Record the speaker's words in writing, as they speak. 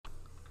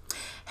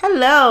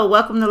Hello,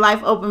 welcome to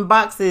Life Open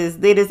Boxes.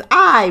 It is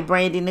I,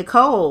 Brandy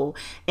Nicole,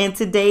 and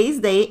today's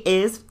date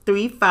is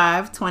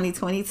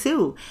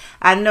 3/5/2022.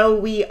 I know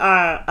we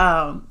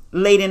are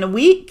late in the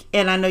week,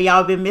 and I know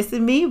y'all been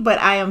missing me, but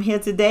I am here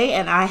today,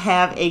 and I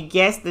have a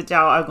guest that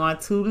y'all are going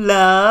to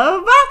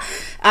love.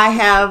 I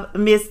have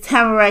Miss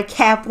Tamara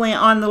Kaplan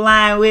on the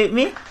line with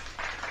me.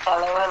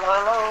 Hello,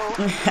 hello,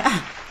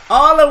 hello.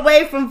 All the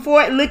way from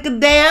Fort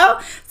Lauderdale.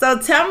 So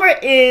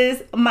Tamara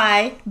is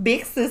my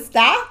big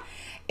sister.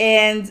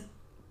 And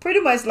pretty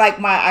much like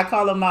I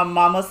call her my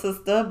mama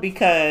sister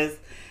because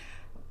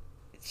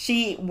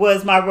she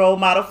was my role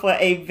model for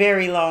a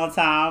very long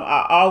time.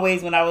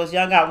 When I was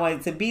young, I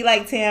wanted to be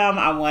like Tam.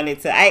 I wanted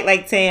to act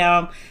like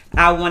Tam.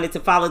 I wanted to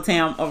follow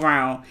Tam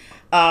around.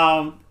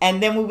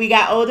 And then when we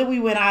got older, we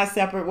went our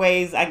separate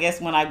ways. I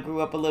guess when I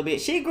grew up a little bit.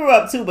 She grew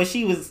up too, but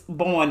she was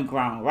born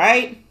grown,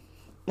 right?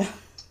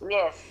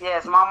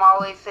 Yes. Mom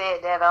always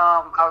said that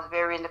I was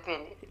very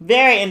independent.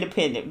 Very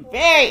independent.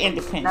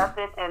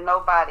 Nothing and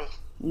nobody.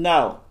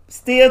 No.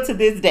 Still to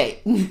this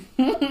day. I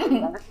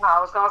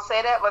was gonna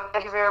say that, but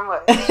thank you very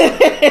much.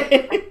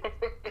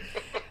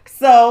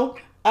 So,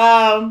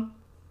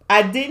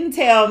 I didn't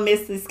tell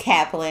Mrs.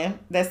 Kaplan.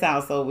 That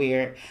sounds so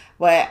weird.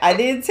 But I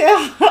didn't tell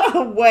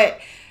her what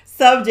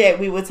subject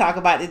we would talk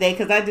about today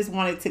because I just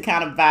wanted to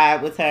kind of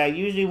vibe with her.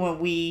 Usually when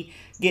we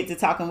get to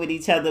talking with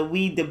each other,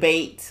 we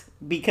debate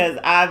because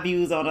our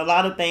views on a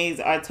lot of things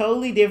are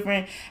totally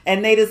different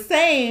and they the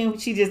same,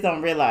 she just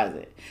don't realize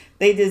it.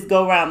 They just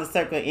go around the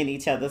circle in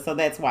each other, so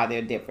that's why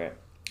they're different.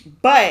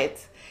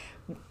 But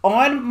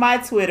on my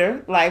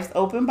Twitter, Life's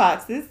Open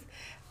Boxes,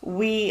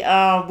 we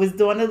was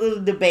doing a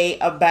little debate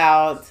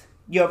about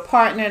your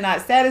partner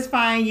not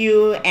satisfying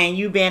you and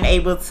you being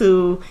able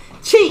to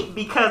cheat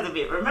because of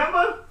it.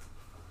 Remember?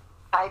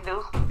 I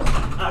do.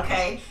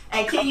 Okay.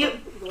 And can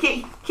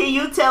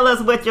you tell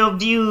us what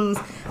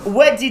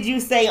did you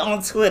say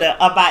on Twitter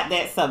about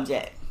that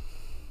subject?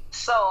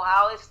 So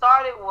how it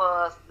started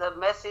was the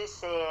message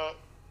said,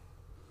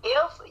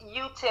 if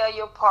you tell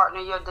your partner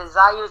your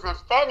desires and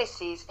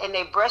fantasies and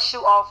they brush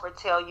you off or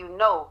tell you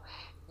no,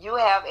 you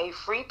have a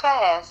free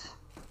pass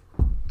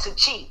to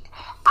cheat.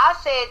 I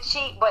said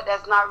cheat, but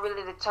that's not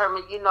really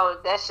determined.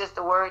 That's just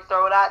the word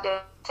thrown out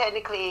there.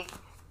 Technically,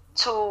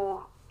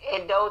 to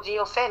indulge in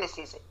your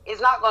fantasies. It's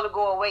not going to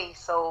go away,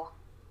 so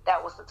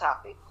that was the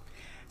topic.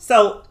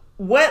 So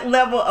what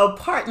level of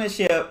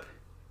partnership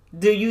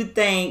do you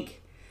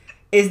think,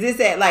 is this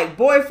at like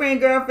boyfriend,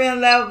 girlfriend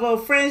level,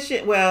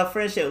 friendship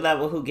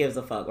level, who gives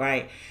a fuck,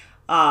 right?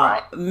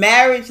 Right.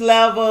 Marriage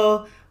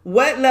level,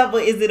 what level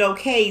is it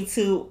okay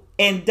to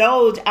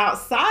indulge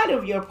outside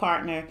of your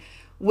partner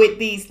with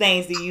these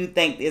things do you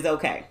think is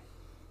okay?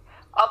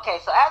 Okay,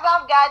 so as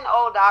I've gotten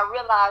older, I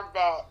realized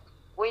that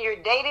when you're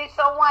dating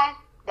someone,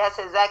 that's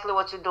exactly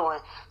what you're doing.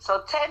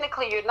 So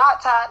technically, you're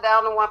not tied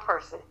down to one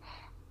person.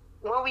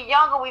 When we're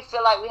younger, we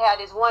feel like we have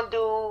this one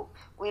dude.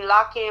 We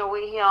lock in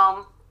with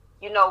him.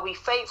 We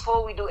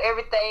faithful. We do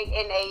everything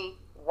in a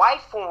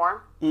wife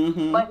form.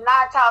 Mm-hmm. But 9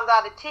 times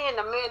out of 10,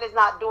 the man is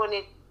not doing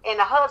it in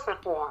a husband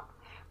form.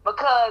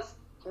 Because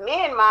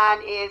men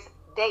mind is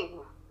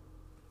dating.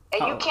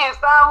 And you can't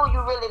find who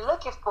you're really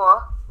looking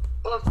for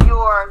if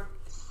you're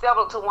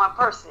settled to one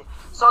person.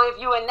 So if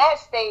you're in that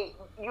state,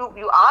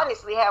 you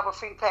honestly have a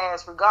free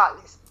pass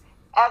regardless.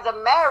 As a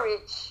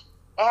marriage,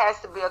 it has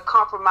to be a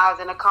compromise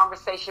and a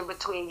conversation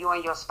between you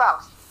and your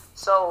spouse.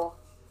 So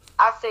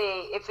I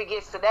say if it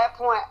gets to that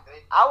point,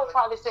 I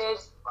would say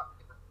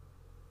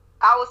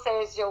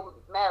it's your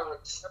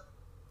marriage.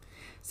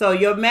 So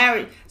your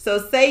marriage, so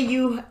say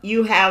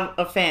you have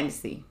a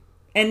fantasy.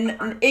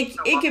 And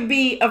it could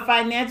be a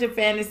financial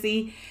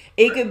fantasy.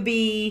 It could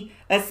be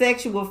a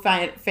sexual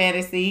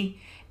fantasy.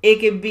 It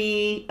could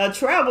be a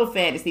travel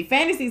fantasy.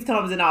 Fantasies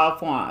comes in all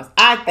forms,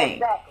 I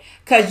think.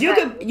 Because you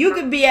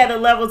could be at a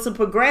level to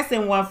progress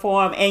in one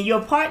form and your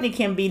partner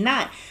can be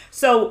not.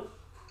 So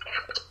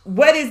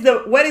what is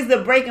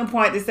the breaking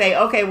point to say,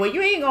 okay, well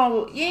you ain't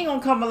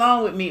gonna come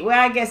along with me? Well,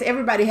 I guess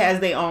everybody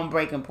has their own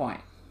breaking point.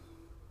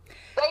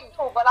 They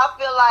do, but I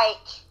feel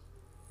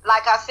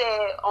like I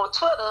said on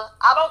Twitter,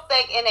 I don't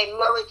think in a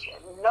marriage,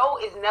 no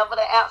is never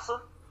the answer.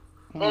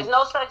 There's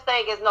no such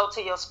thing as no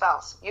to your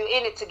spouse. You're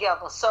in it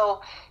together.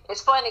 So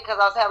it's funny because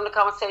I was having a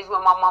conversation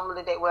with my mama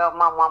today. With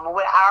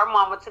our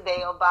mama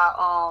today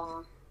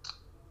about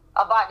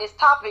this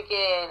topic,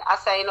 and I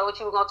say, what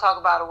you were gonna talk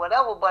about or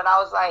whatever. But I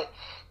was like,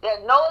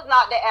 that no is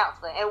not the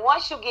answer. And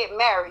once you get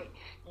married,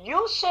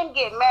 you shouldn't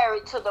get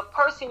married to the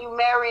person you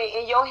marry.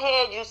 In your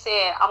head, you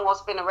said, I'm gonna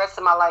spend the rest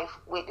of my life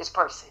with this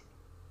person.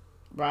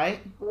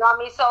 Right. You know what I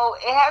mean? So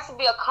it has to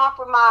be a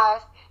compromise.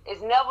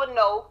 It's never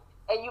no.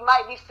 And you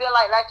might feel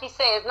like you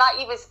said, it's not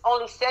even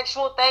only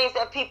sexual things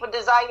that people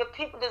desire.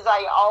 People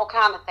desire all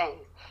kind of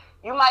things.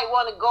 You might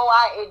want to go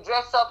out and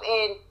dress up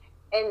in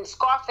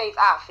Scarface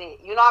outfit.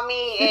 You know what I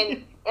mean?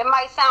 And it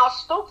might sound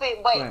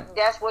stupid, but right.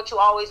 That's what you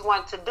always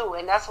want to do.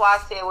 And that's why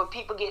I said when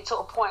people get to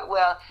a point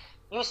where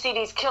you see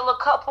these killer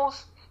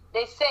couples,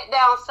 they sat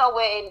down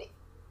somewhere and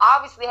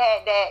obviously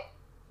had that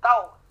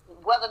thought,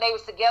 whether they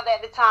was together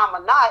at the time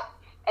or not,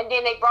 and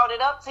then they brought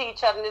it up to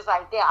each other, and it's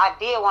like, yeah, I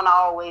did want to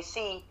always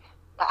see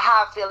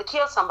how I feel to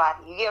kill somebody.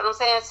 You get what I'm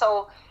saying?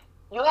 So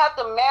you have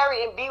to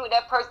marry and be with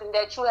that person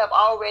that you have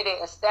already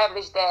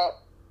established that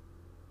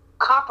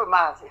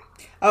compromising.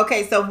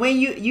 Okay, so when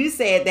you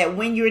said that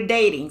when you're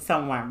dating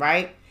someone,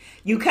 right?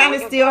 You kind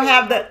of still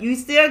have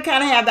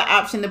the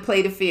option to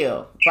play the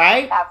field,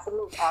 right?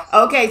 Absolutely.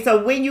 Okay,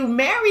 so when you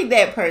marry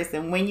that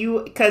person,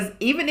 because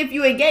even if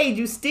you engage,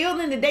 you still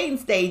in the dating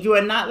stage. You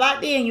are not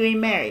locked in. You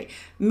ain't married.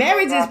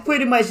 Marriage is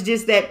pretty much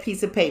just that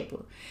piece of paper.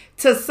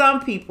 To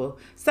some people,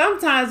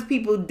 sometimes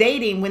people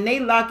dating, when they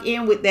lock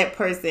in with that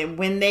person,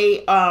 when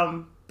they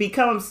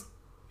become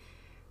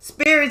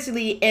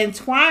spiritually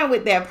entwined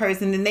with that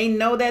person, and they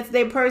know that's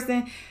their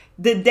person,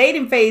 the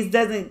dating phase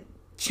doesn't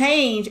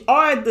change,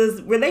 or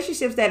the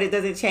relationship status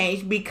doesn't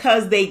change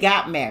because they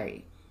got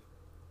married.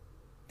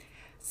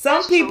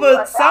 Some people.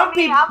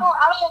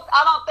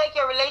 I don't think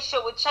your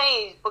relationship would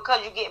change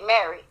because you get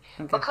married.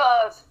 Okay.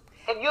 Because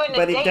if you're in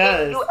a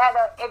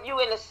if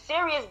you're in a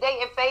serious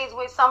dating phase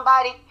with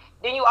somebody,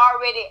 then you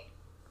already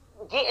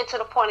getting to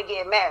the point of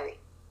getting married.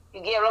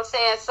 You get what I'm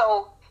saying?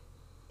 So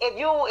if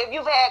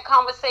you've had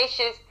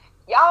conversations,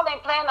 y'all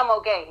ain't playing no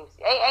more games.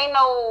 Ain't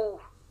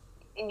no.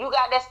 You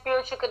got that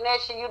spiritual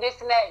connection, you this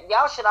and that.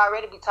 Y'all should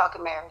already be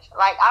talking marriage.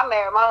 Like, I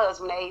married my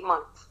husband at 8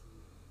 months.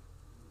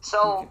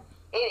 So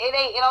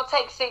it don't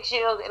take 6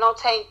 years. It don't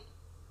take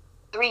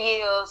 3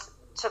 years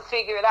to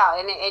figure it out.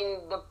 And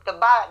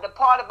the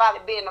part about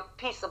it being a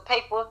piece of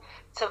paper,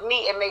 to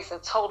me, it makes a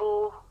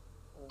total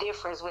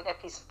difference with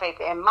that piece of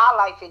paper. In my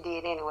life, it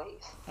did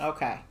anyways.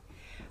 Okay,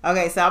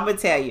 so I'm gonna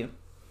tell you.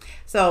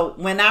 So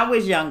when I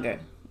was younger,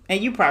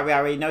 and you probably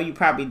already know, you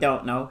probably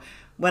don't know.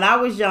 When I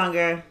was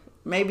younger,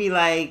 maybe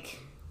like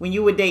when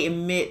you were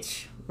dating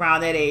Mitch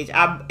around that age,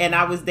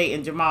 I was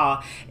dating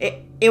Jamal,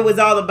 it was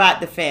all about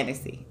the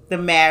fantasy, the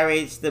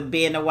marriage, the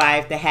being a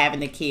wife, the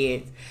having the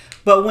kids.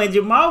 But when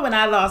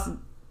I lost,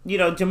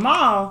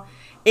 Jamal,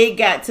 it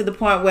got to the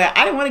point where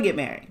I didn't want to get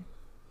married.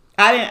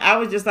 I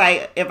was just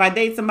like, if I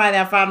date somebody,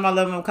 I find my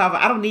love and cover,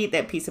 I don't need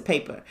that piece of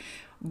paper.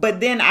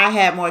 But then I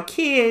had more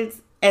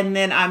kids, and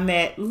then I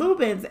met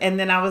Lubens, and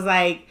then I was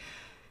like,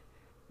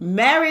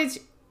 marriage,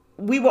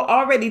 we were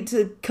already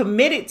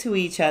committed to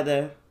each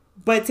other,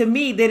 but to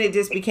me, then it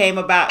just became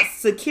about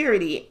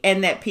security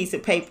and that piece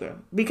of paper,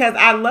 because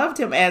I loved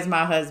him as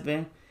my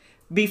husband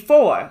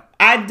before.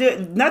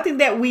 Nothing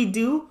that we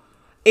do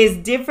is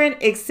different,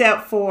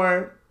 except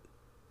for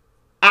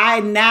I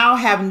now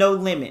have no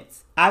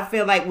limits. I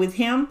feel like with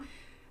him,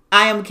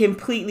 I am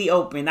completely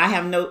open. I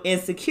have no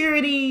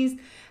insecurities.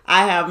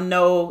 I have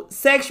no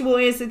sexual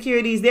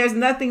insecurities. There's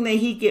nothing that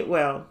he could,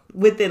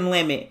 within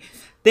limit.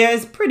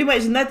 There's pretty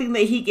much nothing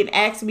that he can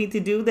ask me to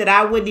do that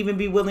I wouldn't even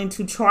be willing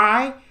to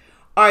try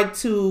or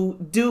to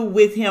do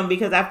with him,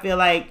 because I feel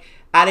like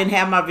I didn't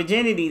have my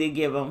virginity to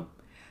give him.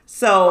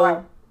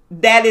 So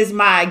that is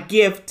my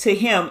gift to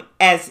him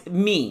as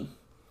me.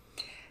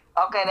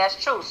 Okay,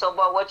 that's true. So,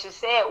 but what you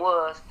said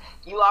was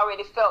you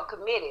already felt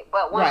committed.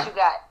 But once you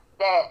got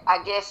that,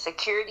 I guess,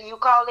 security, you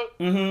call it,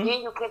 then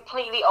you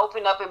completely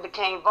opened up and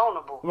became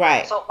vulnerable.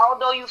 Right. So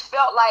although you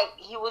felt like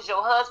he was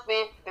your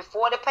husband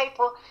before the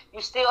paper,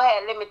 you still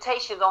had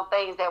limitations on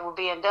things that were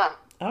being done.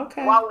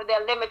 Okay. Why were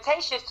there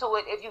limitations to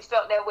it if you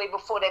felt that way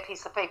before that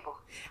piece of paper?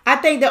 I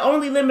think the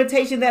only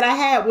limitation that I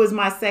had was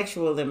my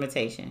sexual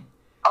limitation.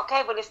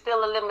 Okay, but it's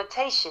still a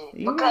limitation.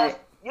 Because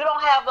you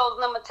don't have those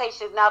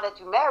limitations now that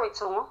you're married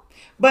to him.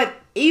 But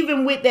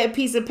even with that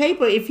piece of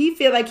paper, if he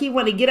feel like he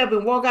want to get up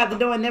and walk out the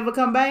door and never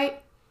come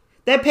back,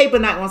 that paper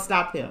not going to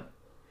stop him.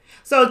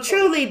 So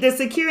truly, the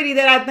security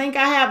that I think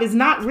I have is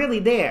not really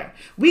there.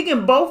 We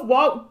can both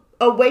walk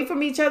away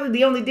from each other.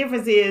 The only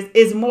difference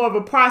is more of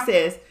a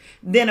process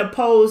than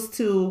opposed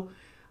to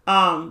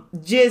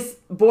just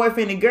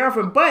boyfriend and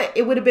girlfriend. But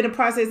it would have been a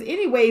process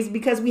anyways,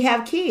 because we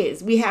have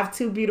kids. We have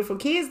 2 beautiful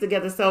kids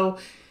together. So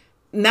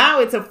now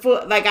it's a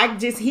full, like,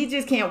 he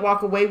just can't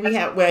walk away.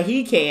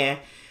 He can,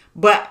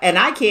 and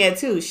I can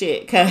too,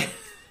 shit, cause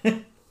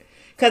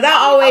I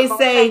always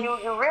say,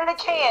 you really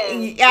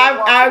can.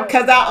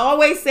 Cause I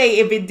always say,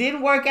 if it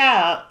didn't work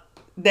out,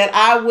 that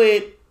I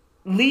would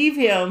leave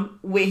him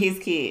with his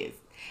kids,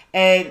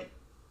 and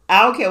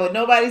I don't care what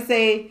nobody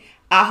say.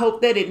 I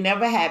hope that it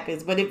never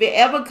happens, but if it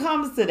ever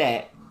comes to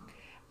that,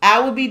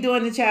 I will be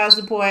doing the child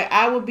support.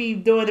 I will be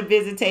doing the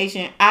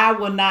visitation. I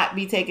will not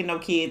be taking no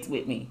kids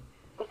with me.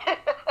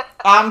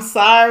 I'm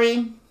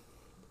sorry.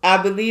 I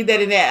believe that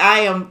in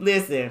that.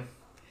 Listen,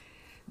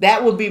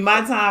 that would be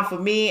my time for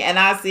me, and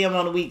I see him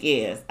on the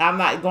weekends. I'm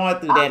not going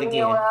through that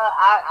again. Well,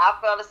 I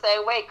felt the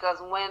same way, because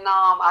when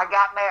I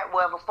got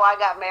married, before I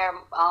got married,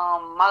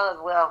 my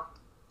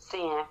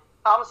husband,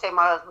 I'm going to say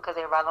my husband because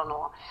everybody don't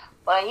know him,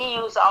 but he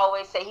used to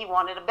always say he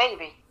wanted a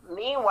baby.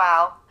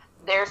 Meanwhile,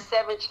 there's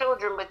 7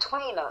 children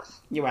between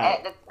us. You're right.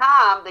 At the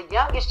time, the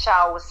youngest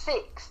child was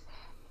 6.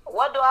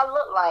 What do I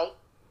look like?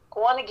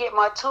 Going to get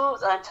my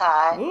tubes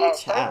untied at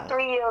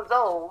 33 years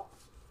old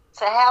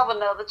to have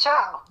another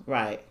child.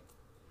 Right.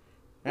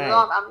 You Right.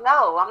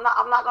 know,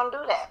 I'm not gonna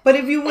do that. But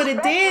if you would have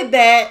Especially, did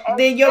that,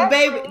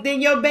 especially.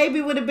 then your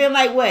baby would have been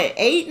like what,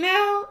 8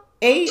 now?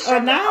 8 or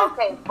 9?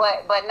 Okay,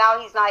 but now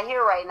he's not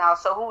here right now.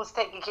 So who's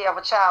taking care of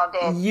a child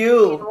that didn't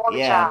You. want a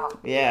Yeah. child?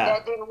 Yeah.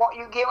 That didn't want.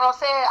 You get what I'm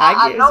saying? I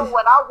I get know you.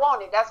 what I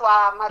wanted. That's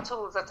why my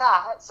tools are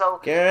tied. So,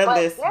 Girl, but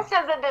listen. this is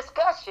a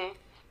discussion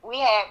we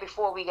had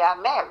before we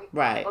got married.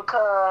 Right.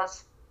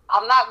 Because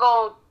I'm not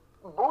gonna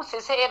boost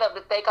his head up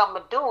to think I'm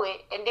gonna do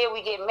it, and then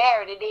we get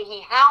married, and then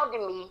he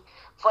hounded me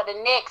for the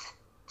next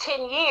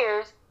 10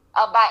 years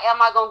about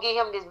am I gonna get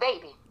him this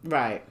baby?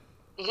 Right.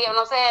 You get what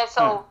I'm saying?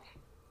 So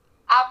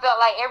I felt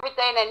like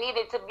everything that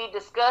needed to be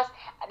discussed.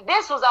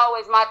 This was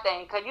always my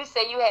thing, because you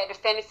said you had the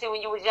fantasy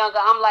when you was younger.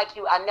 I'm like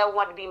you. I never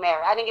wanted to be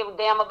married. I didn't give a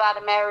damn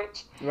about a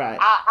marriage. Right.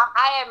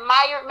 I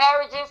admired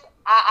marriages.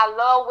 I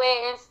love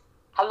weddings.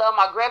 I love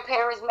my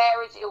grandparents'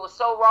 marriage. It was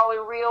so raw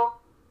and real.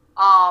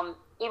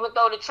 Even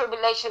though the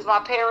tribulations my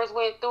parents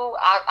went through,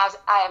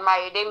 I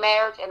admired their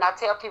marriage, and I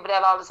tell people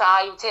that all the time.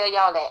 I even tell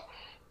y'all that.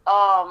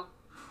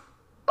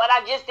 But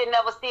I just didn't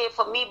never see it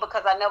for me,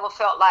 because I never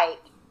felt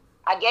like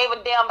I gave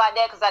a damn about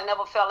that, because I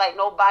never felt like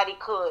nobody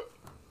could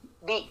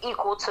be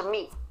equal to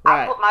me.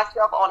 Right. I put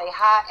myself on a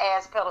high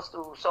ass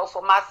pedestal. So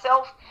for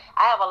myself,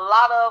 I have a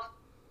lot of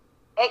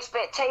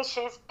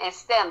expectations and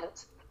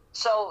standards.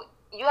 So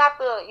you have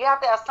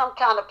to have some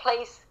kind of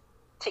place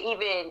to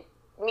even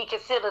me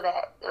consider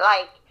that.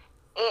 Like,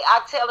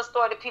 I tell a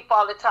story to people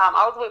all the time.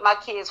 I was with my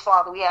kid's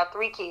father. We have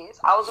 3 kids.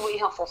 I was with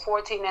him for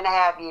 14 and a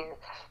half years.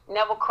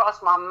 Never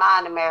crossed my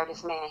mind to marry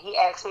this man. He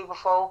asked me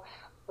before,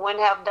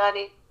 wouldn't have done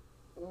it.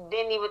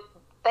 Didn't even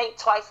think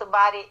twice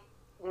about it.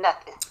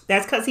 Nothing.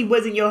 That's because he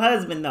wasn't your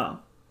husband, though.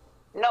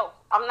 No,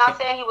 I'm not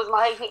saying he was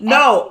my husband.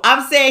 No,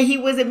 I'm saying he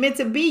wasn't meant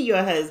to be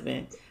your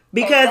husband.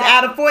 Because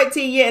out of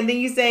 14 years, and then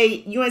you say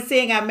you and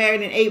Sin got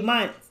married in 8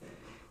 months.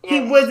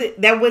 Yes.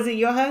 That wasn't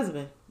your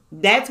husband.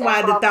 That's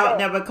why the thought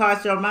never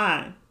crossed your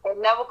mind. It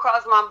never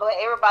crossed my mind, but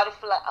everybody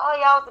feel like, oh,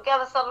 y'all was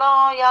together so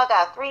long, y'all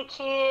got 3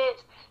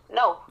 kids.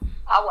 No.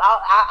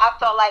 I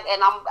felt like,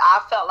 and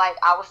I felt like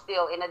I was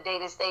still in a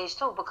dating stage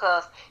too,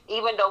 because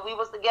even though we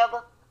was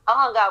together, I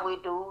hung out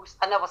with dudes.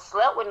 I never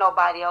slept with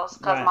nobody else,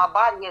 because my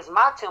body is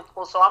my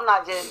temple, so I'm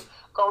not just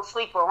gonna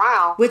sleep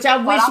around. Which I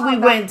wish we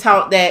wouldn't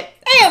talk that.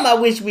 Damn, I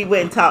wish we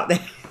wouldn't talk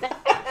that.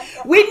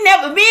 Me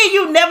and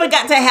you never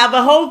got to have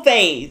a whole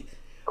phase.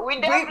 We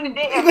definitely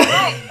didn't,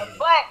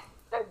 but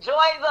the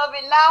joys of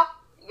it now,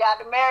 you got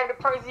to marry the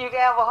person you can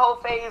have a whole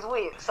phase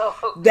with. So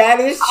that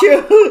is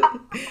true.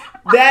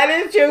 That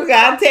is true.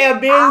 I tell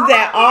Biz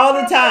that all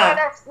the time.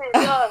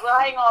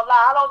 I ain't gonna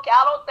lie.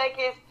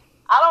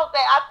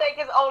 I think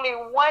it's only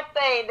one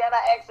thing that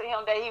I asked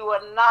him that he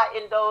would not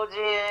indulge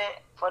in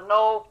for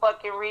no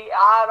fucking reason.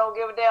 I don't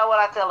give a damn what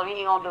I tell him. He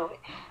ain't gonna do it.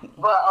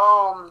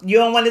 But you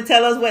don't want to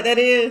tell us what that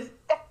is?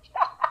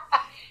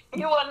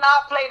 You will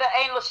not play the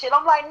anal shit.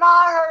 I'm like, nah,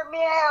 I heard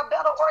men have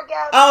better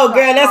orgasms. Oh,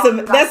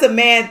 girl, that's a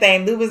man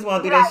thing. Lubas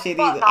won't do that shit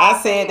either. I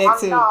said that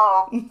too.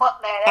 No,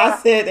 fuck that. I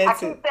said that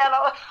too.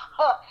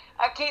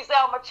 I keep saying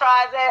I'm gonna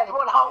try his ass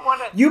when I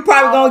want to. You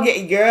probably gonna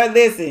get, girl,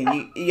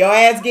 listen, your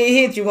ass get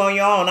hit, you on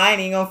your own. I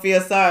ain't even gonna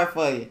feel sorry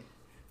for you.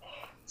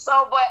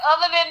 So, but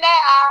other than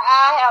that,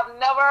 I have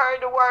never heard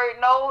the word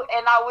no,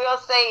 and I will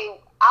say,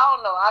 I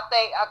don't know.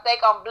 I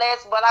think I'm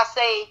blessed, but I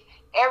say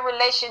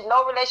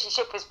no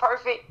relationship is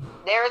perfect.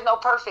 There is no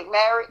perfect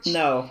marriage.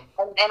 No.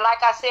 And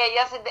like I said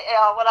yesterday,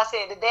 what I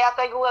said the day I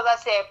think it was, I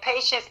said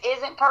patience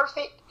isn't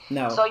perfect.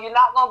 No. So you're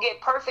not gonna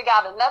get perfect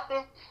out of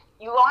nothing.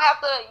 You gonna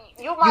have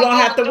to. You gonna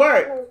have to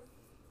work.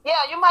 Yeah,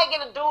 you might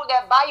get a dude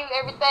that buy you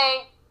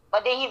everything,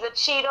 but then he's a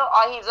cheater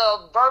or he's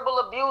a verbal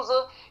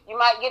abuser. You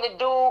might get a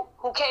dude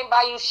who can't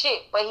buy you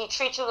shit, but he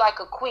treats you like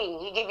a queen.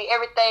 He give you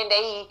everything that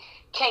he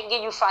can't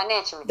give you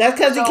financially. That's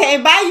because he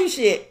can't buy you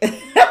shit.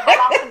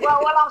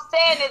 But what I'm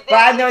saying is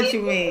that I know what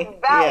you mean.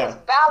 It's balance.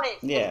 Yeah.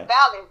 Balance. Yeah. It's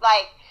balance.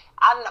 Like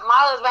my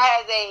husband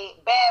has a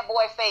bad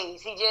boy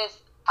phase. He just,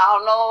 I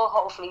don't know.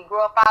 Hopefully, he grew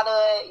up out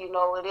of it. You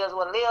know, it is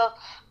what it is.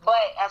 But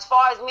as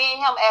far as me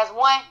and him as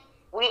one,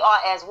 we are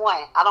as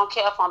one. I don't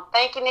care if I'm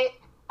thinking it.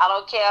 I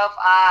don't care if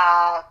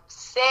I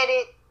said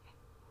it.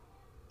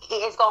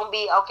 It's gonna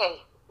be okay.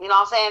 You know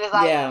what I'm saying? It's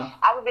like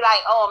I would be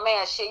like, oh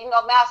man, shit. You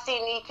know, man, I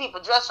seen these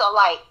people dressed up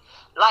like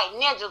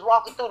ninjas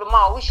walking through the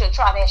mall. We should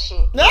try that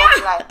shit. You know,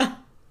 be like,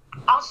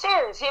 I'm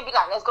serious. He'll be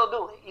like, let's go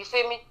do it. You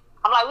feel me?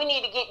 I'm like, we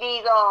need to get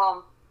these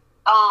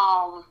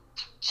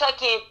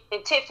Chucky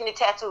and Tiffany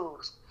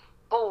tattoos.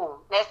 Boom.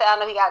 Next thing I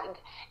know, he got it.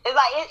 It's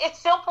like it's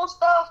simple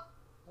stuff,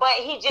 but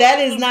he just that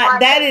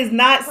is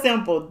not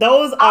simple.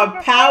 Those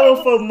are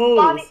powerful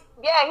moves.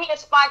 Yeah, he is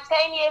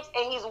spontaneous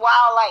and he's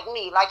wild like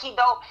me. Like he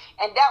don't,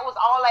 and that was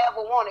all I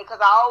ever wanted, because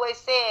I always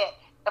said,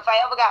 if I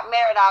ever got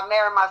married, I'd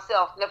marry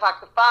myself. And if I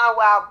could find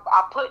where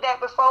I put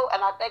that before,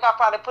 and I think I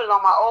probably put it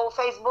on my old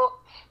Facebook,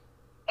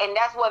 and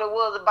that's what it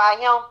was about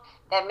him,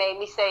 that made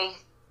me say,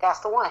 that's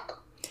the one.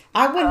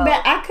 I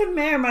couldn't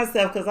marry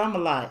myself because I'm a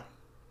lot.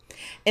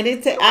 And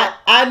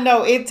I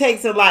know it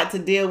takes a lot to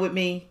deal with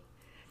me.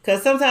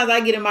 Because sometimes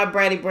I get in my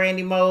bratty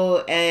brandy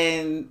mode,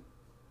 and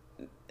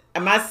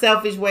my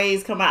selfish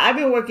ways come out. I've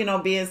been working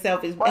on being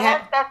selfish. Well,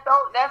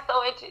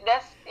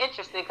 that's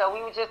interesting because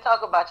we were just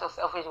talking about your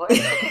selfish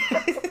ways.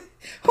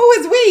 Who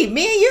is we?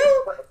 Me and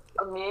you?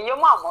 Me and your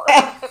mama.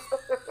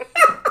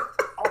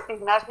 I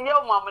think not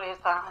your mama this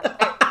time. Me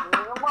and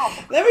your mama.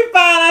 Let me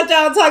find out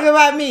y'all talking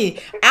about me.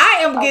 I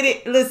am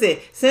getting, listen,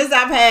 since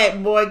I've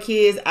had more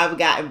kids, I've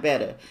gotten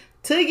better.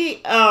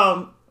 Toogie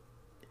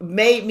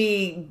made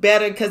me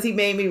better because he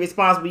made me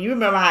responsible. You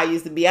remember how I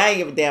used to be. I ain't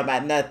give a damn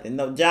about nothing.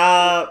 No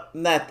job,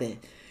 nothing.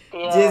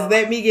 Yeah. Just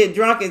let me get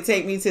drunk and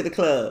take me to the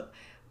club.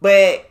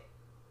 But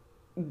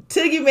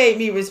Toogie made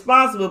me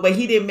responsible, but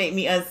he didn't make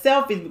me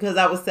unselfish because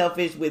I was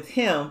selfish with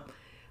him.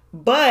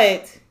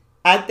 But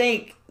I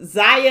think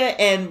Zaya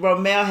and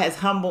Romel has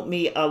humbled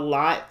me a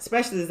lot,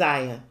 especially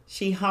Zaya.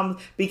 She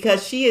humbled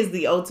because she is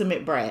the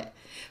ultimate brat.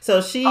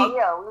 So she. Oh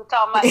yeah, we were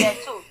talking about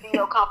that too. She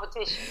your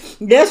competition.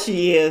 Yes,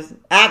 she is.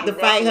 I have to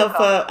fight her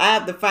for. I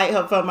have to fight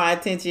her for my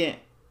attention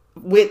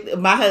with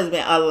my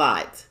husband a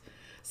lot.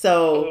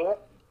 So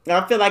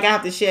I feel like I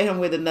have to share him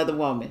with another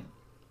woman.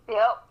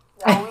 Yep.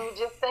 No, we were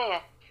just saying.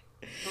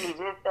 We were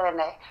just saying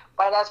that.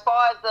 But as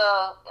far as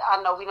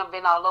I know we done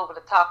been all over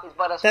the topics,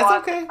 but as far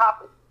as the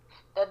topic,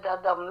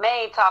 the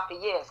main topic,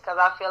 yes, because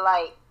I feel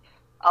like,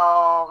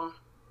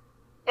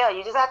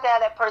 you just have to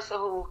have that person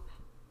who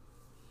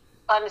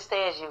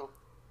understands you.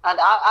 And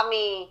I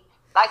mean,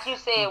 like you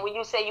said, when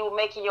you say you were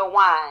making your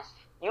wine,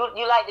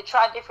 you like to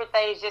try different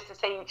things just to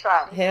say you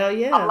tried it. Hell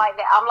yeah. I'm like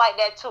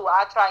that too.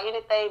 I try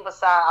anything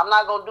besides. I'm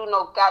not gonna do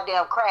no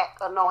goddamn crack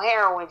or no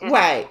heroin.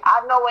 Right.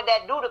 I know what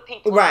that do to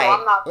people. Right.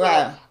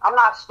 So I'm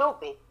not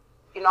stupid.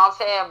 You know what I'm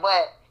saying?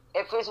 But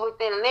if it's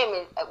within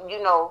limits,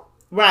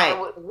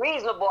 right,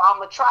 reasonable, I'm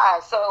gonna try.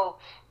 So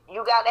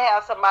you got to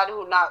have somebody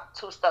who's not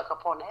too stuck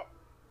up on that.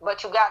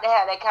 But you got to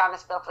have that kind of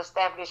stuff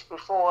established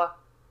before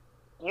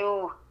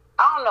you.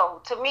 I don't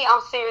know. To me,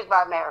 I'm serious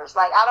about marriage.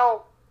 Like I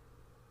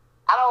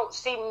don't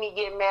see me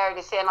getting married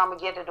and saying I'm gonna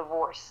get a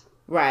divorce.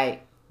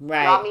 Right. You know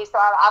what I mean? So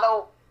I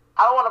don't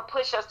want to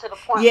push us to the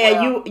point.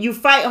 Yeah, you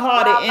fight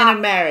harder in a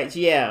marriage.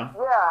 Yeah.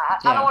 Yeah,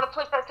 I don't want to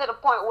push us to the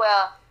point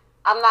where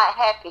I'm not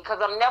happy, because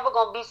I'm never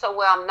gonna be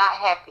somewhere I'm not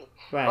happy.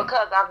 Right.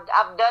 Because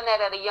I've done that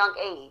at a young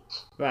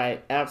age.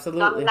 Right.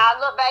 Absolutely. So now I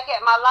look back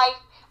at my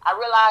life, I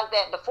realized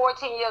that the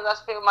 14 years I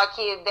spent with my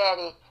kid's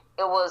daddy,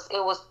 it was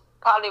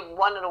probably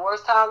one of the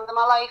worst times in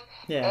my life.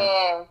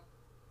 Yeah.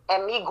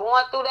 And me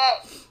going through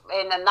that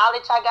and the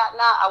knowledge I got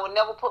now, I would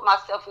never put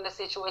myself in a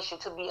situation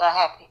to be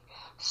unhappy.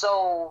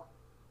 So,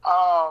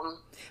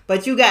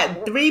 but you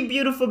got 3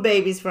 beautiful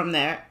babies from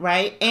there,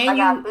 right? And I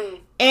got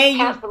 3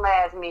 handsome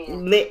ass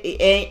men.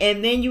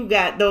 And then you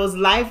got those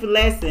life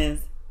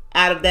lessons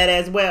out of that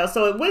as well.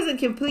 So it wasn't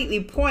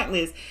completely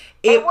pointless.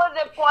 It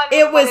wasn't pointless.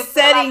 It was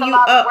setting you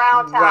up.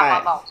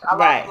 I lost a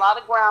lot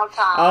of ground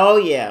time. Oh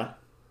yeah.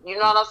 You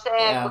know what I'm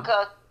saying?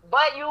 Yeah.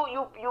 But you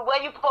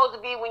where you supposed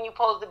to be when you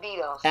supposed to be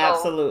though. So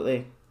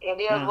absolutely. It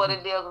is what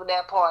it is with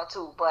that part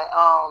too. But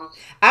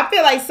I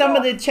feel like some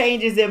of the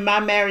changes in my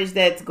marriage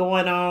that's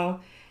going on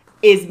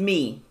is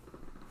me.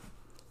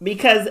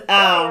 Because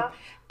I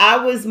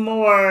was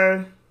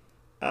more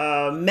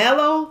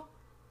mellow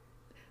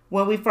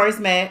when we first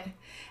met.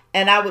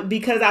 And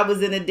because I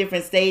was in a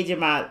different stage in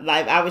my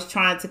life, I was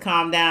trying to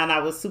calm down. I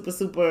was super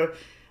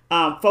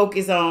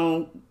focused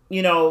on,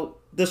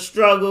 the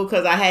struggle,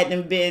 because I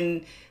hadn't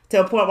been to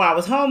a point where I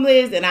was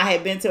homeless, and I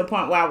had been to a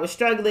point where I was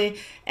struggling,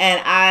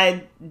 and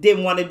I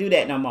didn't want to do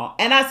that no more.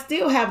 And I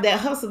still have that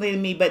hustle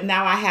in me, but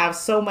now I have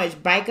so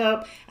much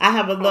backup. I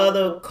have a lot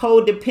of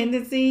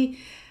codependency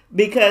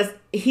because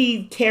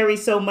he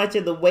carries so much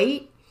of the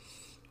weight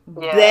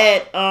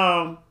that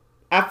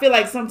I feel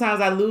like sometimes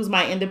I lose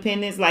my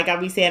independence. Like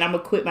I'll be saying, I'm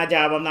going to quit my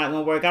job. I'm not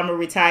going to work. I'm going to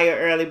retire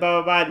early,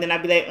 blah, blah, blah. And then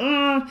I'll be like,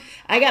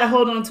 I got to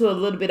hold on to a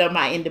little bit of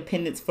my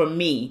independence for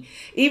me,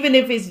 even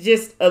if it's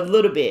just a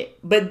little bit.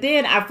 But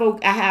then I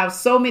have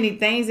so many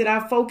things that I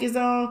focus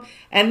on.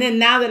 And then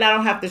now that I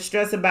don't have to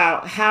stress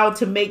about how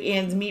to make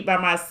ends meet by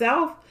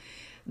myself,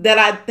 that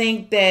I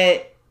think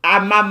that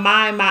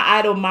my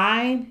idle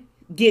mind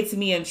gets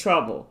me in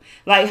trouble.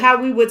 Like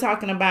how we were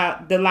talking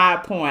about the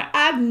live porn.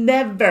 I've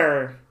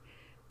never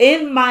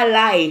in my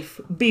life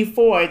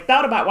before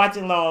thought about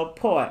watching live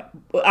porn.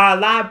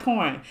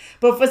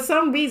 But for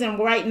some reason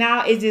right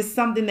now, it's just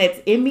something that's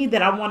in me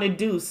that I want to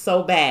do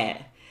so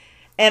bad.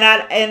 And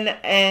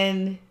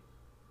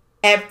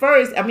at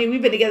first, I mean,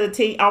 we've been together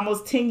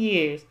almost 10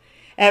 years.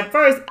 At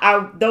first,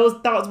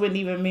 those thoughts wouldn't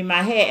even be in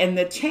my head. And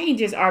the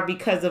changes are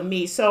because of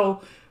me.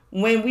 So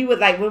when we were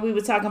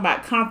talking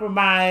about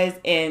compromise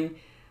and,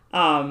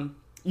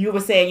 you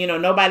were saying,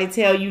 nobody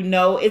tell you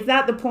no. It's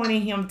not the point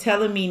of him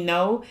telling me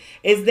no.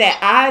 It's that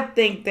I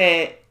think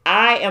that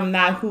I am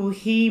not who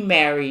he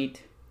married.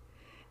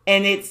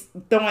 And it's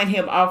throwing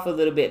him off a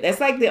little bit. That's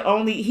like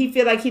he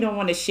feel like he don't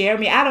want to share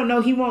me. I don't know.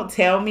 He won't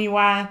tell me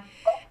why.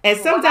 And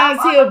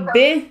sometimes he'll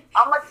be.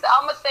 I'm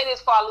gonna say this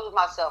before I lose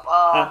myself.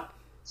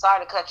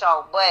 Sorry to cut you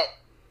off, but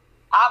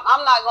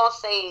I'm not gonna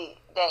say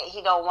that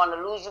he don't want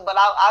to lose you, but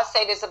I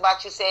say this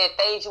about you saying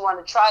things you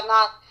want to try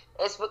not.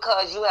 It's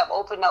because you have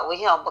opened up with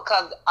him.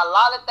 Because a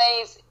lot of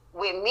things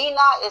with me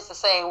now, it's the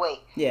same way.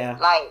 Yeah.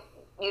 Like,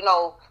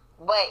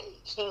 but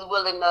he's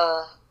willing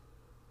to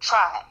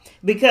try.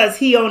 Because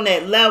he on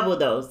that level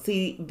though.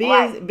 See,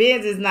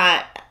 Benz is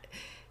not.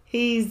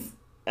 He's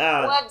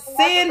that's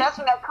when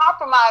that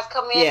compromise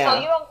come in. Yeah. So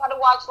you don't got to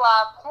watch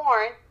live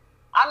porn.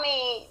 I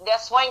mean,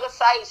 there's swinger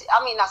sites.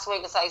 I mean, not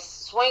swinger sites.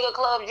 Swinger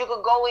clubs. You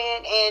could go in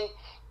and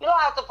you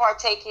don't have to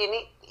partake in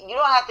it. You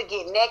don't have to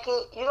get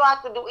naked. You don't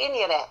have to do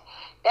any of that.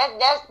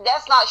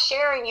 That's not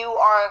sharing you,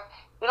 or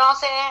you know what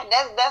I'm saying.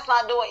 That's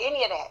not doing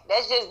any of that.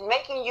 That's just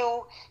making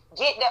you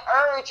get the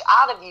urge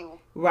out of you,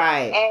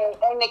 right?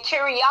 And the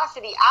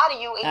curiosity out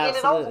of you, and Absolutely.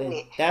 Get it over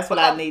with. That's what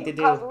I need to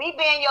do. Because me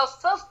being your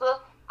sister,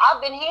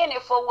 I've been hearing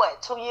it for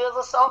what, 2 years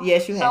or so.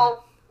 Yes, you have.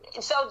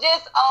 So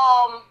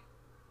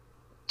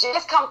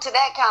just come to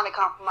that kind of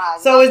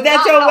compromise. So is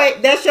that your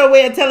way? That's your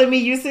way of telling me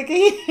you sick of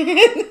hearing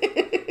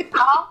it?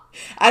 Huh?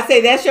 I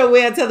say that's your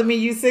way of telling me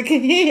you sick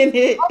of hearing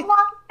it.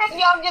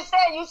 I'm just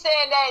saying. You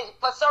said that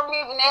for some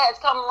reason that has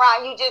come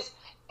around. You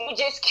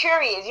just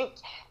curious.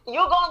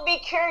 You're gonna be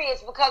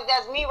curious because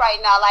that's me right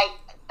now. Like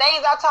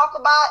things I talk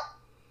about,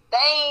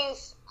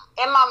 things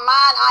in my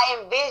mind I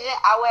envision,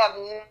 I would have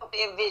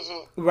never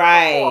envisioned.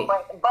 Right.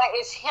 Before, but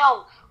it's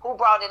him who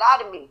brought it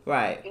out of me.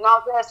 Right. You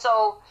know what I'm saying?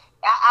 So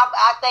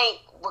I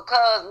think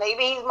because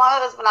maybe he's my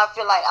husband, I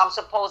feel like I'm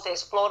supposed to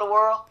explore the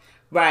world.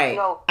 Right.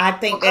 I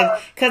think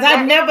because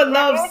I've never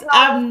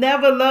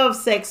loved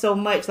sex so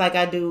much like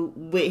I do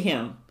with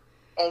him.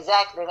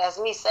 Exactly. That's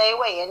me same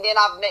way. And then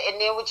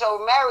with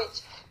your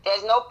marriage,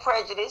 there's no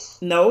prejudice.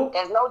 No.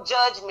 There's no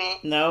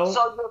judgment. No.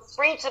 So you're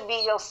free to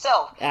be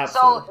yourself.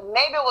 Absolutely. So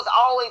maybe it was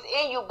always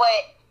in you, but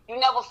you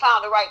never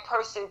found the right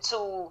person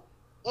to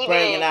even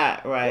bring it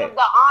out. Right. give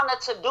the honor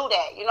to do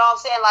that. You know what I'm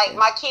saying? Like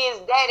my kid's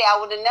daddy, I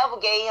would have never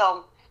gave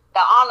him the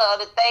honor of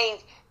the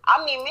things.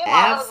 I mean, me and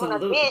my husband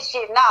did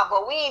shit now,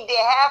 but we ain't did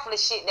half of the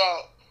shit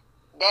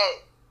that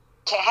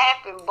can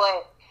happen.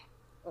 But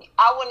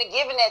I wouldn't have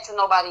given that to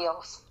nobody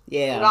else.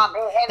 Yeah, you know what I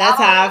mean? That's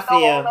how I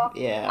feel.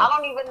 Yeah, I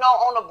don't even know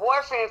on the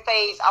boyfriend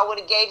phase I would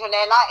have gave him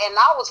that, and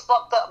I was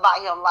fucked up by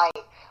him. Like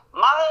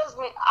my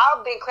husband,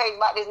 I've been crazy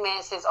about this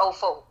man since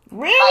 2004.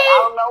 Really? Like, I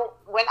don't know.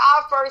 When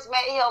I first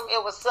met him,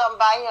 it was something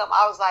by him.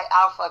 I was like,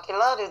 I fucking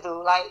love this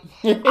dude. Like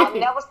I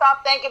never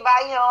stopped thinking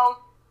about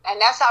him. And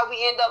that's how we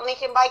end up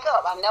linking back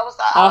up. I never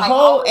saw a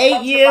whole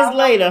 8 years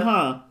later,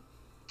 huh?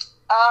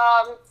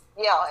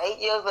 Yeah,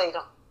 8 years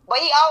later. But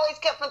he always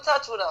kept in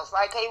touch with us.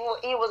 Like he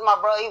was my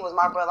brother. He was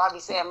my brother. I be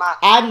saying my.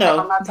 I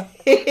know.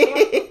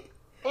 He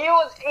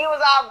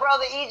was our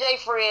brother EJ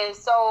friend.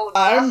 So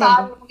I that's remember.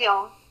 how I knew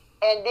him.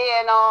 And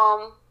then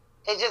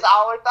it just I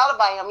always thought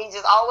about him. He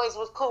just always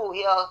was cool.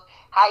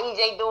 How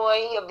EJ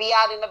doing? He'll be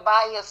out in the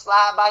bar. He'll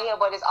slide by here.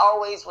 But it's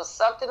always was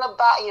something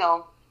about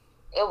him.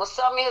 It was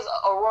something in his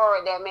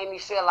aurora that made me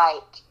feel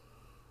like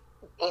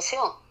it's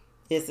him.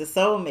 It's a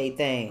soulmate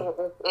thing.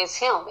 It's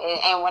him.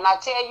 And when I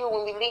tell you,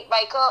 when we link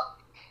back up,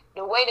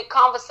 the way the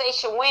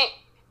conversation went,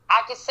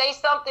 I could say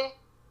something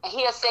and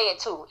he'll say it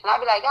too. And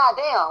I'll be like, God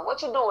damn,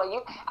 what you doing?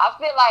 I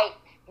feel like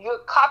you're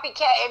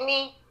copycatting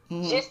me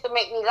just to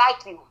make me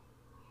like you.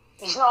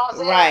 You know what I'm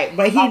saying? Right.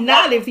 But he's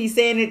not if he's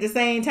saying it at the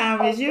same time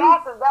as you.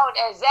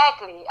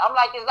 Exactly. I'm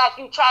like, it's like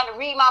you trying to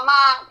read my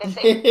mind and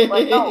say,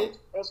 but no.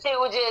 And shit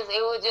was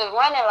just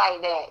running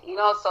like that, you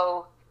know.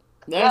 So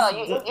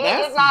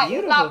it's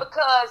not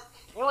because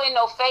you in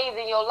no phase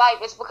in your life.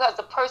 It's because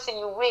the person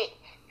you with,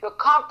 you're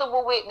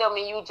comfortable with them,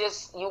 and you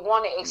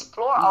want to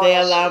explore. All they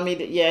allow me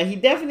to. Yeah, he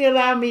definitely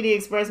allowed me to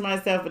express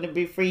myself and to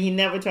be free. He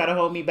never tried to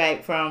hold me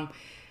back from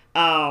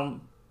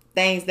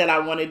things that I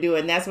want to do,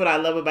 and that's what I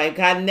love about it.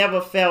 I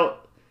never felt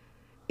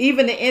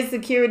even the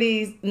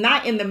insecurities,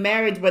 not in the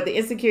marriage, but the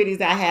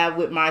insecurities I have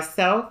with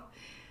myself.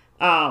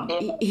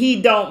 He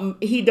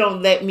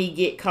don't let me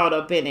get caught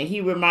up in it.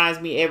 He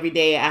reminds me every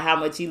day of how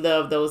much he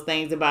loved those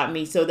things about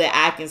me so that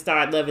I can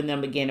start loving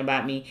them again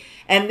about me.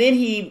 And then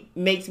he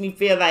makes me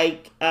feel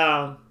like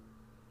I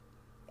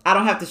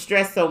don't have to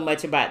stress so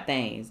much about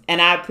things. And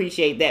I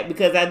appreciate that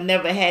because I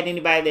never had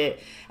anybody that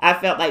I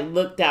felt like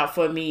looked out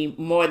for me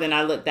more than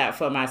I looked out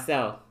for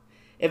myself,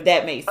 if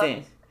that makes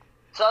sense.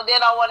 So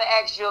then I want to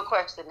ask you a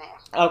question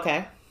now.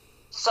 Okay.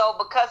 So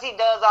because he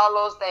does all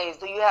those things,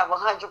 do you have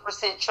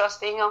 100%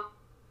 trust in him?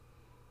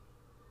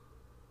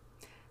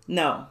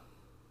 No.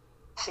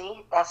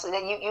 See, that's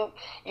you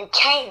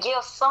can't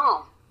give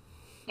some.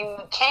 You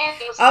can't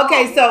give some.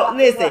 Okay, so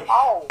listen,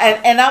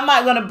 and I'm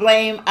not gonna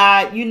blame.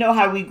 You know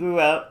how we grew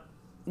up.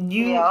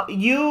 You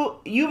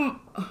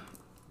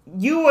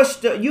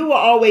were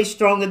always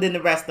stronger than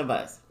the rest of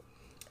us,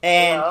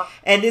 and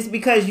it's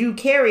because you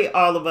carry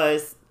all of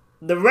us.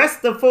 The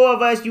rest of the four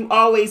of us, you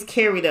always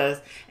carried us.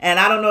 And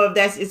I don't know if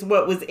that's just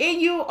what was in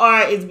you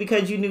or it's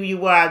because you knew you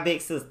were our big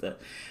sister.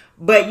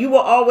 But you were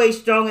always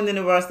stronger than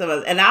the rest of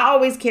us. And I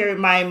always carried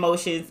my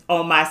emotions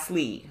on my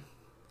sleeve.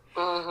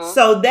 Mm-hmm.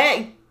 So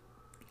that,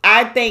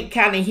 I think,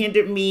 kind of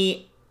hindered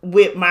me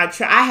with my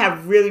I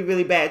have really,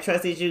 really bad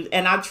trust issues,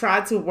 and I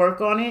try to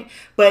work on it.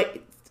 But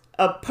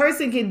a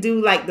person can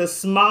do like the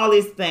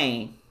smallest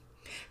thing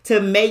to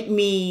make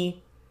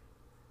me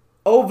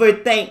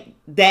overthink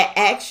that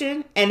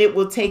action, and it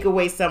will take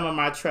away some of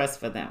my trust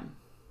for them.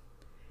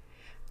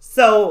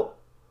 So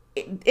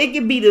it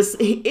could be this.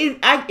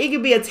 It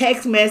could be a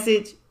text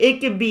message. It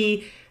could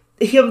be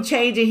him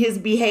changing his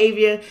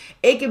behavior.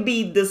 It could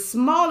be the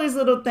smallest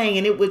little thing,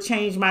 and it would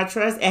change my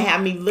trust and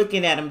have me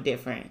looking at him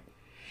different.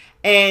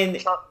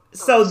 And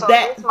so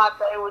that's my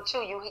thing with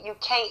you. You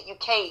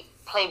can't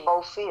play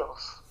both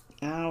fields.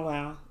 Oh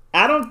wow.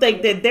 I don't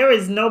think that there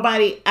is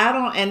nobody.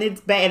 And it's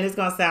bad. And it's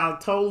gonna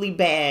sound totally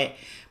bad,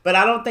 but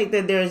I don't think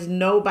that there is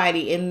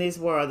nobody in this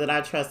world that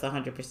I trust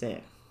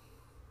 100%.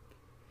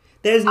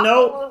 There's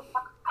no.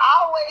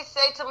 I always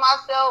say to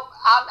myself,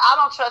 I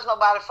don't trust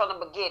nobody from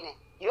the beginning.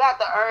 You have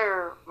to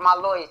earn my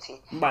loyalty.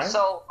 Right.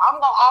 So I'm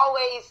going to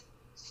always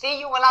see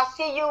you. When I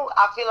see you,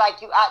 I feel like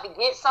you out to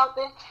get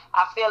something.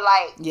 I feel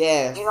like,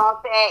 yes. You know what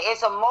I'm saying?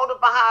 It's a motive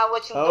behind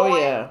what you're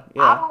doing. Yeah.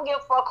 I don't give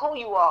a fuck who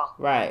you are.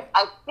 Right.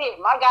 I fit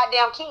my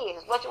goddamn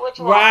kids. What you want?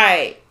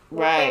 Right.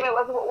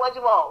 What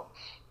you want?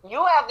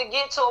 You have to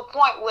get to a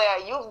point where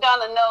you've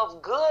done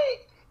enough good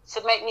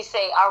to make me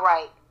say, all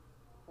right,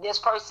 this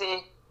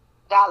person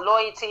got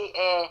loyalty,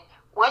 and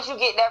once you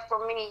get that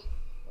from me,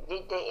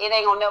 it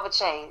ain't gonna never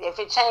change. If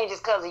it changes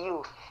because of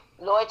you,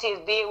 loyalty is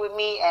big with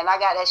me, and I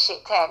got that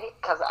shit tatted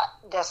because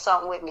there's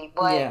something with me.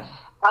 But I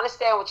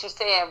understand what you're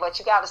saying, but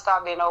you got to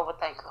stop being an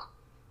overthinker.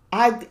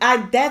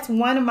 I that's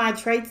one of my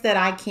traits that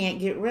I can't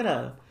get rid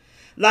of.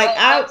 Like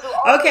I'm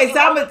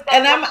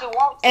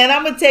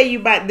gonna tell you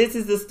about this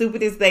is the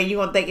stupidest thing. You're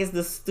gonna think it's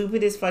the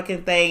stupidest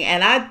fucking thing,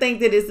 and I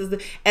think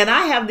that and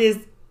I have this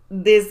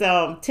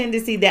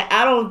tendency that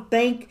I don't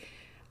think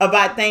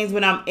about things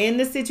when I'm in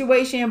the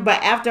situation,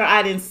 but after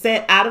I didn't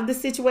set out of the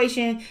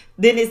situation,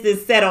 then it's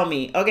just set on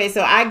me. Okay,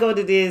 so I go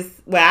to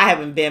this, well, I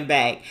haven't been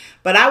back,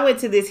 but I went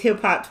to this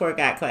hip-hop twerk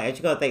out class.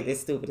 You're gonna think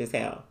this stupid as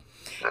hell.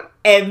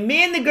 And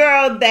me and the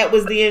girl that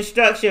was the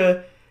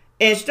instructor,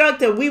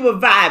 we were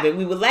vibing.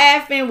 We were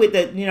laughing with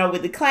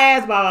the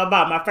class, blah, blah,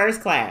 blah, my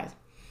first class.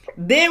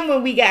 Then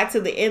when we got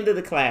to the end of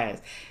the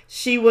class,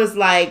 she was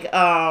like,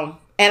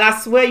 and I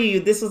swear you,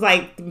 this was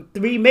like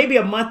maybe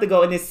a month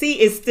ago, and the seat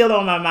is still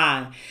on my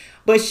mind.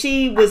 But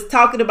she was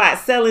talking about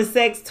selling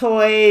sex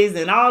toys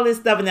and all this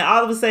stuff, and then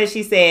all of a sudden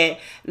she said,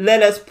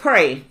 "Let us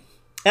pray."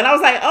 And I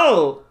was like,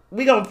 "Oh,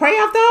 we gonna pray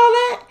after all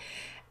that?"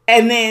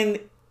 And then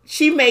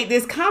she made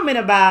this comment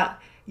about,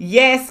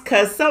 yes,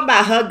 because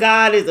somebody, her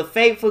God is a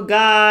faithful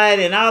God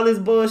and all this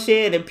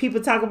bullshit, and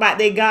people talk about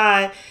their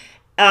God,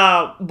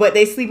 but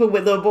they sleeping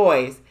with little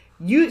boys.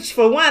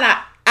 For one,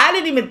 I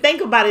didn't even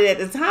think about it at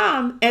the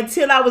time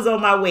until I was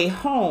on my way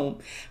home.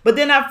 But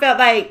then I felt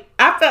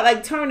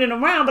like turning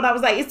around, but I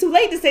was like, it's too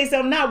late to say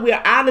something now.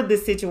 We're out of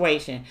this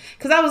situation.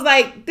 Because I was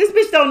like, this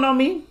bitch don't know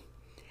me.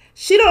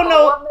 She don't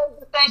know. What made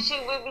you think she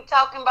would be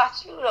talking about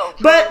you though?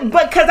 But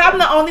because I'm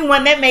the only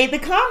one that made the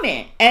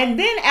comment. And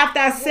then after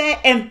I sat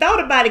and thought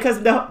about it,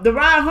 because the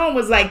ride home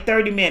was like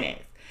 30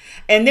 minutes.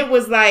 And it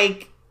was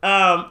like,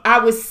 I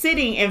was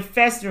sitting and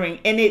festering,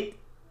 and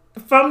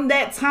from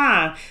that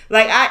time,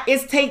 like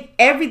it's take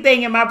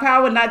everything in my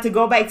power not to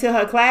go back to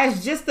her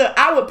class.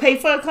 I would pay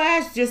for a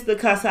class just to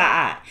cuss her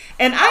out.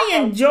 And I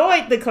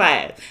enjoyed the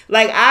class.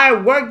 Like I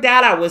worked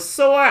out, I was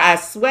sore, I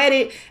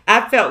sweated,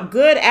 I felt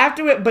good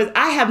after it, but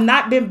I have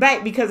not been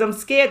back because I'm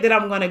scared that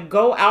I'm gonna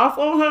go off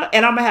on her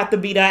and I'm gonna have to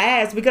beat her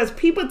ass, because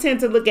people tend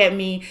to look at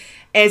me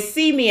and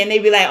see me and they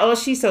be like, oh,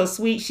 she's so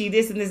sweet, she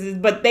this and this,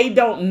 but they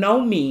don't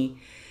know me.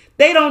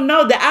 They don't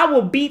know that I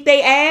will beat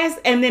their ass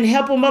and then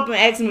help them up and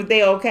ask them if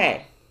they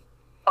okay.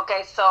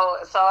 Okay, so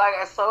is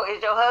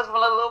your husband a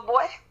little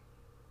boy?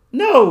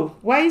 No.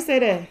 Why you say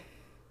that?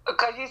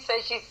 Because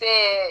she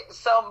said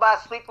something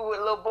about sleeping with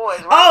little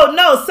boys, right? Oh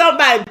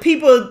no,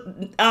 people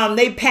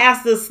they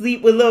pastor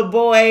sleep with little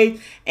boys,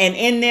 and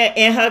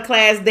in her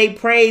class they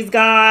praise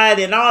God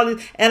and all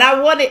this. And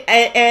I wanted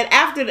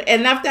after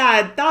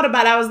I thought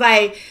about it, I was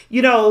like,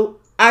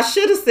 I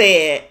should have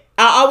said.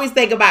 I always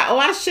think about,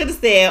 I should have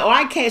said,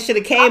 I should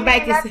have came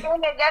back and said.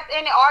 That's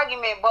any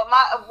argument, but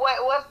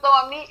what's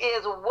throwing me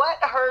is what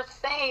her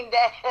saying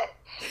that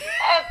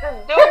has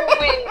to do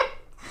with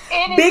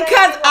anything.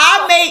 Because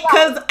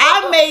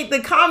I made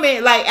the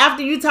comment, like,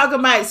 after you talking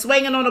about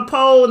swinging on a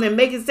pole and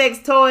making sex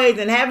toys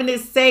and having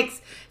this sex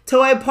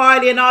toy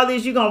party and all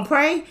this, you gonna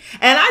pray?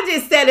 And I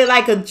just said it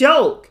like a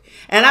joke.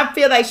 And I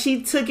feel like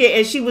she took it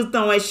and she was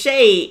throwing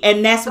shade,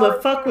 and that's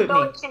what fucked with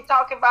me. She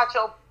talking about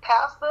your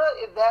pastor?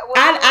 Is that what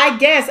I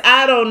guess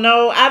I don't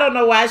know. I don't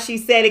know why she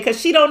said it, because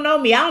she don't know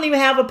me. I don't even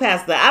have a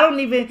pastor. I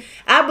believe.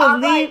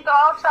 Right, so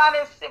I'm trying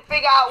to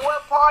figure out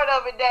what part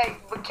of it that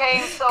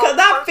became so. Because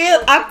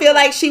I feel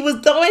like she was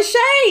throwing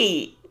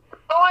shade.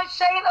 Throwing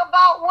shade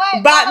about what?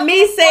 About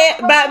me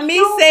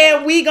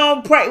saying we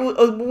gonna pray.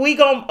 We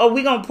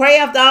gonna pray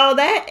after all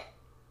that.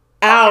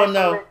 I don't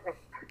know.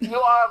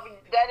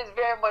 That is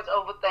very much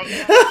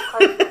overthinking. That's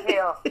crazy as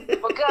hell.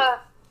 Because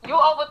You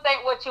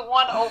overthink what you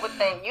want to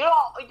overthink. You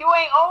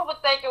ain't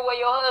overthinking what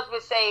your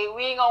husband say.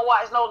 We ain't gonna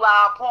watch no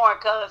live porn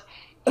because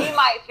he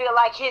might feel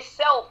like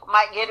himself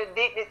might get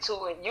addicted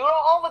to it. You don't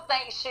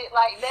overthink shit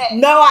like that.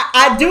 No,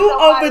 I do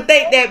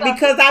overthink that something,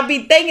 because I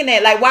be thinking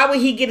that, like, why would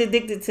he get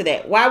addicted to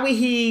that? Why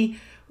you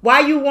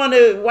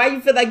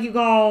feel like you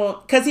gonna,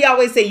 because he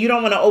always say you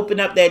don't want to open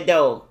up that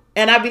door.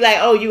 And I'd be like,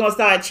 oh, you gonna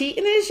start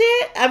cheating and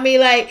shit? I mean,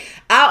 like,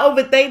 I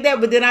overthink that,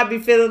 but then I'd be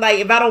feeling like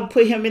if I don't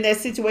put him in that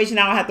situation,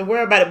 I don't have to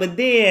worry about it. But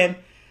then,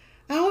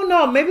 I don't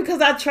know, maybe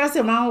because I trust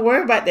him, I don't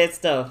worry about that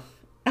stuff.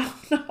 I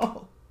don't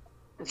know.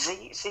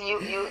 See,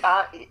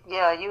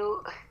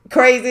 you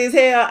crazy as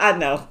hell. I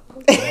know.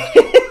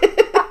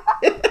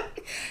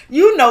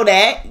 You know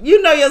that.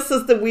 You know your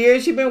sister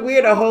weird. She been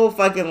weird her whole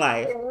fucking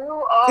life.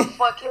 You are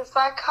fucking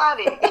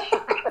psychotic.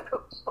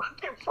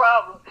 Fucking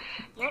problem.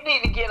 You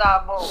need to get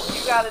on board.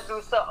 You got to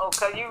do something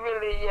because you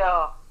really,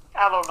 I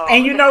don't know.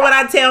 And you know what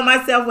I tell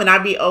myself when I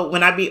be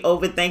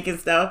overthinking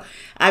stuff?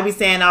 I be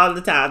saying all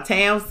the time.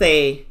 Tam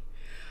say,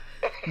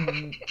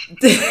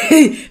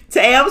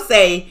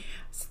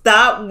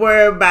 stop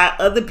worrying about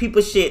other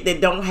people's shit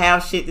that don't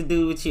have shit to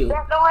do with you.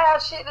 That don't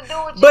have shit to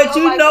do with you. But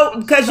you know,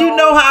 because you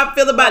know how I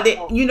feel about the,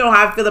 you know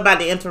how I feel about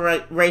the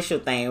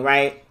interracial thing,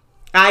 right?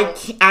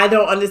 I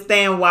don't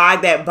understand why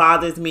that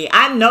bothers me.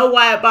 I know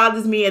why it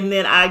bothers me, and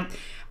then I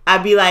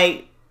be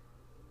like,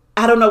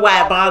 I don't know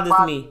why it bothers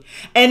me.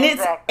 And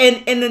exactly.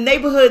 It's in the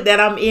neighborhood that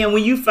I'm in.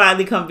 When you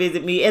finally come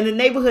visit me, in the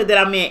neighborhood that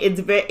I'm in,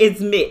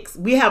 it's mixed.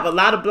 We have a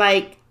lot of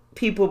black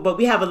people, but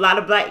we have a lot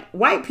of black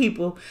white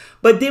people,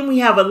 but then we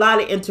have a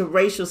lot of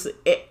interracial.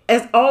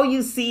 It's all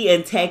you see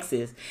in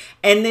Texas,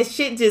 and this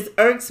shit just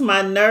irks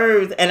my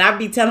nerves. And I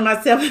be telling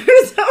myself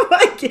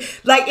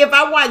like if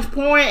I watch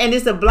porn and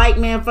it's a black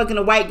man fucking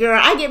a white girl,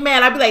 I get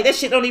mad. I be like, that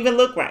shit don't even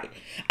look right.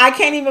 I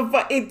can't even.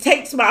 It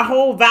takes my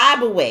whole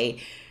vibe away.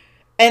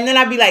 And then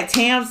I be like,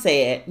 Tam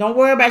said, don't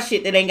worry about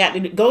shit that ain't got to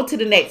go to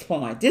the next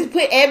porn. Just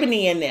put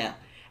Ebony in there,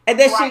 and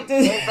that right, shit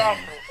just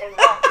exactly.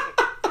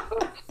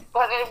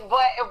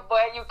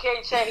 But you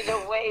can't change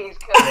your ways.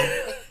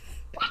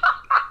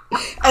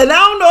 And I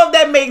don't know if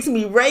that makes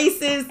me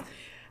racist.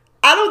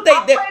 I don't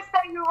think that. I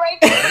say you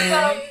racist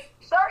because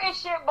certain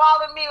shit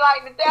bothered me.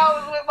 Like the day I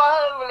was with my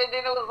husband, and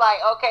then it was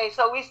like, okay,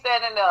 so we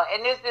standing there,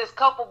 and there's this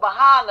couple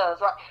behind us,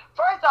 right?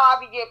 First off,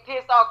 I be getting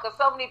pissed off because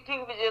so many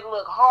people just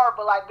look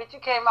horrible. Like, bitch, you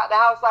came out the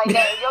house like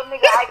that, and your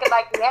nigga acting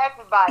like you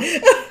happy about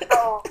it.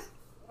 So,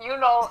 you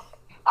know,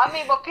 I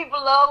mean, but people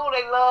love who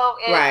they love.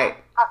 And right.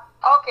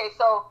 Okay,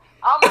 so.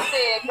 I'm gonna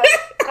say it because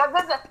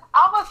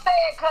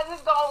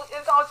it's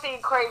gonna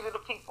seem crazy to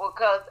people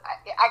because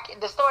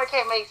the story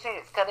can't make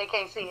sense because they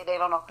can't see it, they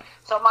don't know.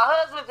 So my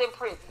husband's in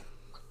prison,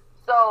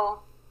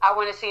 so I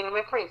went and seen him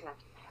in prison.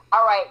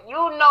 All right, you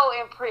know,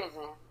 in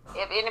prison,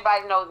 if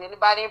anybody knows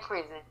anybody in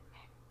prison,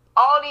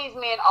 all these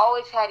men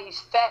always had these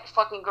fat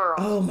fucking girls.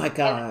 Oh my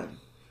god!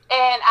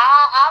 And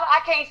I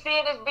can't see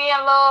it as being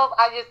love.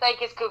 I just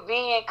think it's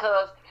convenient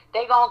because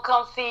they gonna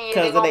come see you.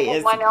 They gonna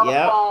put money on the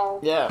phone.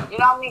 Yeah. You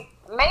know what I mean?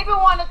 Maybe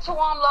one or two of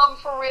them love him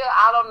for real.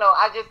 I don't know.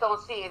 I just don't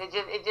see it.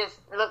 It just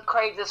look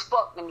crazy as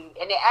fuck to me,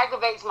 and it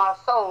aggravates my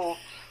soul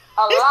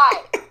a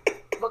lot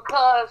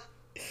because.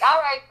 All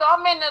right, so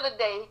I'm in the other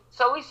day.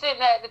 So we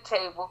sitting at the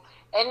table,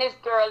 and this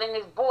girl and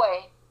this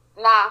boy.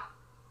 Now,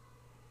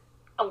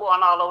 I'm going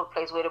all over the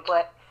place with it,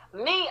 but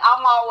me,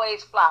 I'm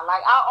always fly.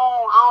 Like I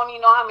don't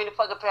even know how many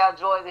fucking pair of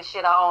Jordans and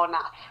shit I own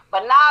now.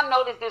 But now I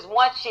notice this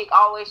one chick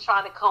always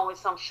trying to come with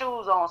some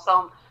shoes on,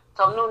 some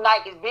new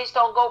Nikes. Bitch,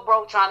 don't go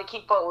broke trying to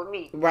keep up with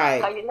me.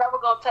 Right. Cause you're never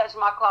gonna touch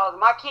my closet.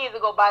 My kids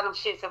will go buy them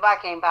shits if I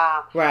can't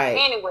buy them. Right.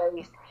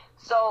 Anyways,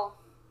 so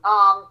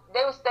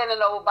they were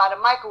standing over by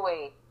the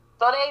microwave.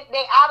 So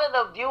they out of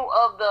the view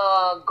of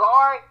the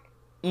guard,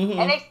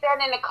 and they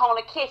stand in the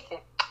corner kissing.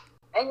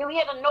 And you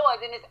hear the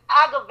noise, and it's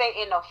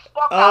aggravating the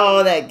fuck out of me.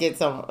 Oh, that gets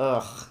on.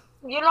 Ugh.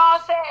 You know what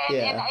I'm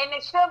saying? Yeah. And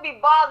it shouldn't be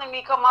bothering me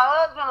because my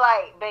husband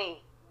like, babe,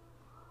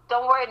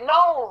 don't worry.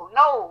 No.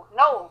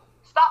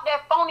 Stop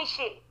that phony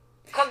shit.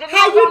 How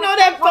you know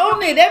that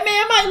phony? That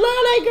man might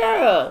love that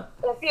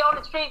girl. If he on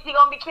the streets, he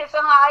gonna be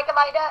kissing her, acting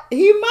like that?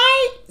 He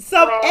might.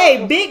 So,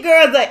 hey, big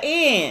girls are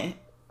in.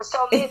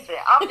 So listen,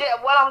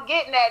 what I'm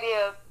getting at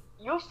is,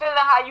 you feeling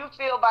how you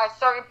feel by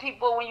certain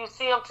people when you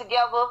see them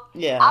together.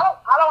 Yeah.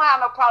 I don't have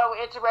no problem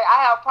with interracial.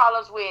 I have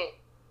problems with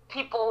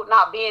people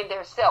not being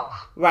their self.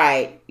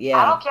 Right. Yeah.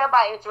 I don't care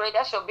about interracial.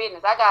 That's your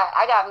business. I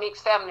got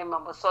mixed family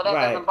members, so that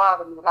doesn't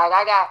bother me. Like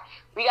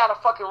we got a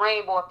fucking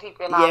rainbow of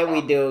people in our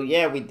family. We do.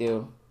 Yeah, we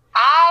do.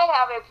 I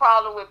have a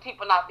problem with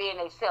people not being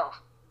themselves.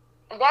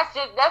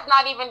 That's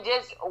not even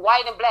just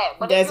white and black.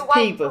 But that's if you're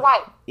white, people. you're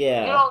white.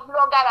 Yeah. You don't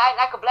gotta act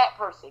like a black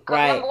person.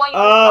 Right.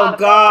 Oh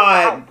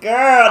God,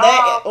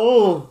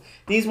 girl,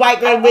 these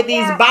white girls with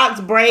these box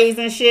braids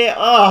and shit.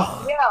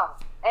 Oh. Yeah.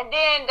 And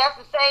then that's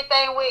the same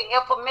thing with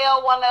if a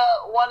male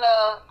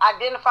wanna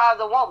identify as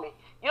a woman.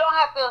 You don't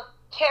have to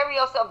carry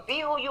yourself,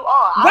 be who you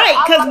are.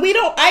 Right, because we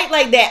don't act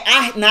like that.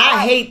 I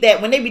hate that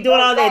when they be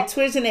doing all that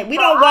twitching. We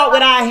don't walk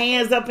with our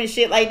hands up and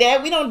shit like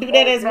that. We don't do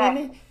that as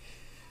women.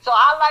 So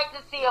I like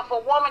to see if a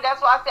woman.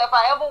 That's why I said if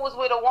I ever was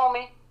with a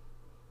woman,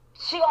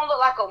 she don't look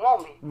like a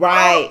woman.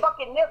 Right. I'm a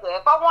fucking nigga.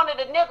 If I wanted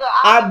a nigga,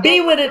 I'll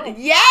be with it. it.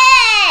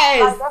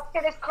 Yes. Like that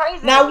shit is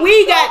crazy. Now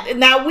we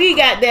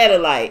got that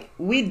alike.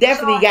 We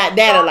definitely got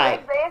that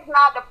alike. It's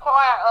not the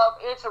part of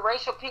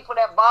interracial people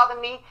that bother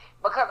me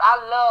because I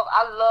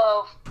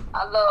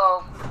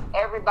love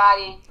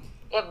everybody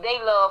if they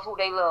love who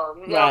they love.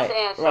 You know what I'm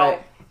saying? So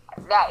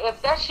that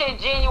if that shit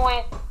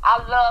genuine,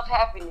 I love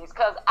happiness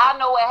because I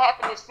know what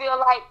happiness feel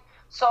like.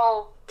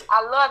 So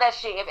I love that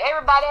shit. If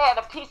everybody had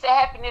a piece of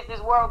happiness, this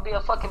world would be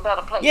a fucking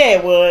better place. Yeah,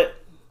 it would.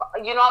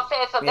 You know what I'm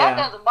saying? So that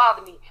doesn't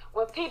bother me.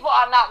 When people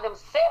are not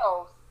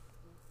themselves,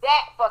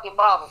 that fucking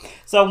bothers me.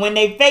 So when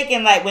they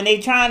faking, like when they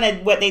trying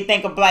to what they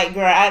think a black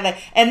girl,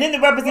 and then the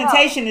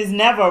representation is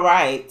never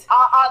right.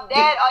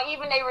 That or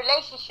even a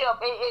relationship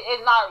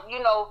is not,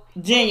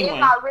 genuine. It's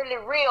not really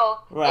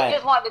real. Right. They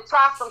just wanted to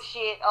try some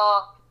shit.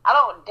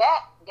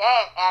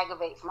 That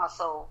aggravates my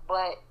soul,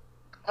 but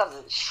because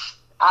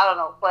I don't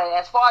know. But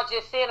as far as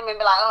just seeing them and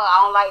be like,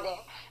 I don't like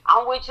that.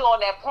 I'm with you on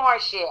that porn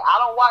shit. I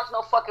don't watch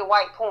no fucking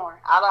white porn.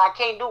 I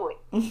can't do it.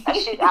 That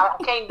shit, I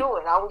can't do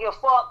it. I don't give a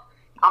fuck.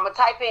 I'm going to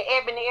type in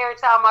Ebony every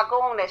time I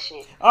go on that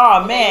shit.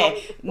 Oh, man.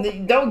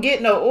 Don't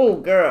get no,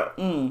 girl.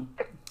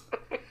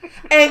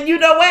 And you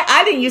know what?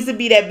 I didn't used to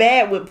be that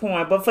bad with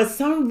porn. But for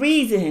some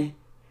reason,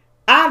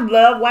 I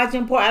love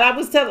watching porn. And I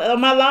was telling on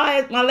my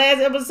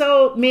last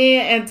episode, me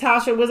and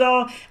Tasha was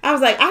on. I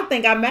was like, I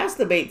think I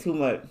masturbate too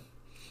much.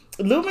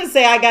 Lumen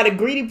say I got a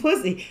greedy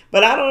pussy,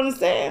 but I don't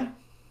understand.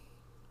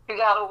 You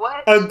got a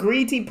what? A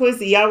greedy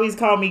pussy. He always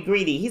call me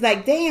greedy. He's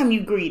like, damn,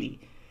 you greedy.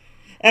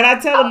 And I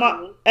tell him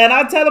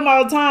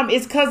all the time,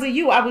 it's because of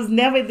you. I was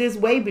never this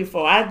way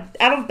before. I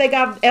don't think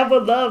I've ever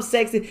loved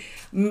sex.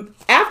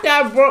 After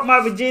I broke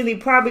my virginity,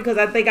 probably because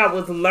I think I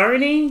was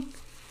learning.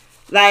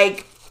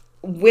 Like,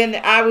 when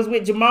I was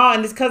with Jamal,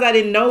 and it's because I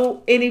didn't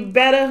know any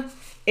better.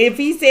 If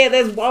he said,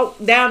 let's walk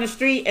down the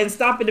street and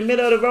stop in the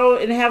middle of the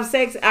road and have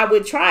sex, I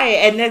would try it.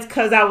 And that's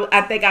because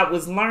I think I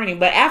was learning.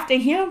 But after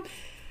him,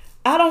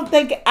 I don't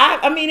think,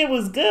 I mean, it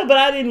was good, but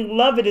I didn't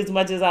love it as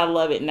much as I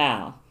love it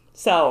now.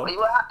 So.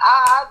 Well,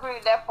 I agree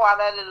with that part.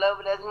 I didn't love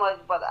it as much,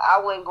 but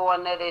I wouldn't go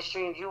on that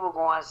extremes you were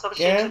going. Some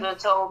shit you done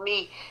told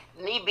me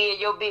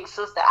being your big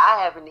sister, I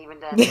haven't even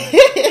done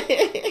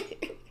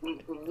that.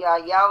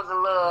 Y'all was a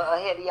little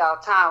ahead of y'all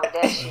time with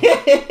that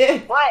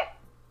shit.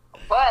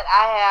 But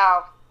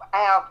I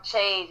have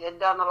changed and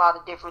done a lot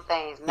of different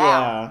things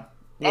now.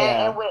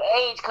 Yeah. And with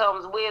age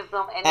comes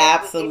wisdom. And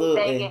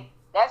absolutely.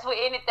 That's with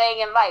anything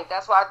in life.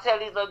 That's why I tell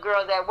these little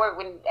girls at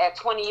work at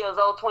 20 years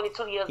old,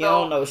 22 years old. You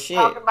don't know shit.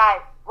 Talking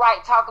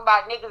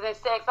about niggas and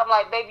sex. I'm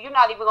like, baby, you're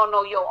not even going to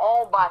know your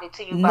own body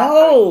till you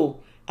No.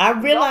 I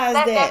realize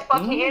that. Don't let that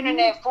fucking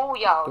internet fool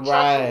y'all.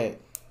 Right.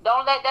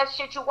 Don't let that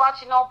shit you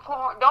watching on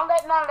porn. Don't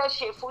let none of that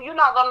shit fool. You're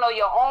not going to know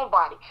your own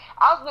body.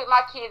 I was with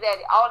my kids at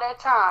it all that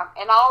time,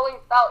 and I always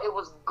thought it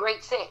was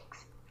great sex.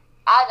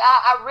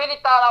 I really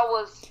thought I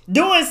was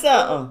doing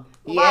something.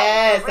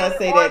 Yes, really I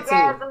say that too.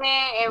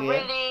 And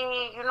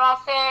really, you know what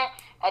I'm saying?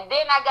 And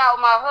then I got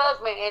with my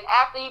husband, and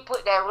after he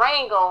put that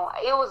ring on,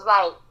 it was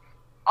like,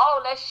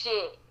 all that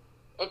shit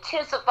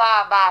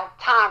intensified by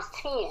times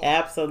 10.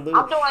 Absolutely.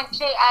 I'm doing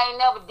shit I ain't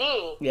never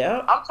did. Yeah.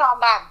 I'm talking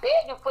about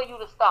begging for you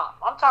to stop.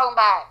 I'm talking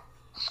about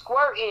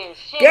squirting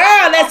shit. Girl,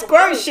 that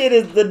squirt shit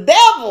is the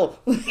devil.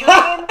 You hear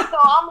me? So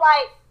I'm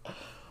like,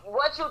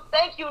 what you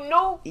think you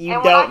knew? You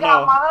and don't when I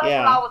got know. my husband,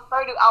 Yeah.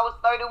 I was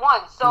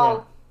 31.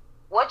 So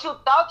what you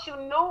thought you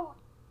knew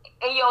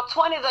in your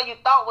 20s or you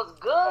thought was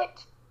good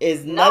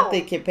is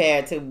nothing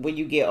compared to when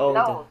you get older.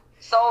 No.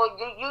 So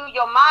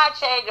your mind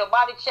change, your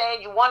body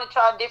change. You want to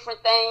try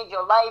different things.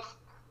 Your life,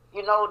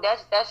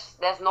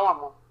 that's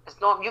normal. It's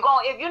normal.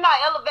 If you're not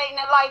elevating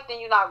in life, then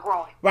you're not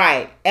growing.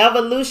 Right.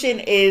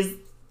 Evolution is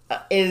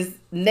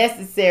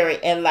necessary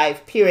in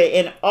life. Period.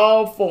 In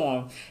all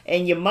forms.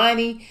 In your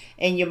money,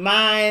 in your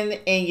mind,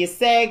 in your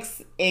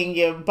sex, in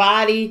your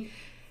body.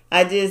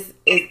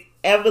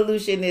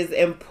 Evolution is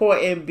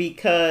important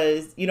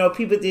because,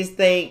 people just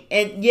think,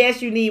 and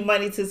yes, you need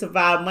money to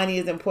survive. Money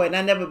is important.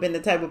 I've never been the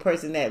type of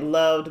person that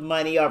loved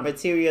money or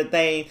material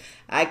things.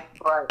 I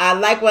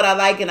like what I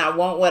like and I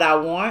want what I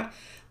want.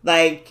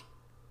 Like,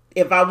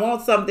 if I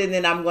want something,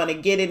 then I'm going to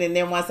get it. And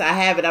then once I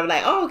have it, I'm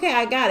like, oh, okay,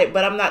 I got it.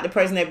 But I'm not the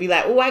person that be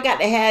like, oh, I got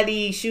to have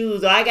these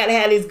shoes or I got to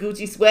have this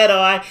Gucci sweater.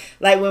 Or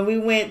like when we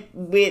went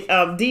with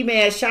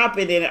D-Man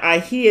shopping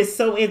and he is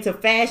so into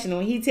fashion.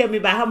 When he tell me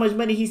about how much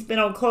money he spent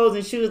on clothes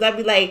and shoes, I'd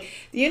be like,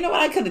 do you know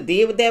what I could have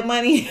did with that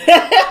money?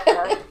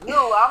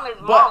 I'm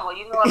his mama.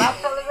 You know what I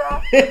tell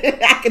her that?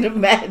 I can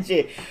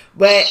imagine.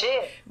 But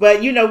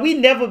we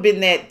never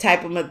been that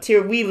type of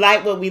material. We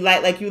like what we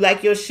like. Like you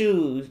like your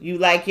shoes. You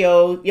like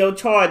your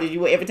chargers.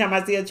 Every time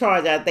I see a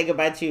charger, I think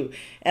about you.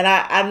 And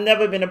I've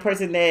never been a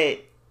person that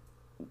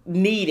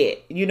need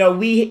it.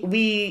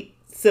 We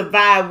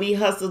survive. We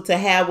hustle to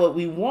have what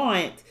we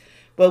want,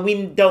 but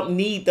we don't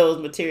need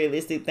those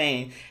materialistic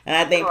things. And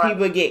I think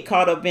people get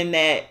caught up in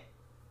that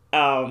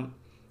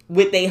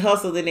with they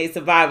hustle and they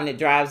survive, and it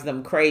drives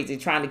them crazy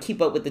trying to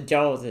keep up with the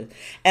Joneses.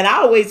 And I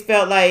always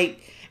felt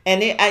like,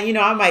 and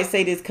I might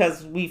say this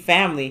because we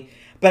family,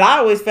 but I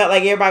always felt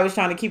like everybody was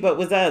trying to keep up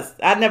with us.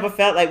 I never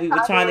felt like we were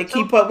trying to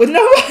keep up with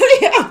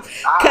nobody else.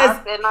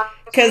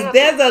 Because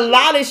there's a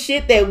lot of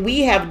shit that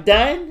we have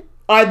done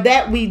or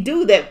that we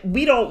do that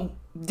we don't,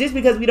 just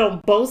because we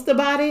don't boast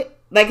about it.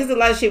 Like, it's a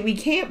lot of shit we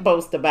can't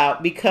boast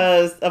about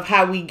because of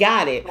how we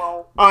got it.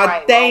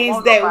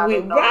 Things that we...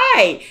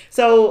 Right.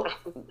 So...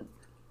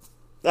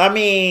 I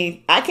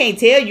mean, I can't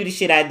tell you the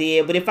shit I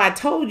did, but if I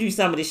told you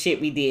some of the shit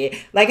we did,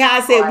 like how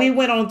I said, we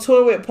went on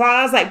tour with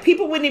Plies, like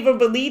people wouldn't even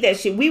believe that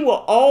shit. We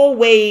were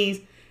always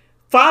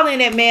following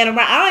that man around.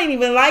 I don't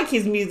even like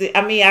his music.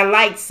 I mean, I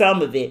liked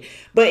some of it,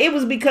 but it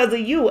was because of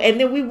you. And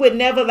then we would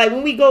never, like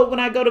when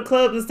I go to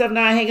clubs and stuff,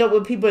 now I hang up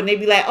with people and they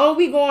be like, oh,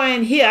 we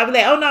going here. I be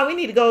like, oh no, we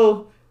need to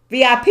go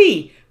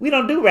VIP. We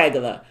don't do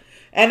regular.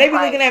 And they be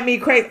looking at me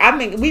crazy. I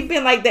mean, we've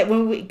been like that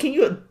when Can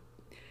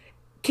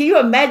you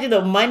imagine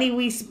the money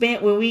we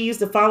spent when we used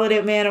to follow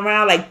that man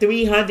around, like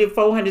 $300,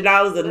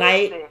 $400 a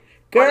night?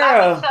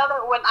 Girl.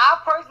 When I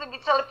personally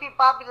be telling people,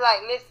 I be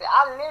like, listen,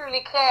 I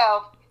literally could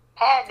have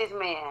had this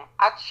man.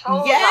 I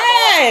chose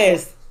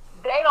Yes.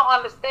 They don't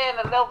understand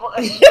the level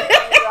of shit.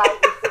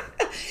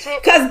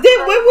 Because then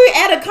when we were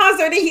at a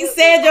concert, he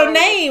said your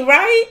name,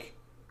 right?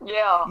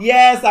 Yeah.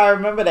 Yes, I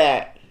remember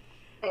that.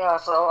 Yeah,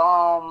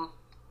 so,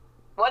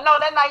 well, no,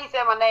 that night he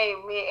said my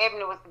name. Me and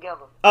Ebony was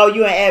together. Oh,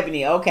 you and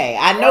Ebony. Okay.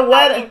 I know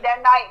that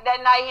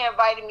night he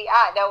invited me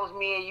out. That was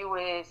me and you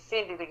and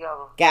Cindy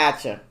together.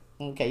 Gotcha.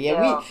 Okay.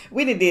 Yeah.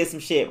 We did some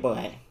shit,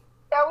 boy.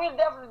 Yeah, we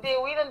definitely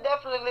did. We done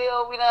definitely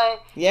live. We done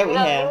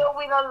have. Live,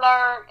 we done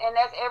learn, and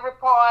that's every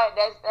part.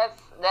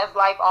 That's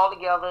life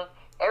altogether.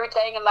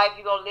 Everything in life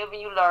you gonna live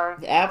and you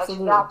learn.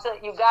 Absolutely.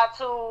 But you got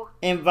to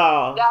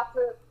involve.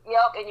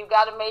 And you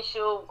got to make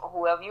sure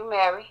whoever you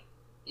marry.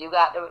 You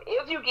got to,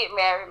 if you get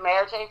married,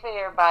 marriage ain't for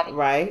everybody.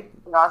 Right.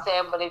 You know what I'm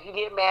saying? But if you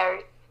get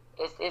married,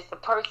 it's the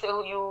person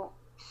who you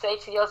say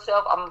to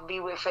yourself, I'm going to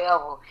be with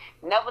forever.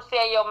 Never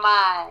say in your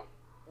mind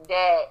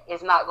that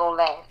it's not going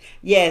to last.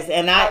 Yes,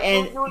 and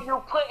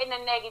you putting the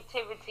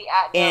negativity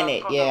out there. In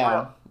it,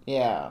 yeah.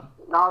 Yeah.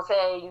 You know what I'm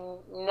saying?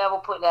 You never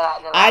put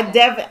that out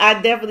there.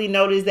 I definitely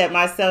noticed that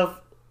myself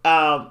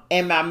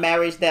in my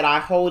marriage, that I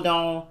hold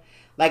on.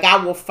 Like,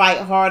 I will fight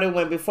harder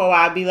when before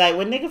I'd be like,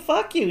 well, nigga,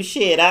 fuck you.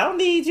 Shit, I don't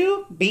need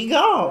you. Be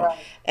gone. Yeah.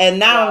 And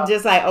now I'm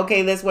just like,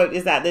 okay, let's work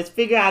this out. Let's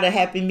figure out a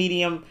happy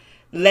medium.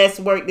 Let's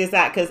work this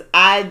out. Because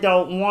I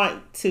don't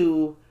want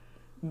to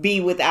be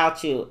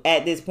without you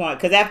at this point.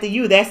 Because after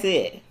you, that's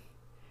it.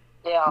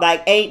 Yeah.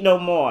 Like, ain't no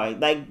more.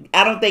 Like,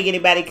 I don't think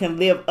anybody can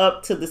live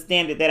up to the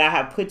standard that I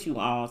have put you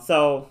on.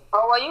 So.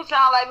 Oh, well, you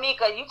sound like me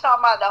because you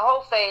talking about the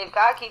whole phase.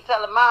 Cause I keep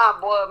telling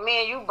mine, boy, me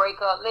and you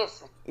break up.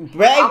 Listen. I'm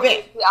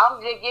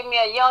just give me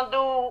a young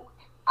dude.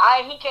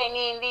 He can't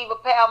even leave a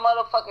pair of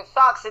motherfucking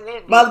socks in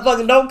this.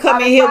 Motherfucker, don't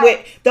come in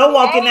here don't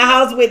walk in the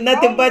house with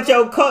nothing but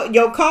your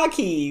car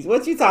keys.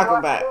 What you talking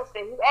about?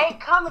 Listen, you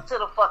ain't coming to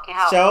the fucking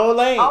house. Sure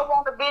ain't. I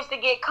want the bitch to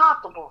get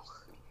comfortable.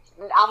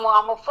 I'm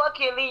gonna fuck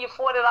you and leave you $40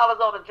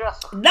 on the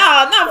dresser. No,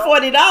 not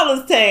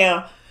 $40,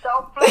 Tam.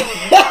 Don't play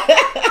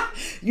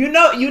with me.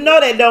 You know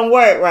that don't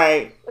work,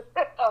 right?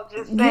 I'm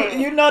just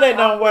saying. You know that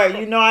don't work.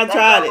 You know I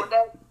tried it.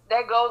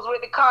 That goes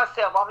with the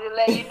concept. I'm just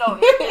letting you know.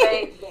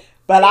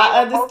 But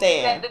I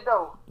understand.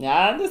 Yeah,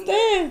 I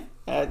understand.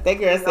 That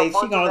girl say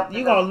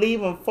you gonna leave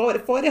him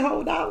 $40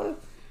 whole dollars.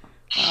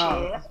 Shit,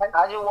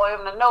 I just want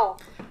him to know.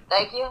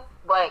 Thank you,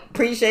 but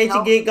appreciate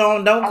you. Get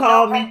going. Don't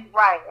call me.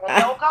 Right,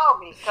 and don't call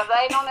me because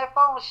I ain't on that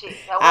phone shit.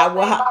 I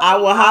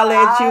will holler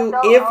at you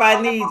if I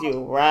need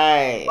you.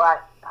 Right. Right.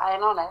 I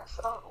ain't on that,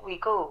 so we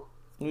cool.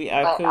 We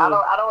are cool. I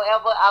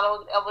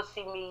don't ever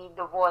see me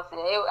divorcing.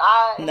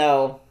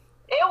 No.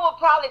 It would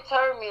probably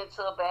turn me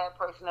into a bad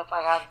person if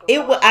I got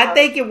to. I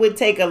think it would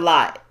take a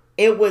lot.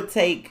 It would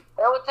take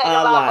a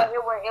lot, but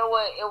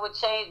it would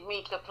change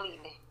me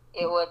completely.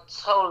 It would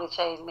totally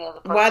change me as a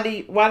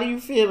person. Why do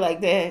you feel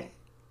like that?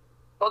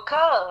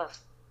 Because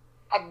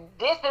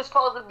this is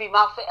supposed to be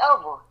my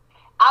forever.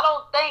 I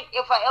don't think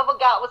if I ever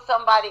got with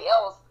somebody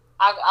else,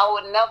 I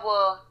would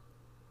never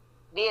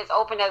be as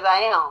open as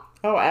I am.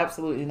 Oh,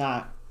 absolutely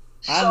not.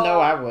 I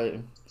know I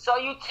wouldn't. So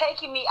you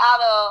taking me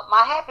out of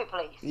my happy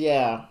place.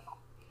 Yeah.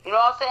 You know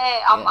what I'm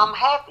saying? I'm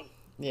happy.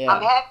 Yeah.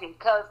 I'm happy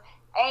because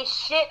ain't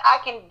shit I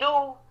can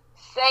do,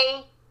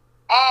 say,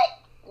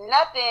 act,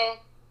 nothing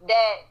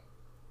that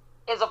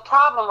is a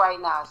problem right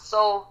now.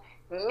 So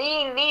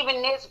me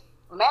leaving this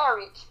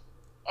marriage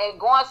and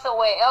going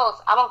somewhere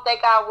else, I don't think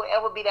I would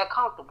ever be that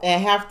comfortable.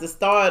 And have to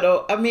start.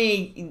 I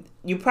mean,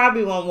 you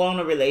probably won't want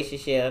a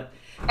relationship.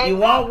 Exactly. You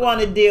won't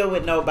want to deal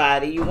with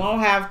nobody. You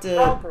won't have to.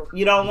 Exactly.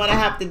 You don't want to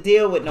have to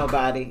deal with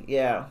nobody.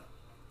 Yeah.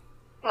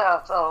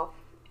 Yeah. So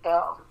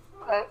yeah.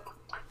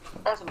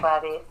 That's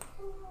about it.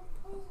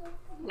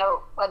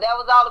 No, but that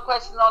was all the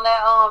questions on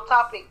that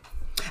topic.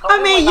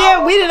 I mean,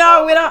 yeah, we did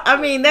all. I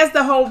mean, that's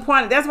the whole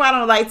point. That's why I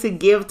don't like to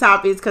give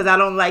topics because I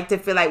don't like to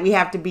feel like we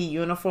have to be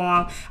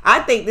uniform.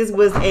 I think this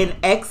was an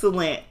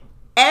excellent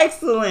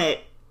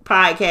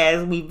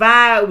podcast. We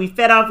vibe, we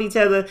fed off each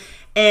other,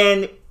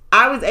 and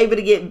I was able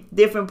to get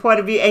different point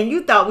of view. And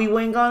you thought we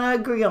weren't gonna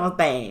agree on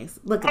things.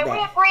 Look at that. We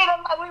agreed a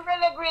lot. We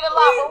really agreed a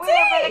lot, but we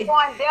didn't really go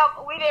in depth.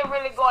 We didn't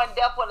really go in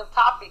depth with the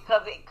topic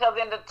because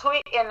in the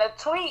tweet,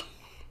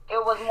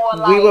 it was more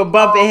like we were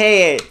bumping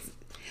heads.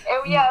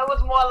 It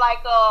was more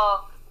like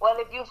well,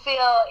 if you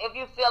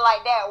feel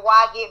like that,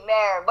 why get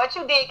married? But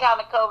you did kind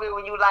of cover it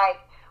when you like,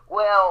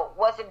 well,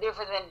 what's the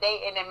difference in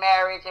dating and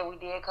marriage? And we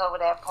did cover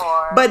that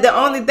part. But the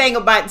only thing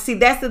about,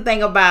 that's the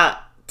thing about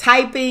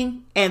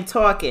typing and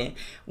talking.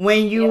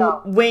 When you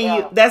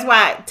that's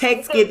why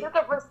text you can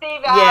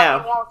perceive it how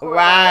you want to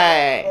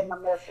right in the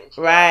message.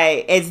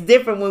 Right. It's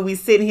different when we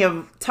sit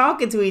here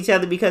talking to each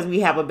other because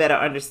we have a better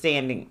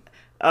understanding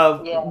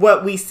of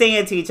what we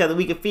saying to each other.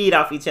 We can feed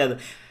off each other.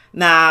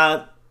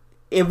 Now,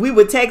 if we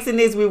were texting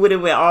this, we would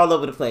have went all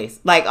over the place,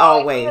 like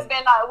always. We'd have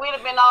been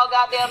all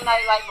goddamn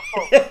night like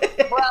before.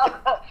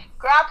 Well,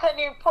 I couldn't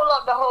even pull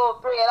up the whole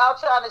thread. I was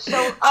trying to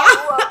show.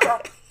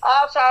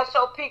 I was trying to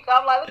show Pika.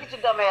 I'm like, look at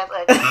your dumb ass.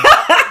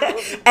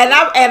 and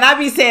I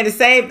be saying the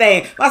same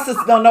thing. My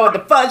sister don't know what the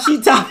fuck she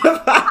talking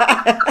about.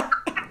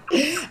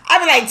 I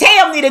be like,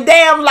 tell me the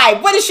damn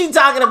life. What is she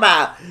talking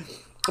about?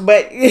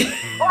 But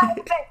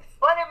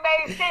But it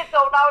made sense. So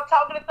when I was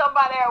talking to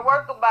somebody at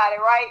work about it,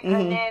 right? Mm-hmm.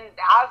 And then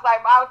I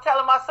was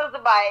telling my sister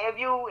about it.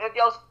 If your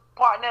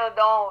partner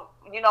don't,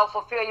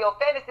 fulfill your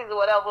fantasies or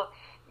whatever,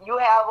 you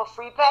have a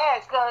free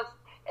pass.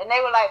 And they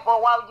were like, well,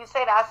 why would you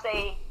say that? I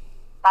say,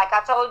 like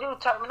I told you,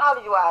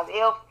 terminology-wise,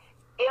 if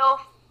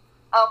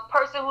a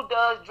person who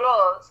does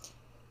drugs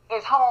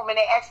is home and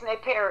they asking their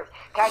parents,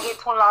 can I get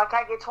 $20?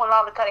 Can I get $20?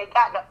 Because they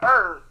got the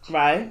urge.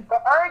 Right. The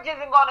urge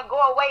isn't going to go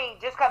away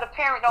just because the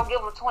parent don't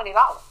give them $20.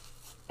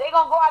 They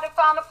gonna go out and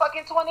find the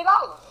fucking $20.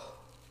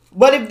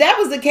 But if that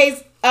was the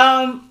case,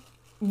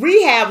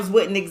 rehabs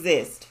wouldn't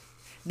exist.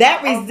 And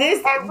I'm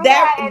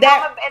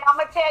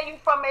gonna tell you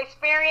from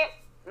experience,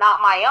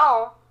 not my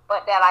own,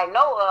 but that I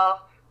know of.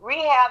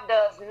 Rehab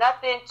does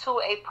nothing to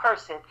a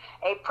person.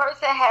 A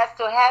person has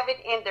to have it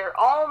in their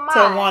own mind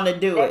to want to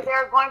do that it.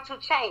 They're going to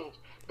change.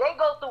 They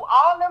go through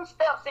all them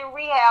steps in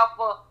rehab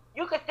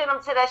you can send them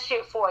to that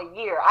shit for a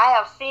year. I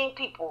have seen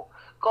people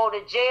go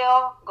to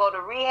jail, go to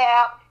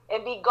rehab,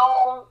 and be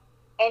gone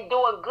and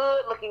doing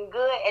good, looking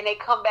good, and they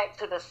come back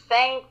to the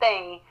same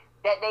thing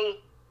that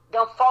they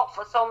done fought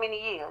for so many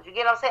years. You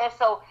get what I'm saying?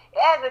 So it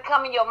has to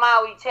come in your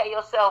mind when you tell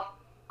yourself,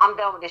 I'm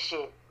done with this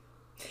shit.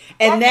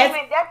 And that's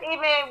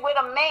even with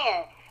a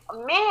man.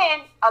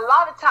 Men, a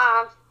lot of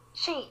times,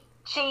 cheat,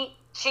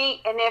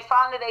 and then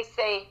finally they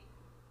say,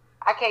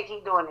 I can't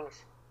keep doing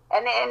this.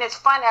 And it's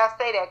funny I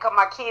say that because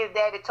my kid's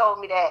daddy told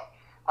me that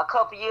a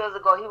couple years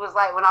ago. He was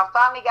like, when I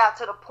finally got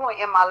to the point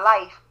in my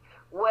life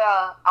where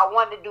I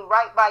wanted to do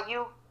right by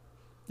you,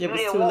 it was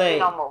didn't too want late. me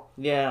no more.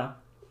 Yeah.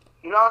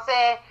 You know what I'm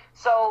saying?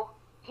 So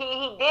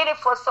he did it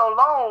for so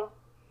long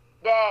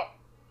that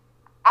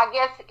I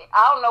guess,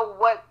 I don't know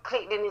what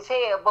clicked in his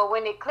head, but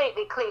when it clicked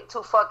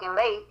too fucking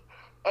late.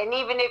 And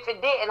even if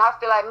it didn't, I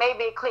feel like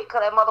maybe it clicked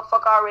because that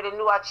motherfucker already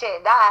knew our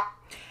check died.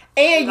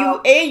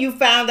 And you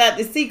found out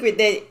the secret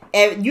that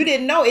you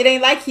didn't know. It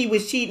ain't like he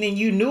was cheating and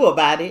you knew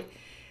about it.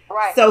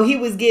 Right. So he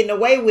was getting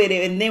away with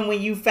it, and then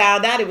when you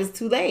found out, it was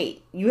too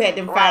late. You had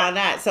to find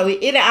out. So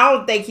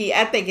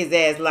I think his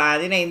ass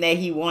lied. It ain't that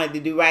he wanted to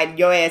do right.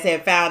 Your ass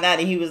had found out,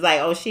 and he was like,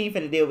 "Oh, she ain't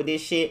finna deal with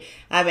this shit.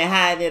 I've been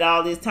hiding it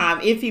all this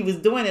time." If he was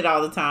doing it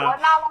all the time. Well,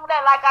 not only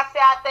that, like I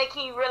said, I think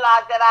he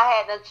realized that I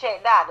had to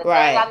check out. The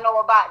thing I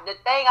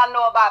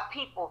know about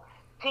people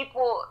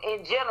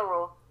in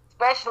general,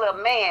 especially a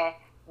man,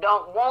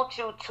 don't want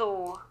you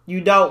to.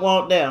 You don't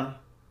want them.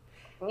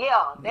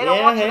 Yeah, they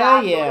don't want you to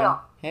out them.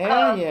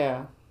 Hell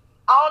yeah.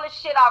 All the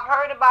shit I've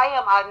heard about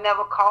him, I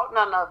never caught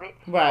none of it.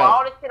 Right. But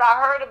all the shit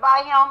I heard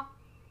about him,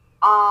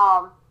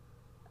 I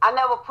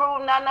never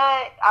proved none of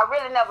it. I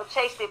really never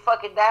chased it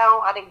fucking down.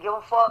 I didn't give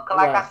a fuck. Cause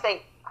like I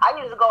say, I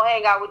used to go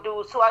hang out with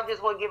dudes who I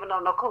just wasn't giving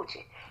them no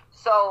coochie.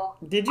 So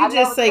did you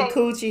just say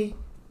coochie?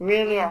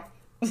 Really? Yeah.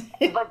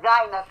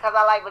 Vagina, because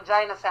I like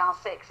vagina sounds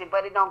sexy,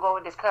 but it don't go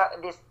with this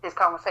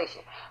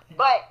conversation.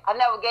 But I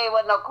never gave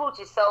her no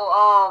coochie. So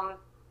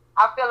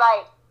I feel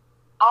like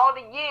all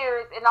the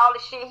years and all the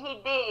shit he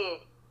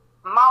did,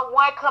 my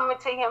one coming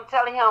to him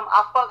telling him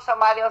I fucked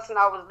somebody else and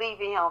I was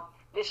leaving him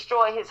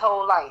destroyed his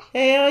whole life.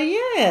 Hell yeah.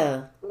 You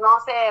know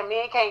what I'm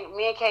saying?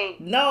 Men can't.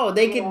 No,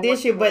 they can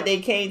dish it, but they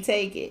can't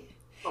take it.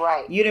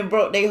 Right. You done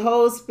broke their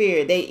whole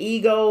spirit, their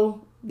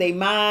ego, their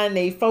mind,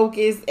 their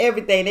focus,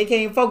 everything. They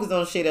can't focus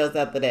on shit else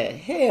after that.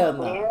 Hell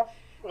no.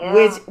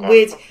 Yeah,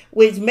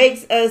 which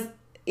makes us,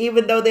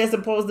 even though they're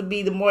supposed to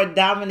be the more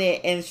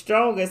dominant and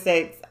stronger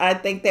sex, I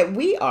think that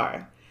we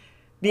are.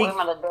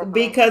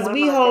 Because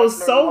we hold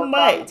so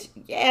much.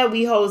 Yeah,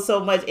 we hold so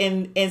much.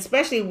 And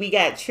especially we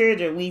got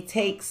children. We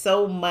take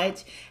so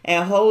much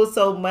and hold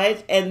so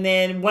much. And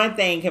then one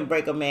thing can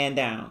break a man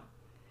down.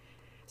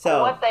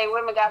 So one thing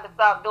women got to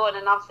stop doing,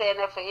 and I'm saying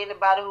that for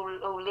anybody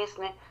who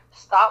listening,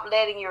 stop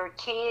letting your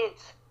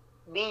kids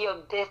be your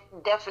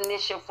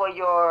definition for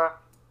your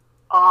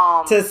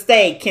to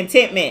stay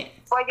contentment.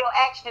 for your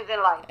actions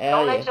in life.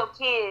 Hell Don't let yeah. your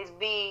kids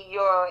be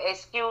your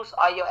excuse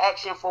or your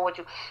action for what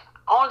you.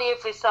 Only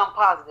if it's something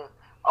positive.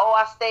 Oh,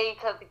 I stayed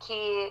because the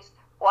kids.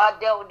 Or I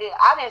dealt with it.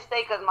 I didn't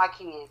stay because my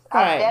kids.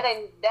 Right. That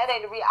ain't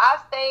the reason. I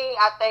stayed.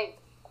 I think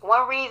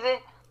one reason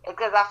is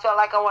because I felt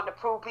like I wanted to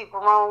prove people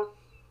wrong.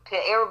 Cause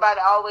everybody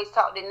always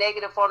talked the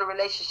negative on the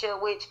relationship,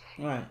 which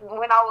Right.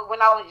 when I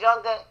was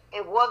younger,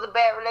 it was a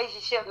bad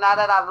relationship. Now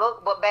that I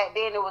look, but back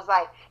then it was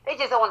like they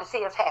just don't want to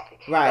see us happy.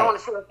 Right. They want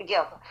to see us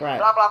together. Right.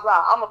 Blah blah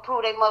blah. I'm gonna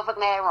prove they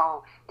motherfucking ass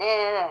wrong.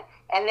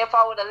 And if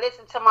I would have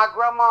listened to my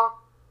grandma,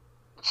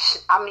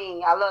 I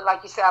mean, I love,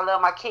 like you said, I love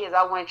my kids.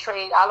 I wouldn't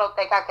trade. I don't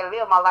think I could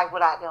live my life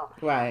without them.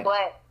 Right.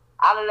 But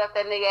I'd have left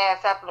that nigga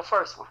ass after the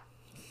first one,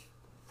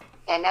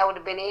 and that would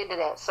have been the end of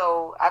that.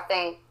 So I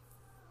think.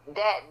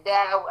 That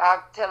I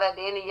tell that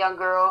to any young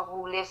girl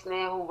who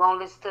listening, who gonna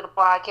listen to the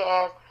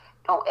podcast,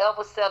 don't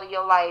ever settle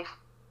your life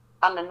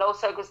under no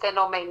circumstance.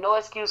 Don't make no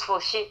excuse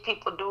for shit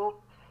people do.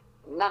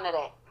 None of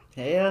that.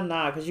 Hell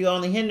nah, because you're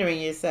only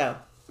hindering yourself.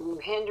 You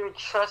hindering,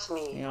 trust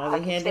me. You're only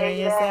hindering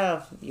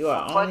yourself. You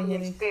are only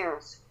hindering.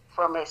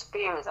 From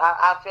experience.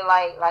 I feel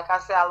like I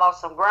said, I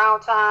lost some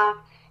ground time.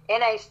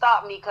 It ain't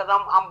stopped me because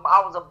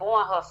I was a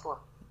born hustler,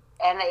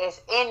 and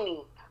it's in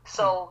me.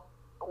 So.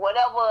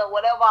 Whatever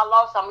I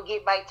lost, I'm gonna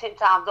get back 10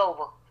 times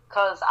over.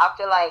 Cause I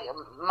feel like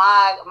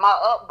my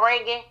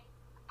upbringing,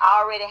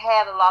 I already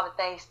had a lot of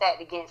things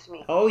stacked against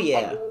me. Oh yeah.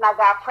 And then I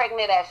got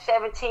pregnant at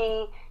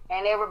 17,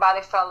 and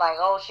everybody felt like,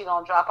 oh, she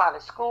gonna drop out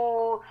of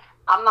school.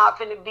 I'm not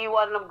finna be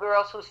one of them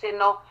girls who said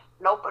no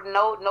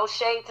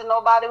shade to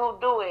nobody who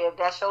do it. If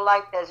that's your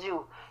life, that's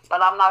you.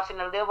 But I'm not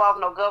finna live off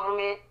no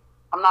government.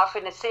 I'm not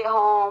finna sit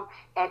home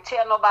and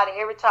tell nobody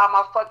every time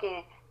I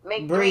fucking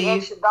make $3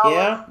 extra.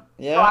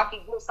 Yeah. So I can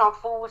get some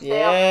food stamps.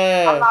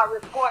 Yeah. I'm not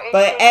reporting.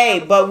 But hey,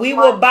 we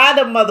will buy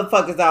the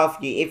motherfuckers off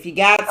you. If you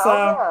got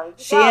some,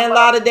 she in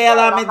Lauderdale,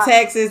 I'm in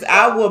Texas.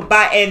 I will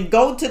buy and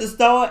go to the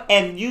store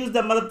and use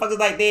the motherfuckers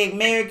like the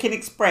American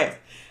Express.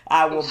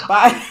 I will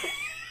buy.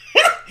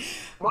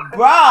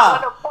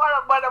 Bruh.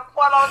 But the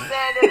point I'm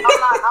saying is,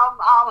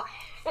 I'm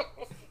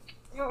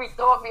you be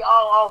throwing me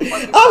all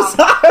fucking I'm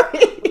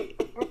sorry.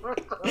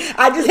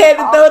 I just had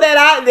to throw that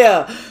out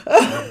there.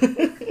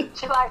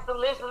 She likes to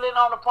listen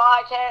on the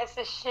podcast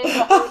and shit.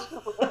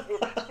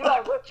 She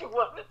like, what you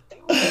want to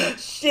do?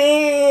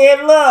 Shit,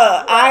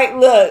 look.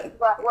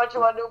 What you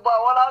want to do?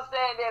 But what I'm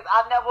saying is,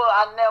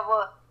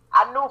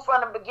 I knew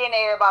from the beginning,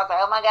 everybody was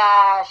like, oh my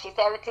God, she's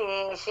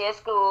 17, she in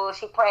school,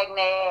 she pregnant.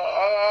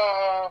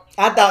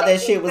 I thought that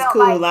shit was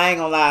cool, like, I ain't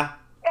gonna lie.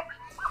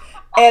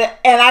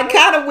 And I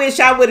kind of wish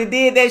I would have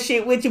did that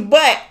shit with you,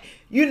 but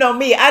you know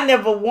me, I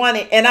never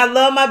wanted, and I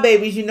love my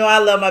babies. You know I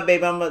love my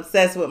baby. I'm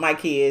obsessed with my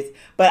kids,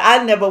 but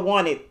I never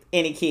wanted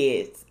any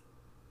kids.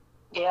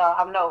 Yeah,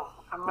 I know.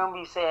 I remember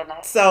you saying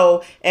that.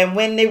 So, and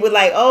when they were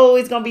like, oh,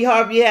 it's going to be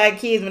hard for you to have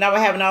kids, when I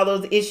was having all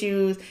those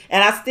issues,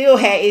 and I still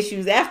had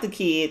issues after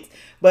kids,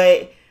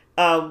 but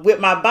with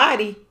my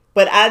body,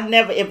 but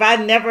if I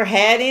never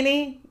had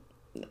any,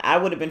 I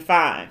would have been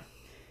fine.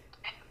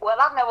 Well,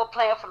 I never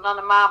planned for none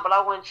of mine, but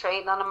I wouldn't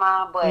trade none of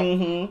mine. But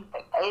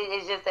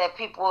it's just that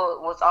people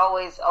was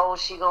always, oh,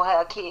 she gonna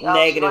have a kid. Oh,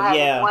 negative, she gonna have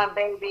yeah. one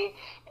baby,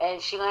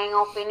 and she ain't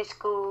gonna finish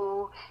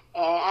school,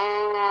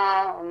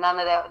 and none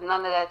of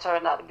that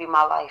turned out to be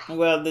my life.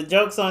 Well, the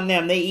joke's on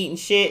them. They eating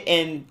shit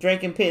and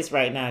drinking piss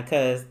right now,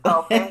 cause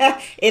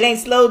okay. It ain't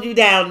slowed you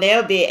down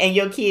there bit, and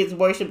your kids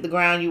worship the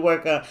ground you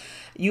walk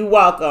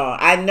on.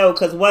 I know,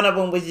 because one of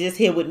them was just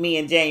here with me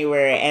in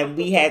January, and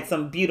we had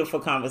some beautiful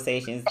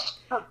conversations.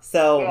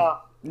 So yeah,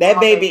 that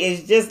baby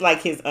is just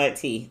like his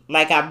auntie,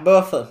 like our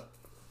buffer.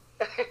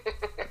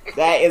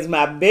 That is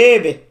my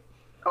baby.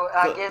 Oh,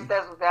 I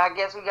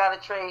guess we got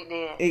to trade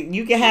then.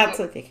 You can have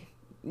Tookie.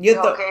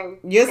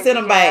 You'll send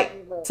him back.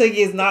 Tookie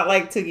is not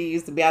like Tookie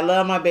used to be. I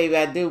love my baby,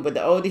 I do, but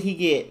the older he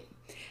get,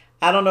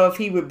 I don't know if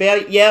he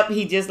rebellious. Yep,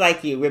 he just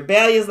like you,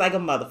 rebellious like a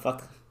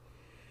motherfucker.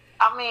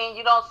 I mean,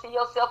 you don't see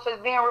yourself as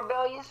being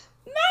rebellious?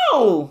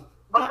 No.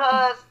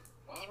 Because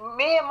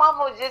me and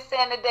Mama was just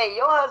saying today,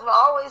 your husband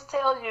always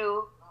tells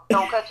you,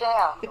 don't cut your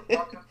hair.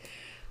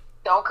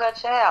 Don't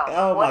cut your hair.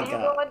 Oh, what my are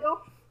you God. going to do?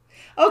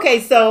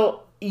 Okay,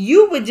 so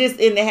you were just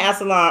in the hair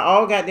salon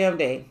all goddamn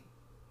day.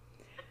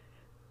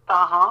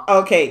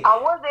 Uh-huh. Okay. It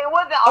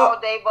wasn't all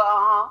day, but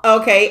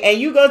uh-huh. Okay,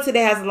 and you go to the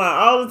hair salon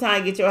all the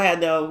time, get your hair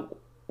done.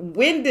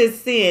 When does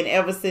Sin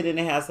ever sit in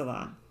the hair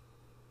salon?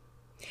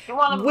 You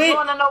want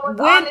to know what's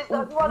honest?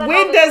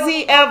 When does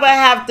he ever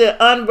have to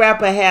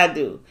unwrap a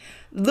hairdo?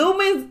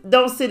 Lumens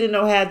don't sit in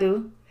no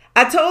hairdo.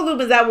 I told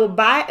Lumens I will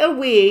buy a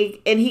wig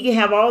and he can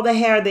have all the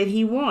hair that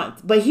he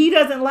wants. But he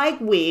doesn't like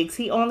wigs.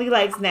 He only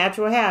likes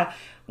natural hair.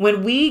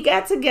 When we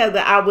got together,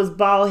 I was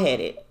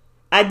bald-headed.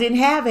 I didn't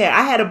have hair.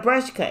 I had a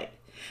brush cut.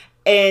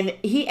 And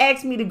he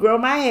asked me to grow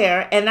my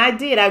hair, and I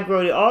did. I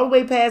grew it all the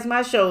way past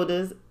my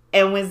shoulders.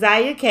 And when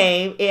Zaya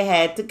came, it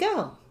had to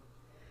go.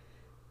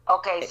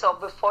 Okay, so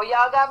before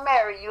y'all got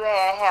married, you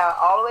had hair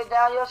all the way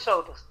down your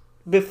shoulders.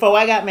 Before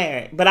I got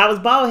married. But I was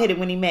bald-headed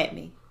when he met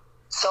me.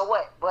 So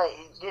what? But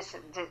this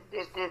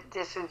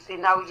is, see,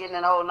 now we're getting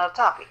in a whole nother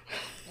topic.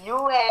 You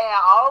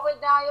had all the way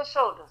down your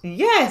shoulders.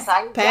 Yes,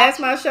 past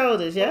my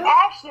shoulders. Yeah. He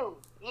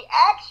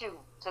asked you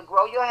to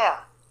grow your hair.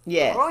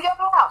 Yes. Grew your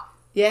hair.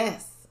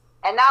 Yes.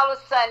 And all of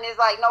a sudden, it's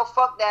like, no,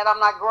 fuck that. I'm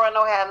not growing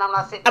no hair, and I'm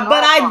not sitting.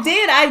 But I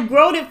did. I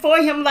growed it for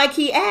him like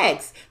he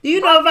asked. Do you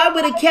know if I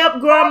would have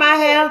kept growing my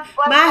hair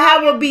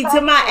would be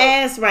to my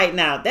ass right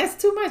now. That's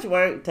too much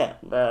work,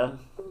 bro.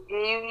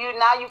 You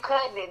now you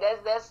cutting it.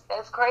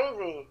 That's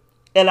crazy.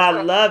 And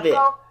I love it.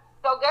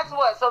 So guess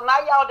what? So now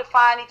y'all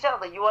define each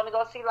other. You want to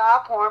go see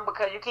live porn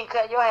because you keep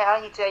cutting your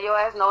hair. He tell your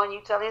ass no, and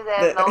you tell his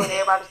ass no, and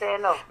everybody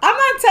saying no. I'm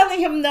not telling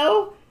him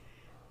no.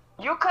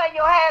 You cut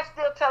your hair,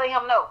 still telling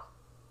him no.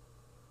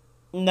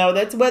 No,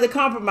 that's where the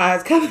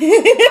compromise comes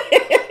in.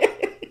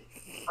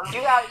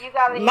 You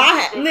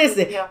got.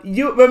 Listen.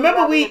 You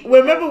remember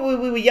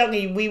when we were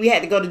younger, we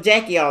had to go to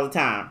Jackie all the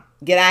time.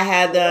 Get our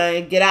hair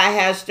done, get our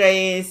hair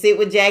straightened, sit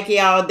with Jackie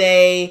all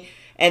day.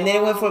 And then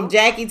it went from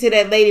Jackie to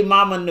that lady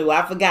Mama knew.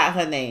 I forgot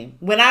her name.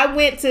 When I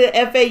went to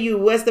FAU,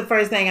 what's the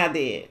first thing I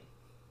did?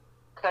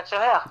 Cut your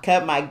hair.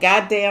 Cut my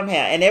goddamn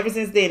hair. And ever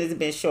since then, it's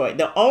been short.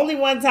 The only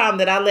one time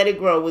that I let it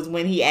grow was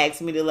when he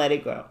asked me to let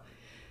it grow.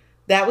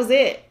 That was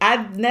it. I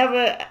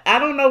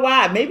don't know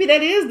why. Maybe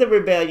that is the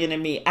rebellion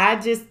in me.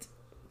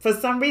 For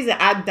some reason,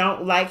 I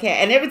don't like hair.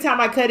 And every time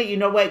I cut it, you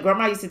know what?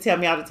 Grandma used to tell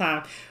me all the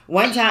time,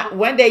 one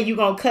day you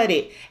going to cut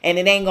it and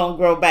it ain't going to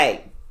grow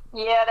back.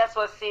 Yeah, that's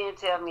what Sin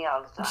tell me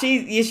all the time. She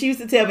used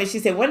to tell me, she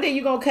said, one day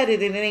you're going to cut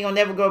it and it ain't going to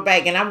never grow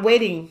back. And I'm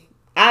waiting.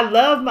 I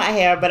love my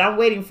hair, but I'm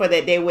waiting for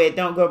that day where it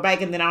don't grow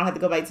back and then I don't have to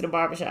go back to the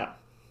barbershop.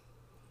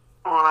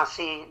 Oh,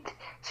 see,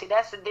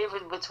 that's the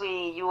difference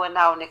between you and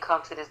I when it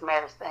comes to this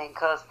marriage thing.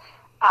 Because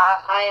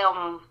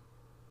I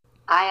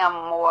am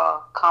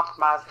more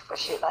compromising for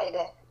shit like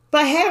that.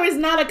 But hair is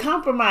not a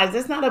compromise.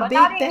 That's not a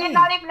big thing. It's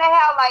not even the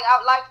hair.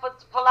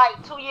 For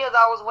like 2 years,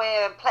 I was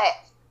wearing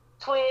plaits.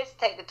 Twist,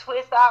 take the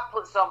twist out,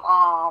 put some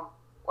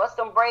what's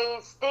them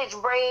braids, stitch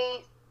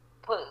braids,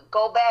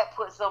 go back,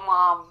 put some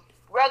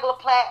regular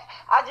plait.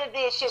 I just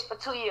did shit for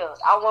 2 years.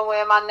 I wasn't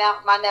wearing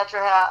my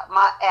natural hair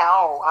at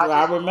all.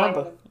 I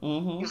remember.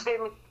 Mm-hmm. You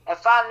feel me? And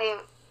finally,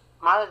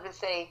 my husband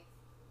say,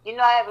 you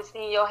know, I haven't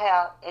seen your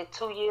hair in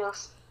 2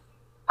 years.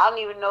 I don't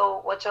even know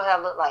what your hair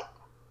look like.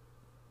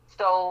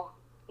 So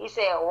he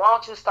said, why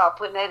don't you start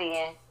putting that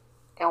in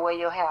and wear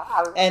your hair?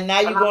 And now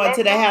you're going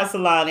to the hair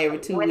salon every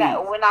 2 weeks. When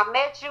I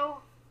met you,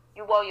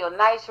 you wore your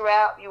nice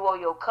wrap, you wore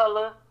your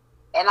color.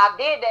 And I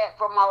did that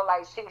from I was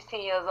like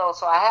 16 years old.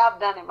 So I have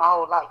done it my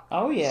whole life.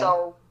 Oh, yeah.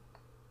 So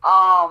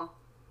I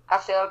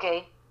said,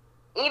 okay,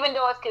 even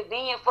though it's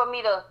convenient for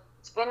me to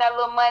spend that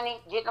little money,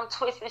 get them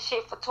twists and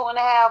shit for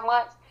 2.5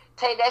 months,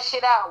 take that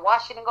shit out,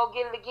 wash it and go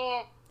get it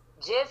again,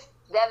 just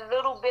that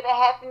little bit of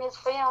happiness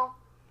for him,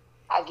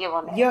 I give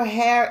him that. Your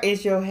hair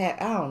is your hair.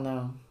 I don't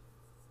know.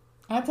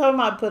 I told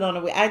him I'd put on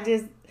a wig. I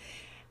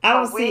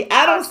don't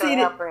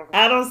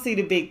see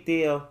the big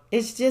deal.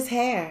 It's just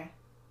hair.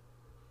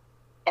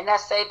 And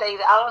that same thing,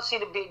 I don't see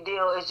the big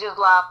deal. It's just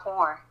live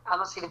porn. I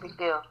don't see the big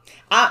deal.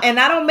 And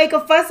I don't make a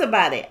fuss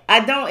about it.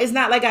 It's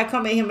not like I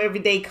come at him every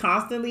day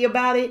constantly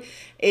about it.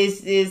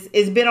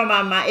 It's been on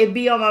my mind. It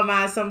be on my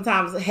mind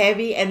sometimes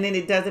heavy, and then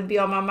it doesn't be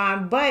on my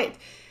mind. But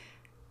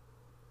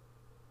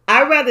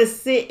I'd rather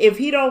sit. If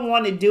he don't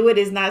want to do it,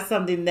 it's not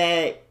something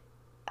that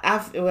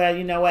well,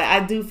 you know what? I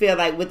do feel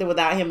like with or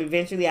without him,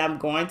 eventually I'm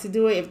going to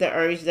do it if the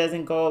urge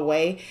doesn't go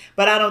away.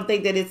 But I don't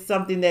think that it's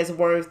something that's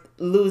worth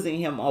losing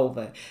him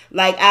over.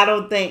 Like, I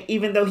don't think,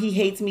 even though he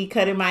hates me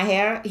cutting my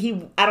hair,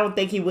 I don't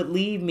think he would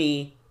leave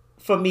me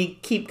for me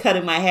keep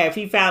cutting my hair. If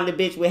he found a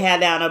bitch with hair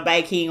down her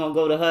back, he ain't gonna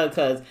go to her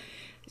because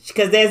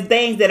there's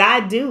things that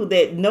I do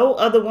that no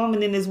other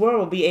woman in this world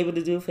will be able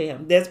to do for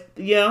him.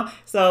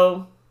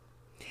 So,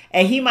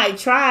 and he might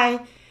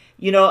try.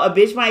 You know, a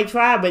bitch might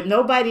try, but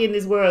nobody in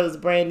this world is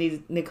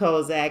Brandy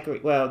Nicole Zachary.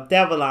 Well,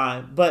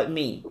 Devlin, but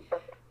me.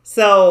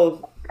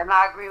 So. And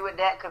I agree with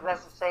that because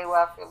that's the same way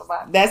I feel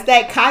about it. That's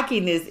that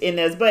cockiness in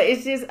us. But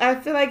it's just, I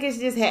feel like it's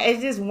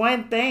just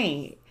one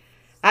thing.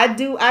 I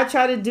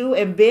try to do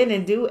and bend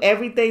and do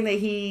everything that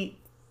he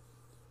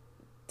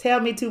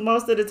tell me to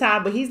most of the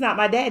time, but he's not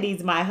my dad.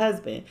 He's my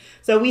husband.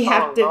 So we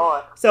have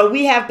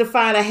to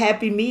find a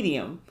happy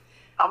medium.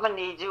 I'm gonna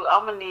need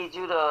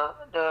you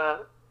to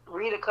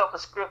read a couple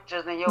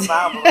scriptures in your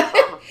Bible or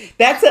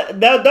something.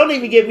 Don't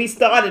even get me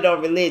started on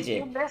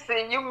religion.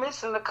 You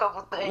missing a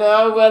couple things.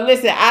 No, well,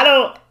 listen,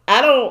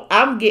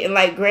 I'm getting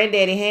like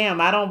Granddaddy Ham.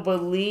 I don't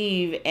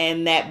believe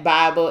in that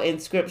Bible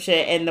and scripture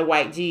and the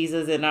white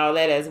Jesus and all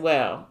that as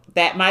well.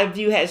 That my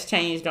view has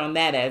changed on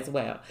that as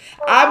well.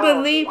 I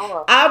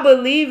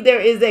believe there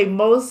is a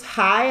most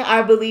high.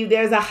 I believe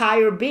there's a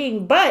higher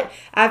being. But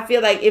I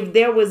feel like if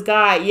there was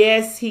God,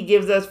 yes, he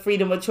gives us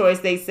freedom of choice.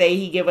 They say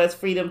he give us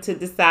freedom to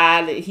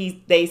decide.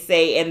 They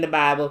say in the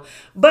Bible.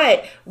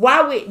 But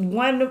why would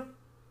one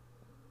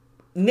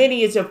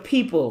lineage of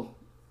people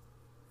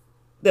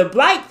the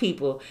black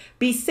people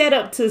be set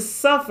up to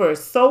suffer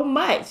so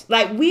much.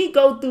 Like, we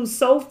go through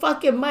so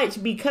fucking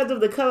much because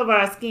of the color of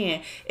our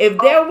skin. If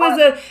there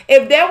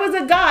was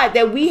a God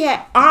that we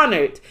had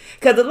honored,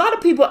 because a lot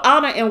of people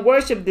honor and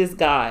worship this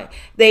God,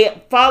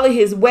 they follow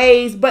his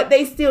ways, but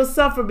they still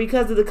suffer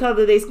because of the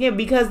color of their skin,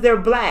 because they're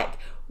black.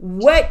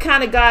 What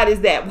kind of God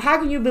is that? How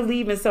can you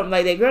believe in something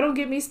like that? Girl, don't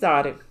get me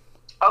started.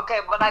 Okay,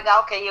 but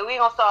yeah, we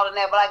gonna start on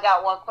that, but I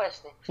got one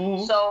question.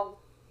 Mm-hmm. So,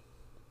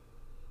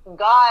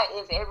 God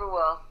is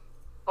everywhere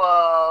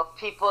for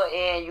people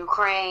in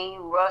Ukraine,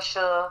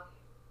 Russia.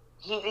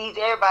 He's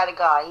everybody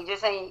God. He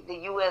just ain't the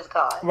U.S.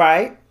 God.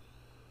 Right.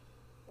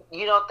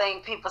 You don't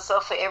think people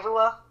suffer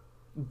everywhere?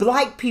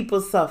 Black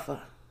people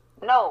suffer.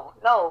 No,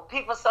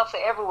 people suffer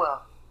everywhere.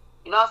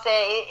 You know what I'm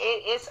saying?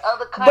 It's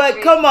other countries.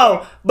 But come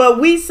on, but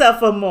we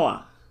suffer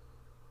more.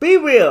 Be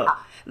real.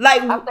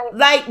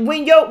 Like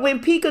when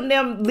Pete and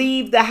them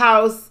leave the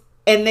house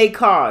in their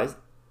cars,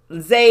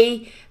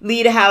 Zay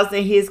leave the house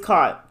in his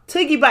car.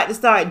 Tookie about to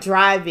start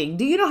driving.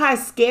 Do you know how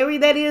scary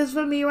that is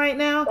for me right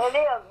now? It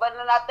is, but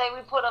then I think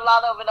we put a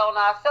lot of it on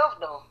ourselves,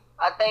 though.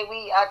 I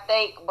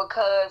think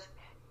because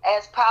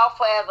as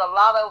powerful as a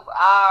lot of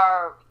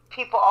our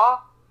people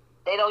are,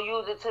 they don't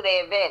use it to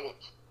their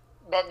advantage.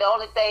 That the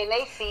only thing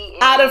they see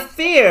is out of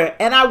fear,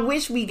 and I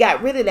wish we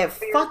got rid of that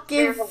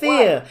fucking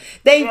fear.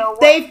 They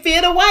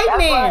fear the white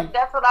man.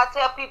 That's what I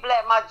tell people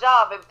at my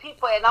job,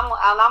 and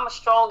I'm a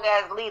strong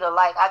ass leader.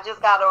 Like, I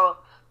just got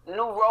a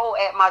new role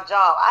at my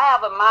job. I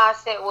have a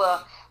mindset where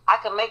I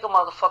can make a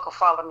motherfucker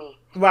follow me.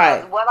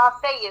 Right. What I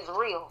say is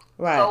real.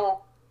 Right.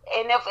 So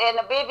and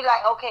the baby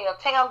like, okay, if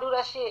Tam do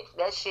that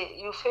shit,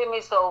 you feel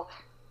me? So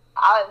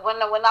when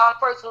I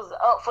first was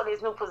up for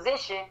this new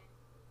position,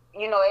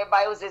 you know,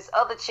 everybody was this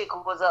other chick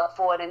who was up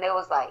for it, and they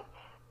was like,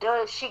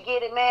 does she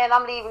get it, man?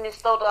 I'm leaving this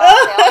store.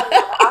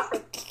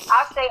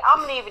 I say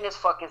I'm leaving this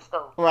fucking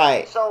store.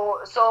 Right. So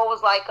it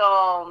was like,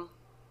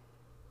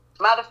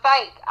 matter of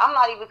fact, I'm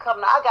not even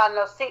coming. I got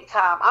enough sick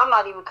time. I'm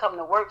not even coming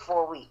to work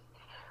for a week.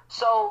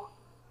 So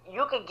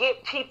you could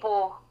get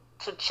people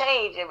to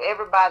change if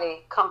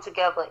everybody come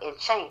together and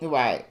change.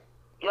 Right.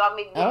 You know what I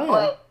mean?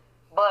 Oh,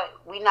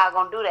 but we not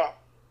gonna do that.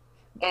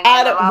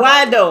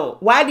 Why though?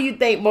 Why do you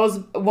think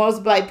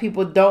most black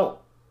people don't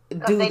do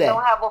that? Because they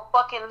don't have a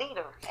fucking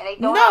leader, and they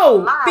don't have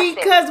a mindset.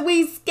 Because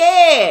we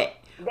scared.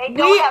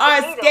 We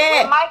are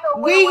scared.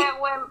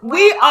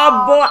 We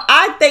are born.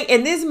 I think,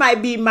 and this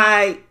might be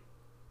my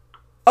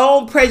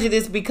own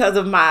prejudice because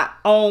of my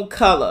own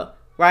color,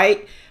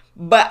 right?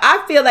 But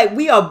I feel like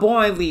we are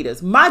born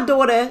leaders. My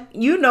daughter,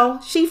 you know,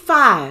 she's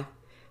 5.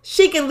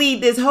 She can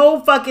lead this whole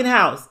fucking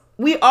house.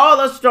 We all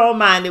are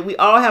strong-minded. We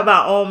all have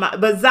our own mind.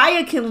 But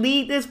Zaya can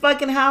lead this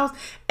fucking house,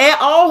 and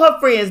all her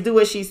friends do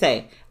what she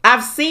say.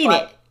 I've seen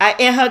it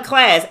in her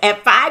class.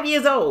 At 5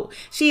 years old,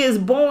 she is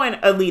born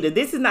a leader.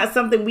 This is not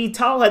something we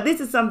taught her. This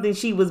is something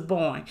she was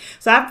born.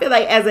 So I feel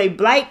like as a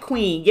black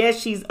queen,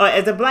 yes,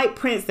 as a black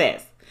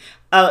princess,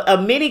 a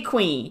mini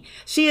queen,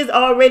 she is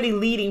already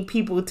leading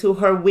people to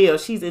her will.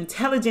 She's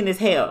intelligent as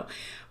hell,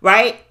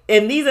 right?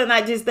 And these are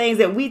not just things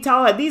that we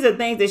taught her. These are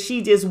things that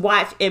she just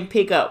watched and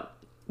pick up.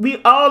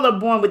 We all are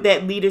born with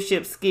that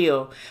leadership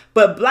skill.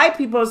 But black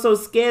people are so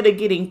scared of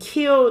getting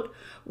killed.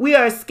 We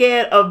are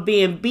scared of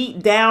being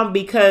beat down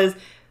because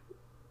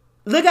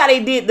look how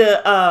they did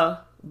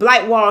the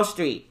Black Wall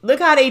Street. Look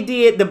how they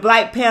did the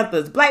Black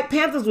Panthers. Black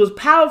Panthers was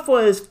powerful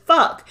as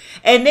fuck.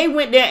 And they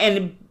went there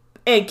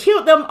and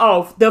killed them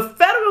off. The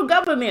federal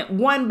government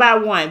one by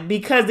one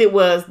because it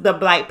was the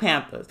Black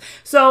Panthers.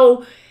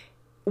 So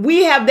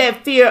we have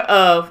that fear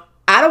of,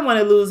 I don't want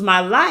to lose my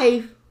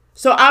life,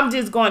 so I'm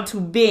just going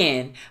to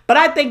bend. But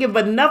I think if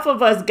enough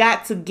of us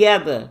got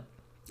together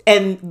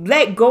and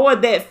let go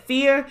of that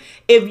fear,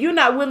 if you're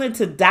not willing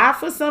to die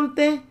for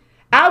something,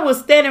 I will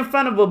stand in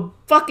front of a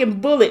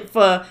fucking bullet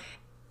for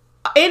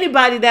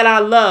anybody that I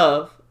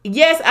love.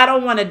 Yes, I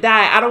don't want to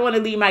die. I don't want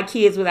to leave my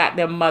kids without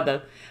their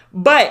mother.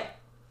 But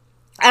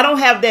I don't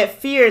have that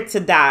fear to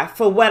die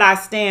for what I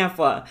stand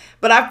for.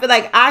 But I feel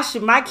like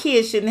my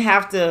kids shouldn't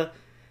have to.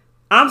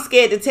 I'm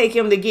scared to take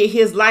him to get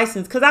his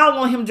license because I don't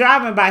want him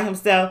driving by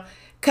himself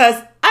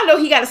because I know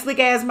he got a slick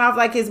ass mouth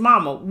like his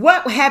mama.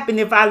 What happened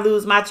if I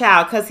lose my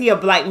child because he a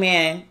black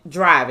man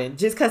driving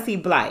just because he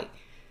black?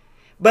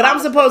 But I'm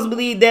supposed to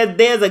believe that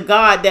there's a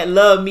God that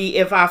loved me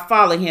if I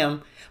follow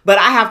him. But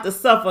I have to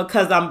suffer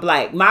because I'm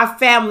black. My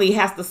family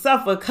has to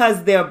suffer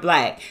because they're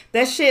black.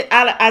 That shit,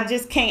 I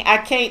just can't. I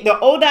can't. The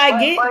older I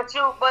get,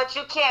 but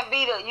you can't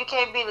be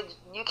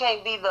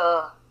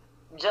the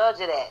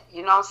judge of that.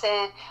 You know what I'm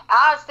saying?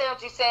 I understand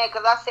what you're saying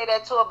because I say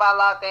that too about a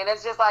lot of things.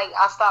 That's just like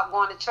I stopped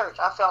going to church.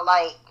 I felt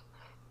like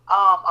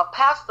a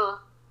pastor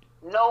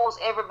knows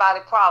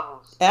everybody's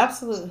problems.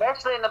 Absolutely.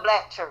 Especially in the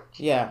black church.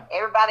 Yeah.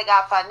 Everybody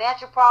got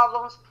financial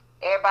problems.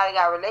 Everybody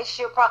got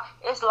relationship problems.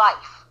 It's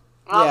life.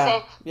 You know what I'm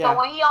saying? Yeah. So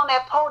when he on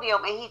that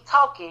podium and he's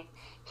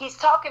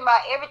talking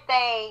about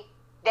everything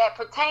that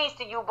pertains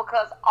to you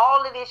because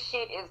all of this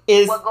shit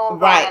is what goes on.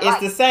 Right. It's life.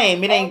 The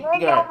same. It ain't and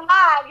in your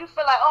mind, you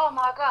feel like, oh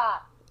my God.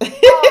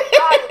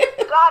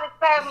 God is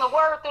passing the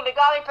word through the.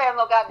 God ain't passing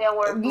no goddamn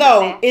word through No,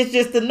 the man. it's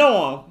just the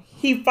norm.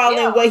 He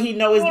following what he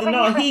know is the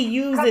norm. He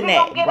using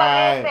that. Gonna get up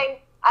there and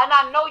say, and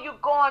I know you're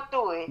going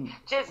through it.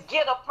 Just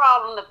get a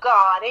problem to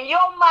God. In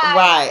your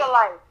mind, you're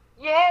like,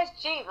 yes,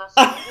 Jesus.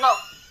 No,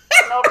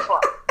 no, the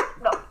fuck.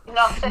 No, you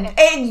know what I'm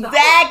saying?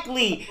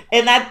 Exactly.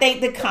 And I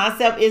think the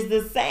concept is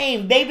the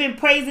same. They've been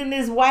praising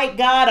this white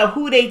God or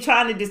who they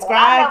trying to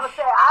describe. Well,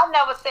 I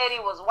never said he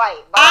was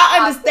white. But I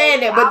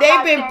understand that, but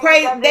they've been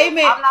praising.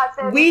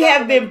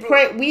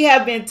 We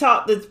have been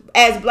taught this,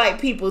 as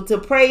black people, to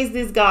praise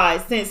this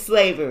God since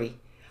slavery.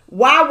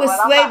 Why was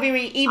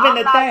slavery even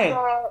a thing?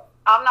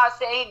 I'm not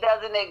saying he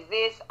doesn't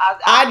exist.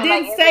 I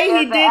didn't say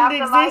he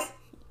didn't exist.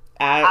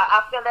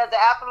 I feel there's an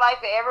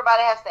afterlife and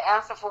everybody has to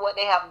answer for what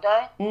they have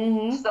done.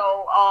 Mm-hmm.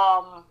 So,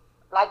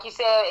 like you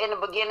said in the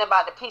beginning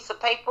about the piece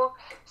of paper,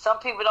 some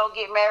people don't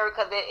get married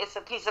because it's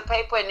a piece of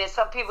paper, and then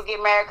some people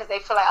get married because they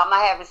feel like I'm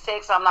not having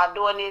sex, I'm not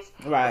doing this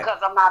because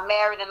I'm not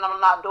married and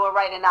I'm not doing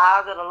right in the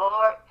eyes of the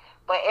Lord.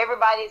 But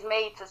everybody is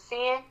made to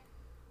sin.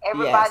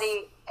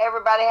 Everybody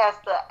has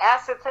to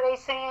answer to their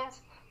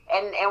sins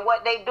and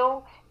what they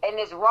do. And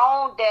it's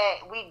wrong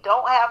that we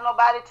don't have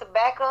nobody to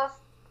back us.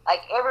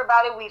 Like,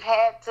 everybody we've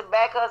had to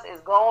back us is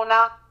gone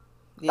now.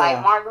 Yeah.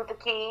 Like Martin Luther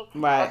King.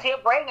 Right. Because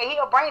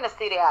he'll bring the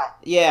city out.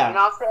 Yeah. You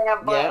know what I'm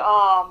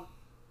saying?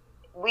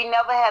 But we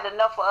never had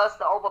enough for us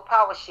to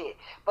overpower shit.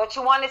 But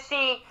you want to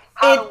see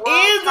how the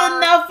world turns.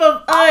 Enough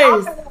of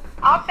us.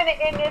 I'm finna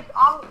end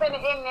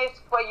this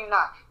for you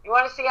now. You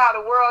want to see how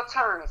the world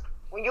turns.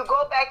 When you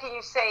go back and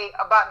you say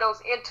about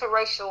those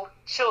interracial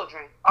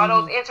children or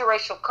those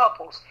interracial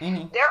couples,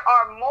 there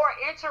are more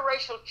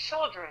interracial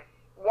children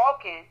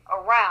walking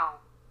around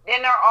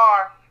than there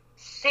are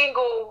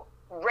single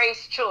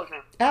race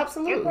children.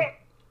 Absolutely.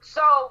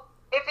 So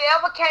if it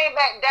ever came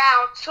back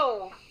down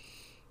to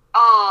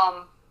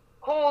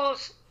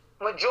who's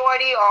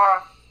majority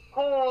or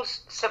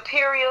who's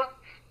superior,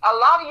 a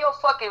lot of your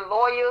fucking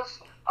lawyers,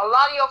 a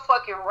lot of your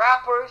fucking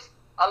rappers,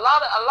 a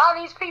lot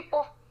of these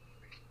people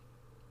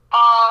a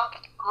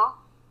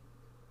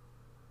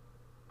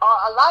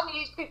lot of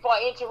these people are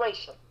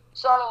interracial.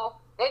 So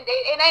it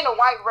ain't a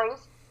white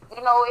race.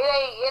 You know,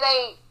 it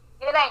ain't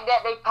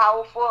that they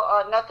powerful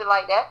or nothing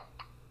like that.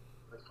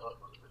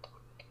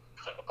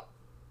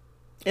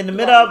 In the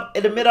middle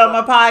of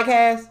my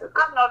podcast.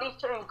 I know these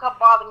children come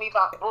bother me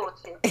about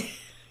bullshit.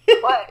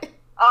 But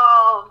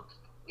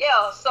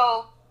yeah,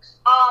 so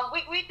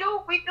we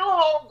do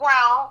hold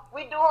ground.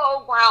 We do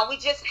hold ground. We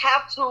just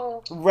have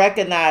to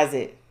recognize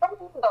it.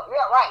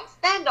 Yeah, right.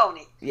 Stand on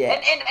it. Yeah.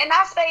 And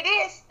I say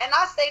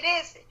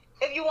this,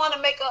 if you want to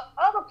make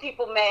other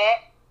people mad,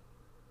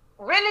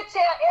 really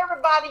tell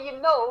everybody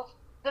you know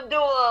to do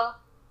a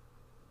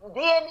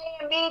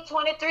DNA me,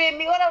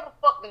 23andMe, whatever the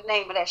fuck the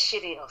name of that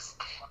shit is.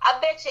 I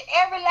bet you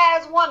every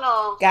last one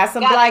of them got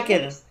some black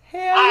in them.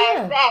 Hell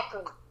yeah.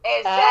 Exactly.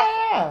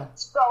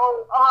 So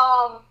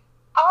all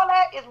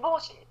that is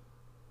bullshit.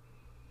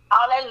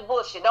 All that is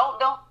bullshit.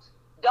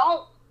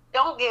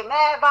 Don't get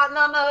mad about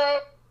none of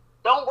it.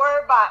 Don't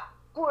worry about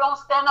who don't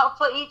stand up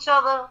for each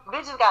other.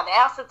 Bitches got the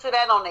answer to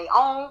that on their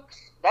own.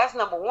 That's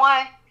number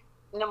one.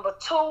 Number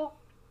two,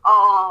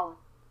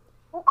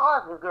 who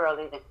caused this girl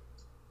in it?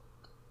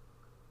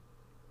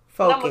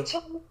 Focus.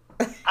 Number two,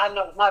 I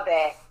know, my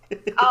bad.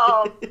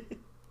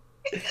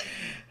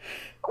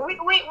 We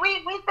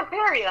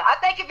superior. I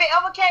think if it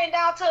ever came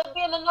down to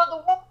being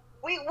another woman,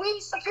 we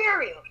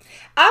superior.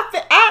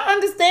 I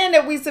understand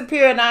that we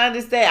superior, and I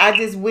understand. I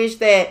just wish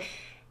that.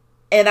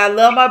 And I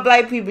love my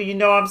black people. You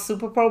know I'm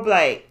super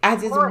pro-black. I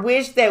just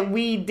wish that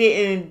we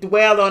didn't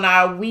dwell on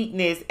our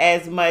weakness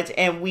as much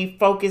and we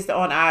focused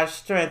on our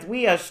strength.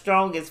 We are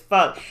strong as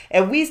fuck.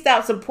 And we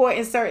stop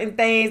supporting certain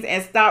things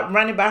and stop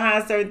running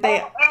behind certain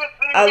things.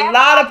 A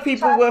lot of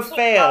people will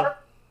fail.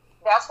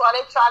 That's why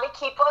they try to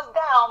keep us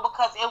down,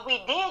 because if we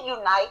did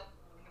unite,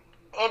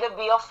 it'll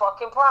be a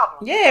fucking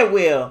problem. Yeah, it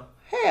will.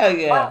 Hell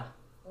yeah.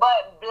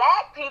 But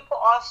black people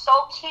are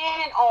so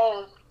keen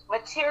on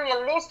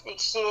materialistic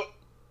shit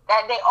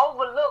that they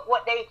overlook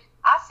what they...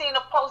 I seen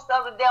a post the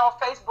other day on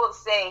Facebook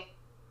say,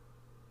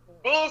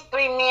 these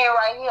three men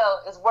right here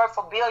is worth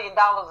 $1 billion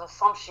or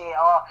some shit,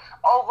 or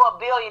over $1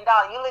 billion.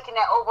 You're looking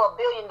at over $1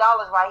 billion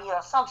right here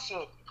or some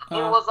shit.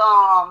 It was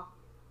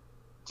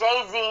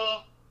Jay-Z,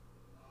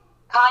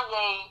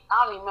 Kanye,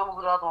 I don't even remember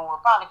who the other one was,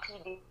 probably P.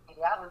 Diddy.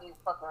 I don't even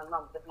fucking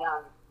remember, to be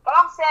honest. But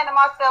I'm saying to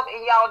myself,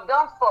 and y'all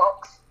dumb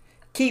fucks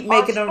keep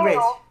making them rich.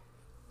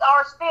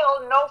 Are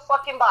still no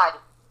fucking body.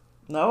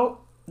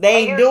 Nope.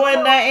 They ain't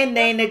doing nothing.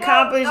 They ain't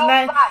accomplished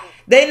nothing.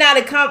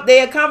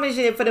 They accomplish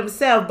it for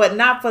themselves, but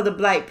not for the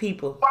black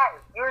people. Right.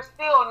 You're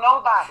still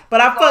nobody.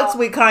 But I fucks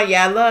with Kanye.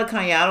 I love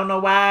Kanye. I don't know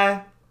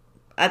why.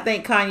 I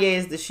think Kanye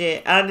is the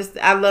shit.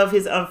 I love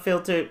his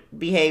unfiltered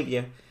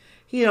behavior.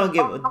 He don't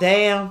give a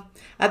damn.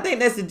 I think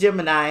that's the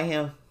Gemini in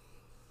him.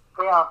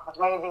 Yeah,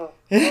 maybe.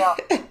 Yeah.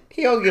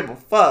 He don't give a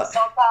fuck.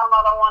 Sometimes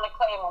I don't want to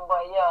claim him,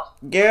 but yeah.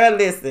 Girl,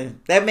 listen.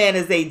 That man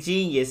is a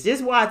genius.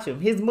 Just watch him.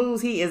 His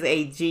moves, he is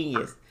a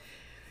genius.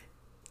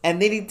 And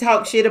then he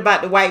talked shit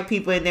about the white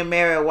people and then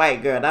marry a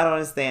white girl. I don't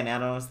understand that. I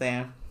don't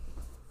understand.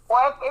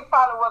 Well, it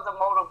probably was a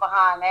motive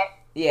behind that.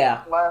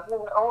 Yeah. Well,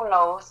 who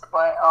knows?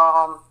 But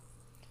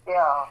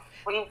yeah,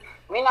 we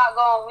not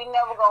going. We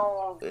never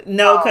going.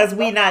 No, because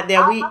we not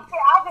there. I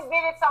can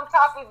get into some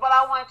topics, but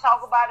I want to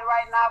talk about it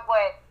right now.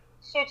 But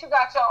shit, you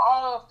got your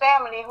own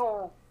family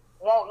who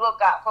won't look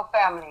out for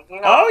family.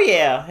 You know? Oh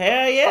yeah,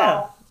 hell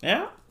yeah, so,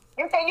 yeah.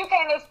 You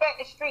can't expect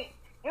the street.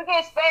 You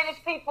get Spanish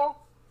people.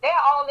 They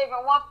all live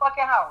in one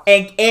fucking house.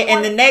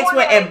 And the next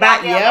one and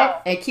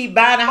keep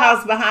buying a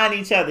house behind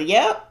each other.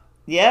 Yep.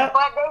 Yeah.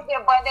 But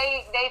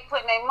they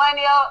putting their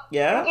money up.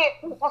 Yeah. You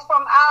get people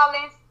from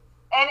islands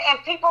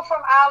and people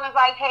from islands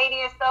like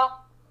Haiti and stuff.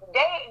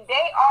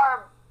 They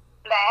are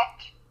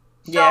black.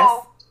 So,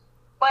 yes.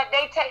 But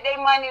they take their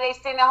money, they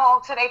send it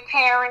home to their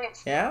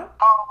parents. Yeah.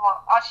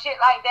 Or shit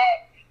like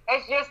that.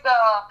 It's just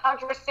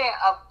 100%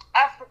 of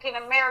African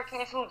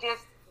Americans who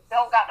just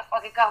don't got the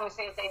fucking common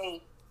sense they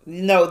need.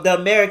 You know, the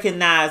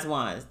Americanized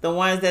ones, the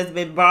ones that's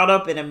been brought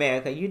up in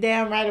America. You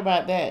damn right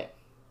about that.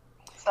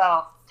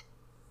 So.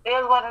 It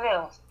is what it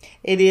is.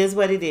 It is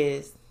what it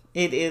is.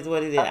 It is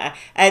what it is.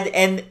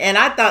 And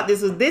I thought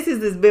this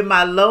has been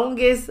my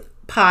longest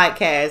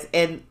podcast.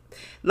 And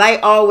like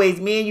always,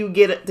 me and you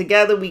get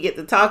together, we get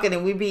to talking,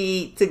 and we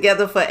be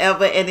together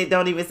forever. And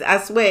I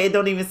swear, it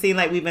don't even seem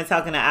like we've been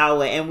talking an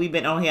hour, and we've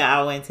been on here an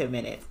hour and 10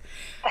 minutes.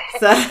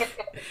 So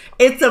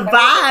it's a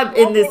vibe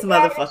in this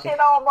motherfucker. Shit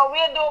on, but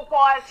we'll do a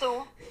part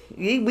 2.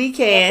 We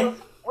can.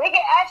 We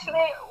can actually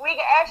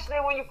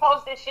when you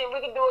post this shit, we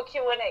can do a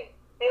Q&A.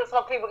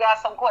 Some people got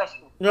some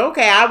questions.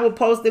 Okay, I will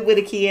post it with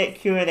a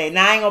Q&A.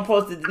 Now, I ain't going to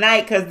post it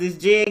tonight because this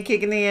gin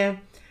kicking in.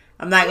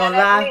 I'm not going to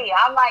lie. Me.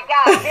 I'm like,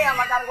 God damn,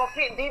 I got to go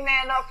pick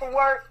D-Man up from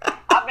work.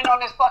 I've been on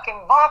this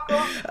fucking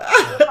vodka.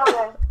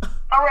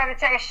 I'm ready to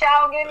take a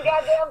shower and get in the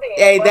goddamn bed.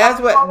 Hey,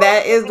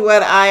 that is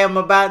what I am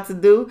about to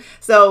do.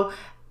 So,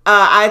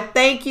 I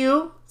thank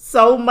you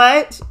so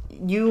much.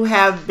 You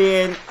have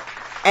been,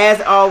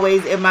 as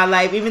always, in my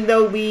life. Even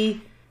though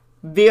we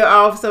veer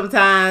off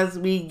sometimes,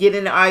 we get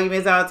into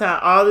arguments all the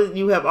time.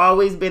 You have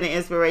always been an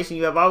inspiration.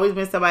 You have always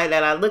been somebody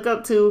that I look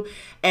up to,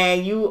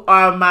 and you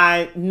are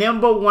my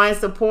number one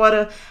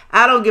supporter.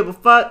 I don't give a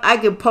fuck. I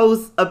can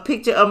post a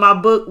picture of my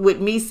book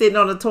with me sitting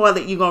on the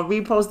toilet. You gonna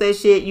repost that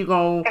shit. You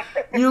gonna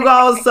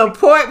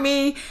support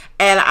me.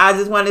 And I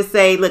just want to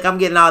say, look, I'm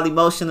getting all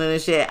emotional and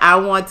shit. I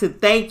want to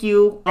thank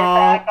you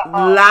on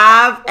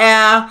live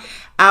air.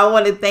 I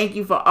want to thank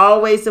you for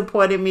always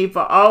supporting me,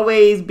 for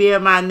always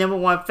being my number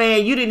one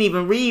fan. You didn't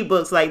even read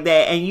books like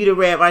that, and you done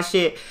read my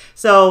shit.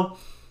 So,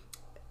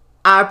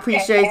 I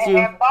appreciate you.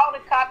 And bought a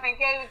copy and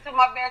gave it to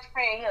my best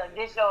friend. Here,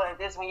 this yours,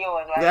 this one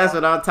yours. Right? That's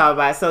what I'm talking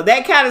about. So,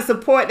 that kind of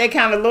support, that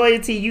kind of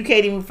loyalty, you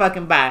can't even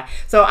fucking buy.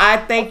 So, I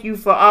thank you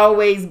for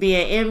always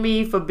being in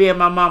me, for being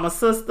my mama's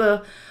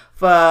sister.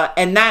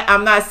 I'm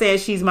not saying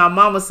she's my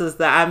mama's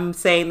sister. I'm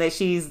saying that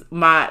she's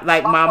my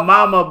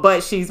mama,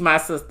 but she's my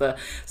sister.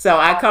 So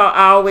I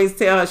always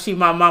tell her she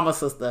my mama's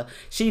sister.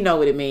 She know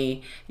what it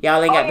mean.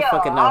 Y'all ain't got to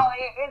fucking know.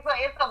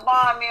 It's a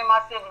bond me and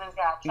my siblings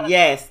got.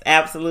 Yes,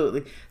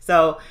 absolutely.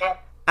 So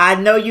I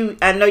know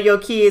your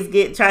kids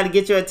trying to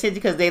get your attention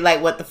because they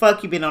like, what the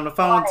fuck, you been on the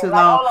phone too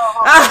long.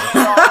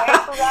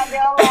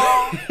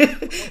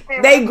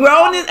 They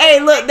grown as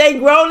they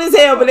grown as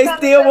hell, but they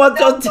still want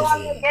your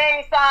attention.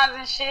 Gang signs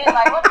and shit.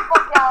 Like, what the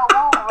fuck y'all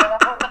want, bro?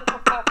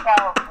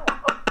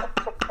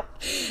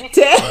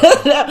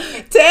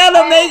 Tell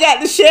them they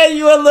got to share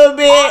you a little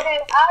bit. I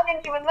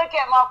didn't even look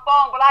at my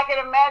phone, but I can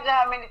imagine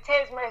how many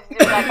text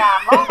messages I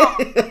got.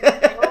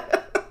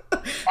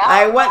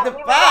 Like, what the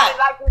fuck?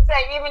 Like you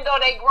say, even though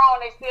they grown,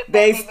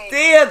 they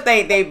still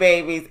think they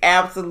babies.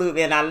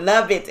 Absolutely, and I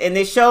love it. And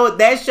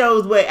that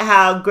shows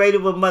how great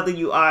of a mother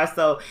you are.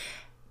 So,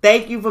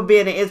 thank you for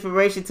being an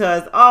inspiration to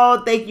us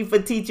all. Thank you for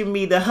teaching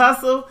me to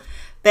hustle.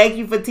 Thank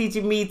you for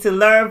teaching me to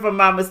learn from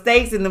my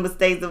mistakes and the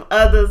mistakes of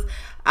others.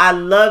 I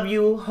love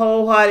you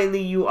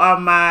wholeheartedly. You are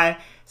my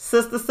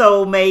sister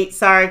soulmate.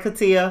 Sorry,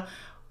 Katia.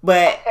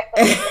 But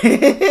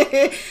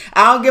I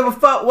don't give a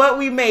fuck what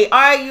we may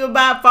argue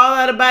about, fall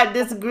out about,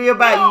 disagree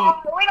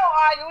about. We don't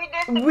argue. We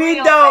disagree. We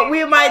don't.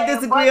 We might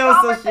disagree on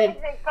some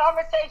shit.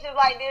 Conversations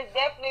like this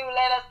definitely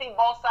let us see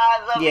both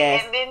sides of it.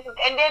 And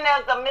then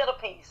there's the middle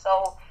piece.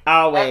 So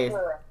always.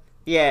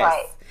 Yes.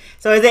 Right.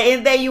 So is there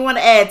anything you want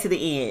to add to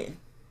the end?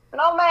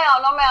 No,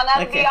 ma'am.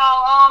 That'll be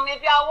all.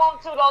 If y'all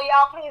want to, though,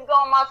 y'all please go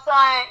on my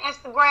son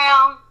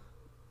Instagram.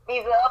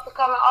 He's an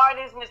up-and-coming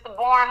artist, Mr.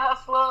 Born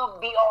Hustler,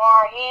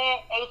 BORNHUST,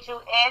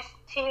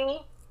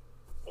 HUSTLAA,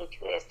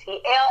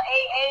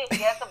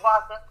 yes, a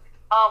boxer,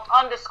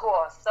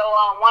 underscore. So,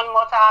 one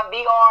more time,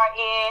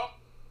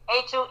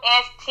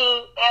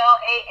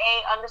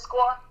 BORNHUSTLAA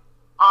underscore.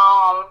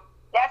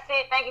 That's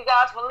it. Thank you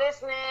guys for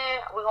listening.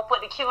 We're going to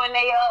put the Q&A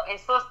up. And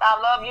sister, I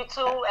love you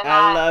too. And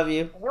I love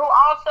you. You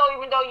also,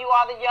 even though you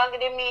are the younger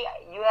than me,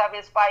 you have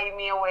inspired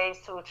me in ways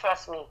to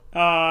trust me.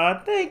 Oh,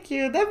 thank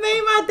you. That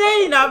made my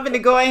day. I'm going to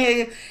go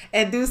ahead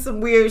and do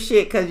some weird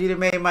shit because you done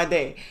made my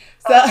day.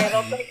 So Okay,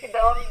 don't take it,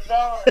 don't.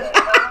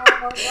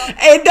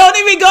 it don't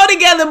even go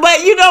together.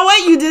 But you know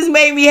what? You just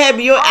made me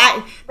happy.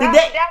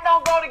 That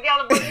don't go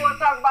together. But you want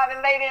to talk about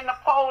the lady in the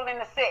pole and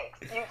the sex?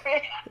 You feel?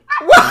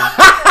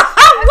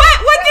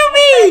 What you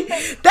mean?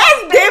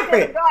 That's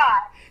different.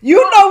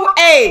 You know,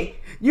 hey,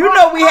 you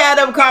know we had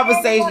them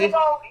conversations.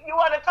 You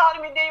want to talk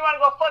to me, then you want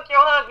to go fuck your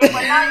husband.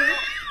 But now you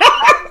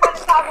want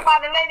to talk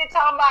about the lady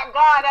talking about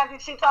God after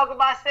she talking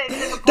about sex.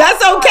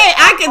 That's okay.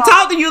 I can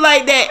talk to you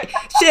like that.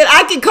 Shit,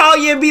 I can call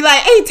you and be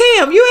like, hey,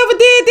 Tim, you ever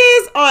did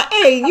this? Or,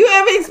 hey, you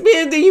ever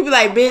experienced it? You be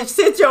like, bitch,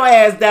 sit your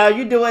ass down.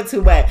 You doing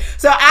too much.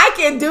 So I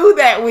can do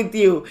that with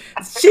you.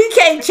 She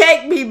can't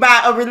check me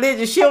by a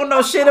religion. She don't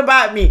know shit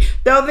about me.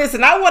 Though,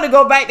 listen, I want to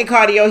go back to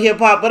cardio hip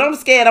hop, but I'm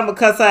scared I'm going to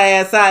cuss her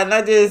ass out. And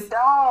I just...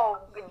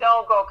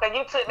 Don't go, because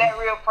you took that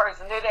real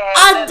person.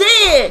 I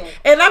did.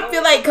 And I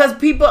feel like because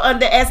people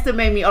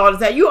underestimate me all the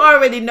time. You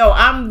already know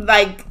I'm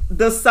like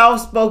the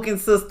soft-spoken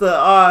sister. And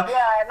I'm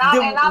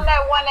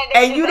that one that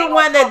and you the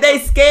one that they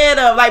scared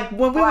of. Like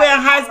when we were in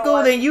high school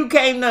and you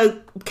came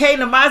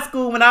to my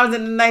school when I was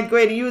in the 9th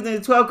grade and you was in the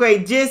 12th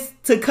grade just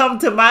to come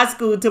to my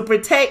school to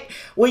protect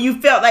where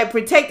you felt like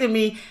protecting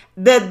me.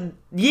 The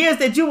years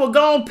that you were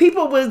gone,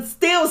 people were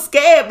still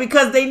scared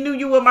because they knew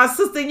you were my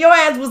sister and your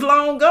ass was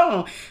long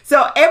gone.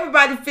 So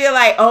everybody feel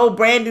like, oh,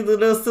 Brandy's the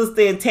little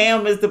sister and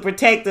Tam is the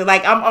protector.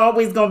 Like I'm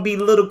always going to be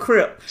little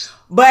Crip.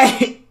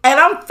 But, and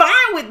I'm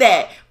fine with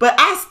that. But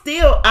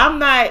I'm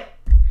not,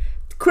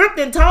 Crip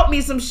done taught me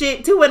some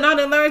shit too and I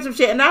done learned some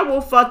shit and I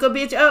will fuck a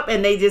bitch up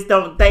and they just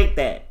don't think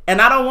that. And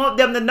I don't want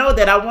them to know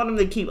that. I want them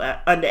to keep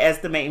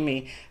underestimating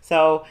me.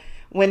 So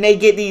when they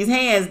get these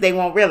hands, they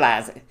won't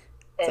realize it.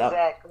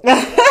 Exactly.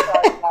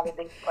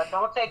 But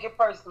don't take it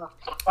personal.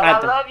 But I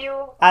love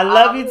you. I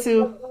love you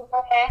too.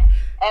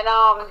 And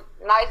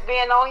nice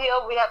being on here.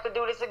 We have to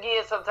do this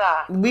again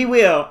sometime. We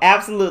will.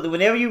 Absolutely.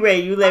 Whenever you're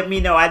ready, you let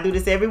me know. I do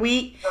this every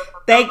week.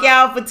 Thank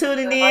y'all for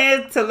tuning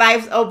in to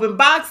Life's Open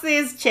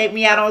Boxes. Check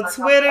me out on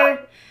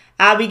Twitter.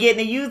 I'll be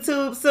getting to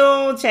YouTube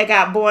soon. Check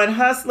out Born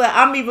Hustler.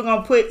 I'm even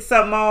going to put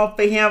something on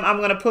for him. I'm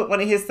going to put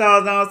one of his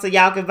songs on so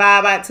y'all can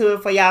vibe out to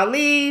it for y'all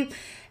leave.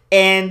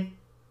 And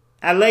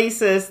I love you,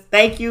 sis.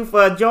 Thank you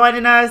for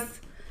joining us.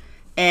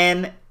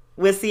 And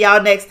we'll see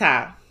y'all next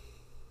time.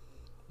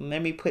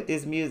 Let me put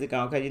this music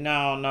on because I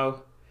don't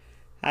know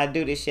how to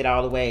do this shit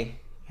all the way.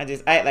 I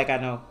just act like I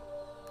know.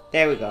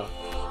 There we go.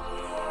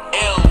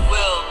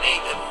 Will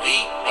make the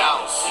beat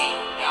bounce.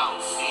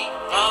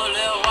 Long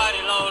little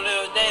Whitey, long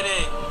little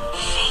Day-Day.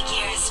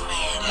 Figures,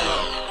 man.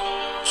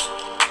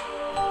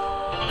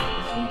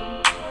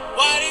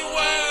 Whitey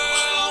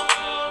world.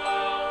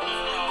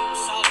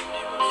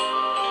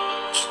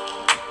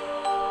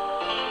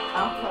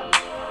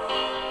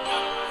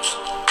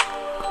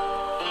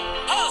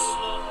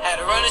 Had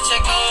to run a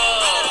check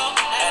up.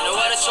 Had no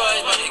other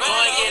choice but to go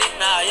and get it.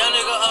 Nah, young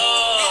nigga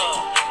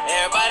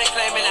everybody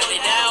claiming that they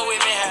down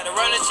with me. Had to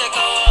run a check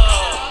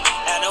up.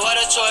 Had no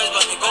other choice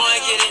but to go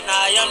and get it.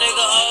 Nah, young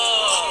nigga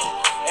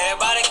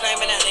everybody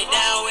claiming that they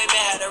down with me.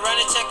 Had to run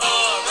a check up.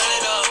 Run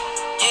it up,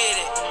 get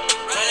it.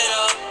 Run it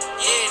up,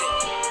 get it.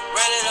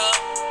 Run it up,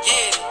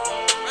 get it.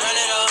 Run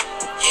it up,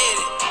 get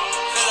it.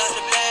 Fill up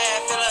the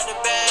bag, fill up the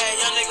bag.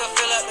 Young nigga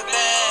fill up the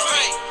bag.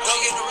 Go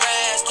get the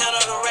rash, count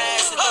up the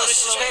rash. And throw this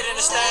shit straight in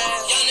the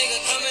stash. Young nigga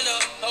coming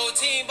up. Whole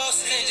team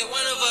bosses ain't just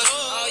one of us.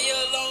 All year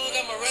long,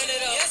 I'ma run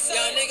it up.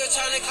 Young nigga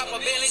tryna cop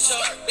a Bentley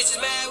truck. Bitches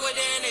mad with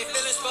that and they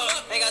feelin' fuck.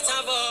 Ain't got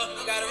time for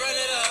her, gotta run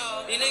it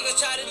up. These niggas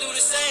try to do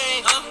the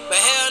same, but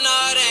hell no,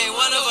 they ain't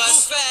one of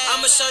us.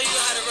 I'ma show you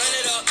how to run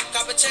it up.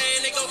 Cop a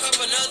chain, they gon' cop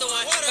another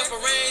one.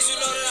 Couple rings,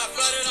 you know that I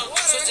flooded them.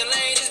 Switchin'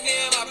 lanes, just me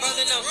and my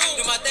brother them.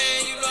 Do my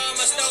thing, you know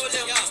I'ma stole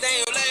them. Stay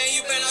in your lane,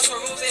 you better not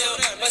swerve over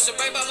him. Bust a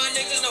break by my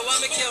niggas, know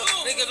I'ma kill.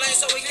 Niggas lame,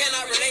 so we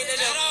cannot relate to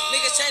them.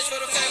 Niggas change for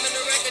the fame and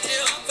the record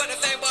deal. For the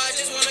fame, boy, I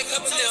just want a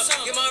couple deals.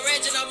 Get my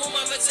range and I move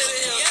my to the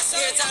hill.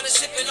 Get tired of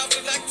shipping off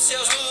in vacuum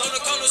seals. On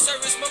the corner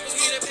service, smokers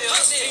weed and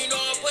pills. And you know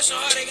I'm pushing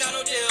hard, ain't got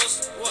no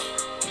deals.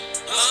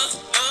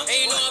 And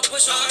you know I'm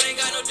pushing hard, ain't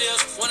got no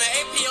deals. Want an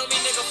AP on me,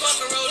 nigga, fuck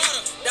a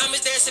roller.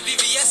 Diamonds dancing,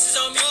 VVS is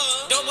on me.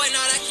 Don't boy,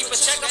 now I keep a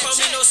check up on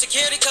me. No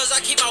security, cause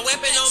I keep my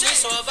weapon on me.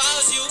 So if I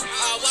was you,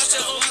 I'll watch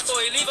your homie before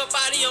he leave a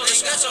body on the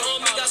stretcher,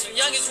 homie. Got some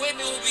youngins with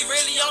me who be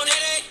really on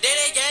it. They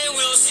game,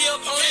 we don't see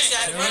opponents.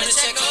 Had to run the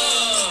check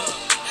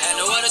up. Had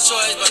no other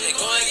choice, but they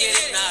go and get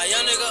it. Nah,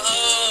 young nigga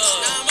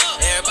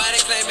everybody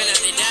claiming that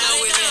they down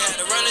with me. Had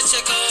to run the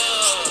check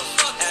up.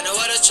 Had no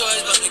other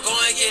choice, but they go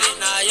and get it.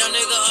 Nah, young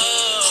nigga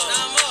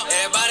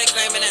everybody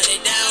claiming that they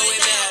down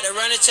with me. Had to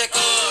run the check up.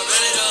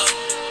 Run it up,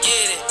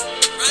 get it.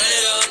 Run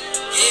it up,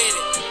 get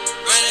it.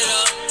 Run it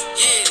up,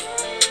 get it.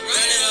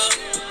 Run it up,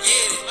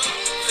 get it.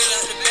 Fill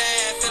up the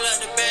bag, fill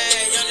up the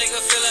bag. Young nigga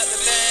fill up the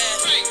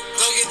bag.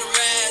 Go get the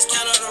rash,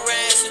 count up the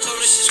rash, and throw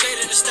this shit straight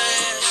in the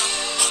stash.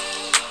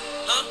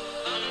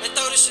 And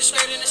throw this shit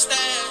straight in the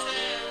stash.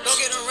 Go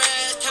get the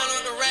rash, count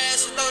up the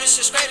rash, and throw this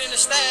shit straight in the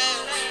stash.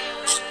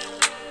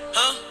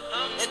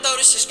 And throw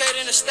this shit straight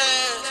in the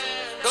stash.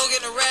 Go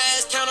get the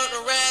rash, count up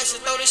the rash,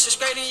 and throw this shit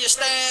straight in your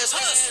stash.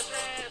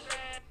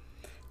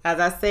 As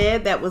I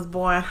said, that was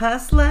Born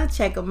Hustler.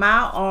 Check him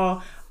out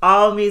on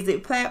all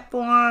music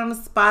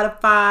platforms,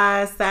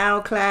 Spotify,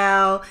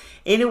 SoundCloud,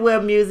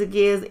 anywhere music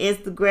is,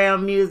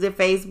 Instagram music,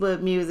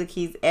 Facebook music.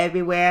 He's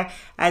everywhere.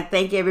 I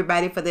thank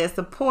everybody for their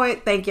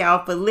support. Thank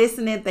y'all for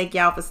listening. Thank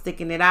y'all for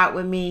sticking it out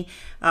with me.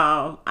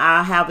 I'll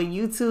have a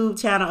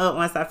YouTube channel up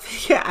once I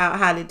figure out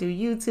how to do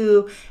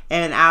YouTube,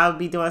 and I'll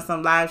be doing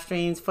some live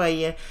streams for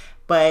you.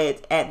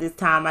 But at this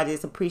time, I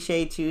just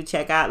appreciate you.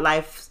 Check out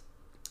Life's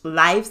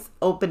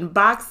Open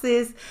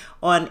Boxes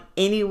on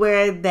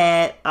anywhere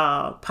that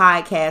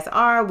podcasts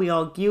are. We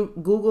on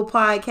Google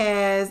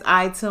Podcasts,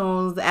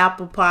 iTunes,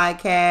 Apple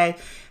Podcasts,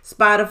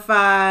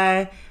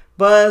 Spotify,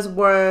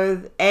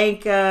 Buzzworth,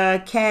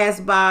 Anchor,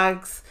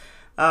 Castbox,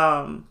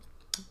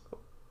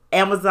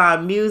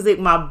 Amazon Music.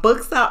 My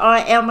books are on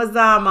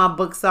Amazon. My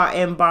books are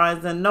in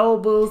Barnes and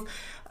Nobles.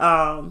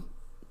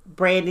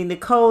 Brandy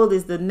Nicole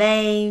is the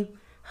name.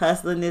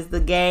 Hustling is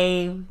the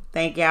game.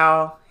 Thank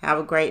y'all. Have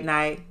a great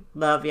night.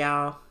 Love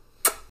y'all.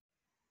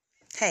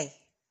 Hey,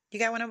 you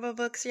got one of our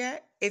books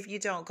yet? If you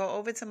don't, go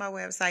over to my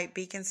website,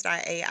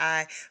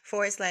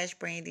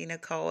 beaconstar.ai/Brandy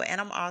Nicole.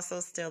 And I'm also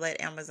still at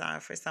Amazon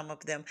for some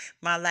of them.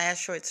 My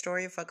last short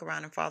story, Fuck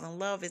Around and Fall in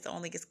Love, is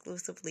only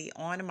exclusively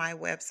on my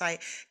website.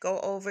 Go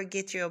over,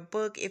 get your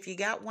book. If you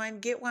got one,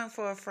 get one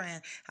for a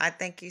friend. I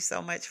thank you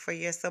so much for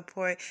your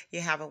support. You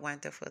have a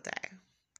wonderful day.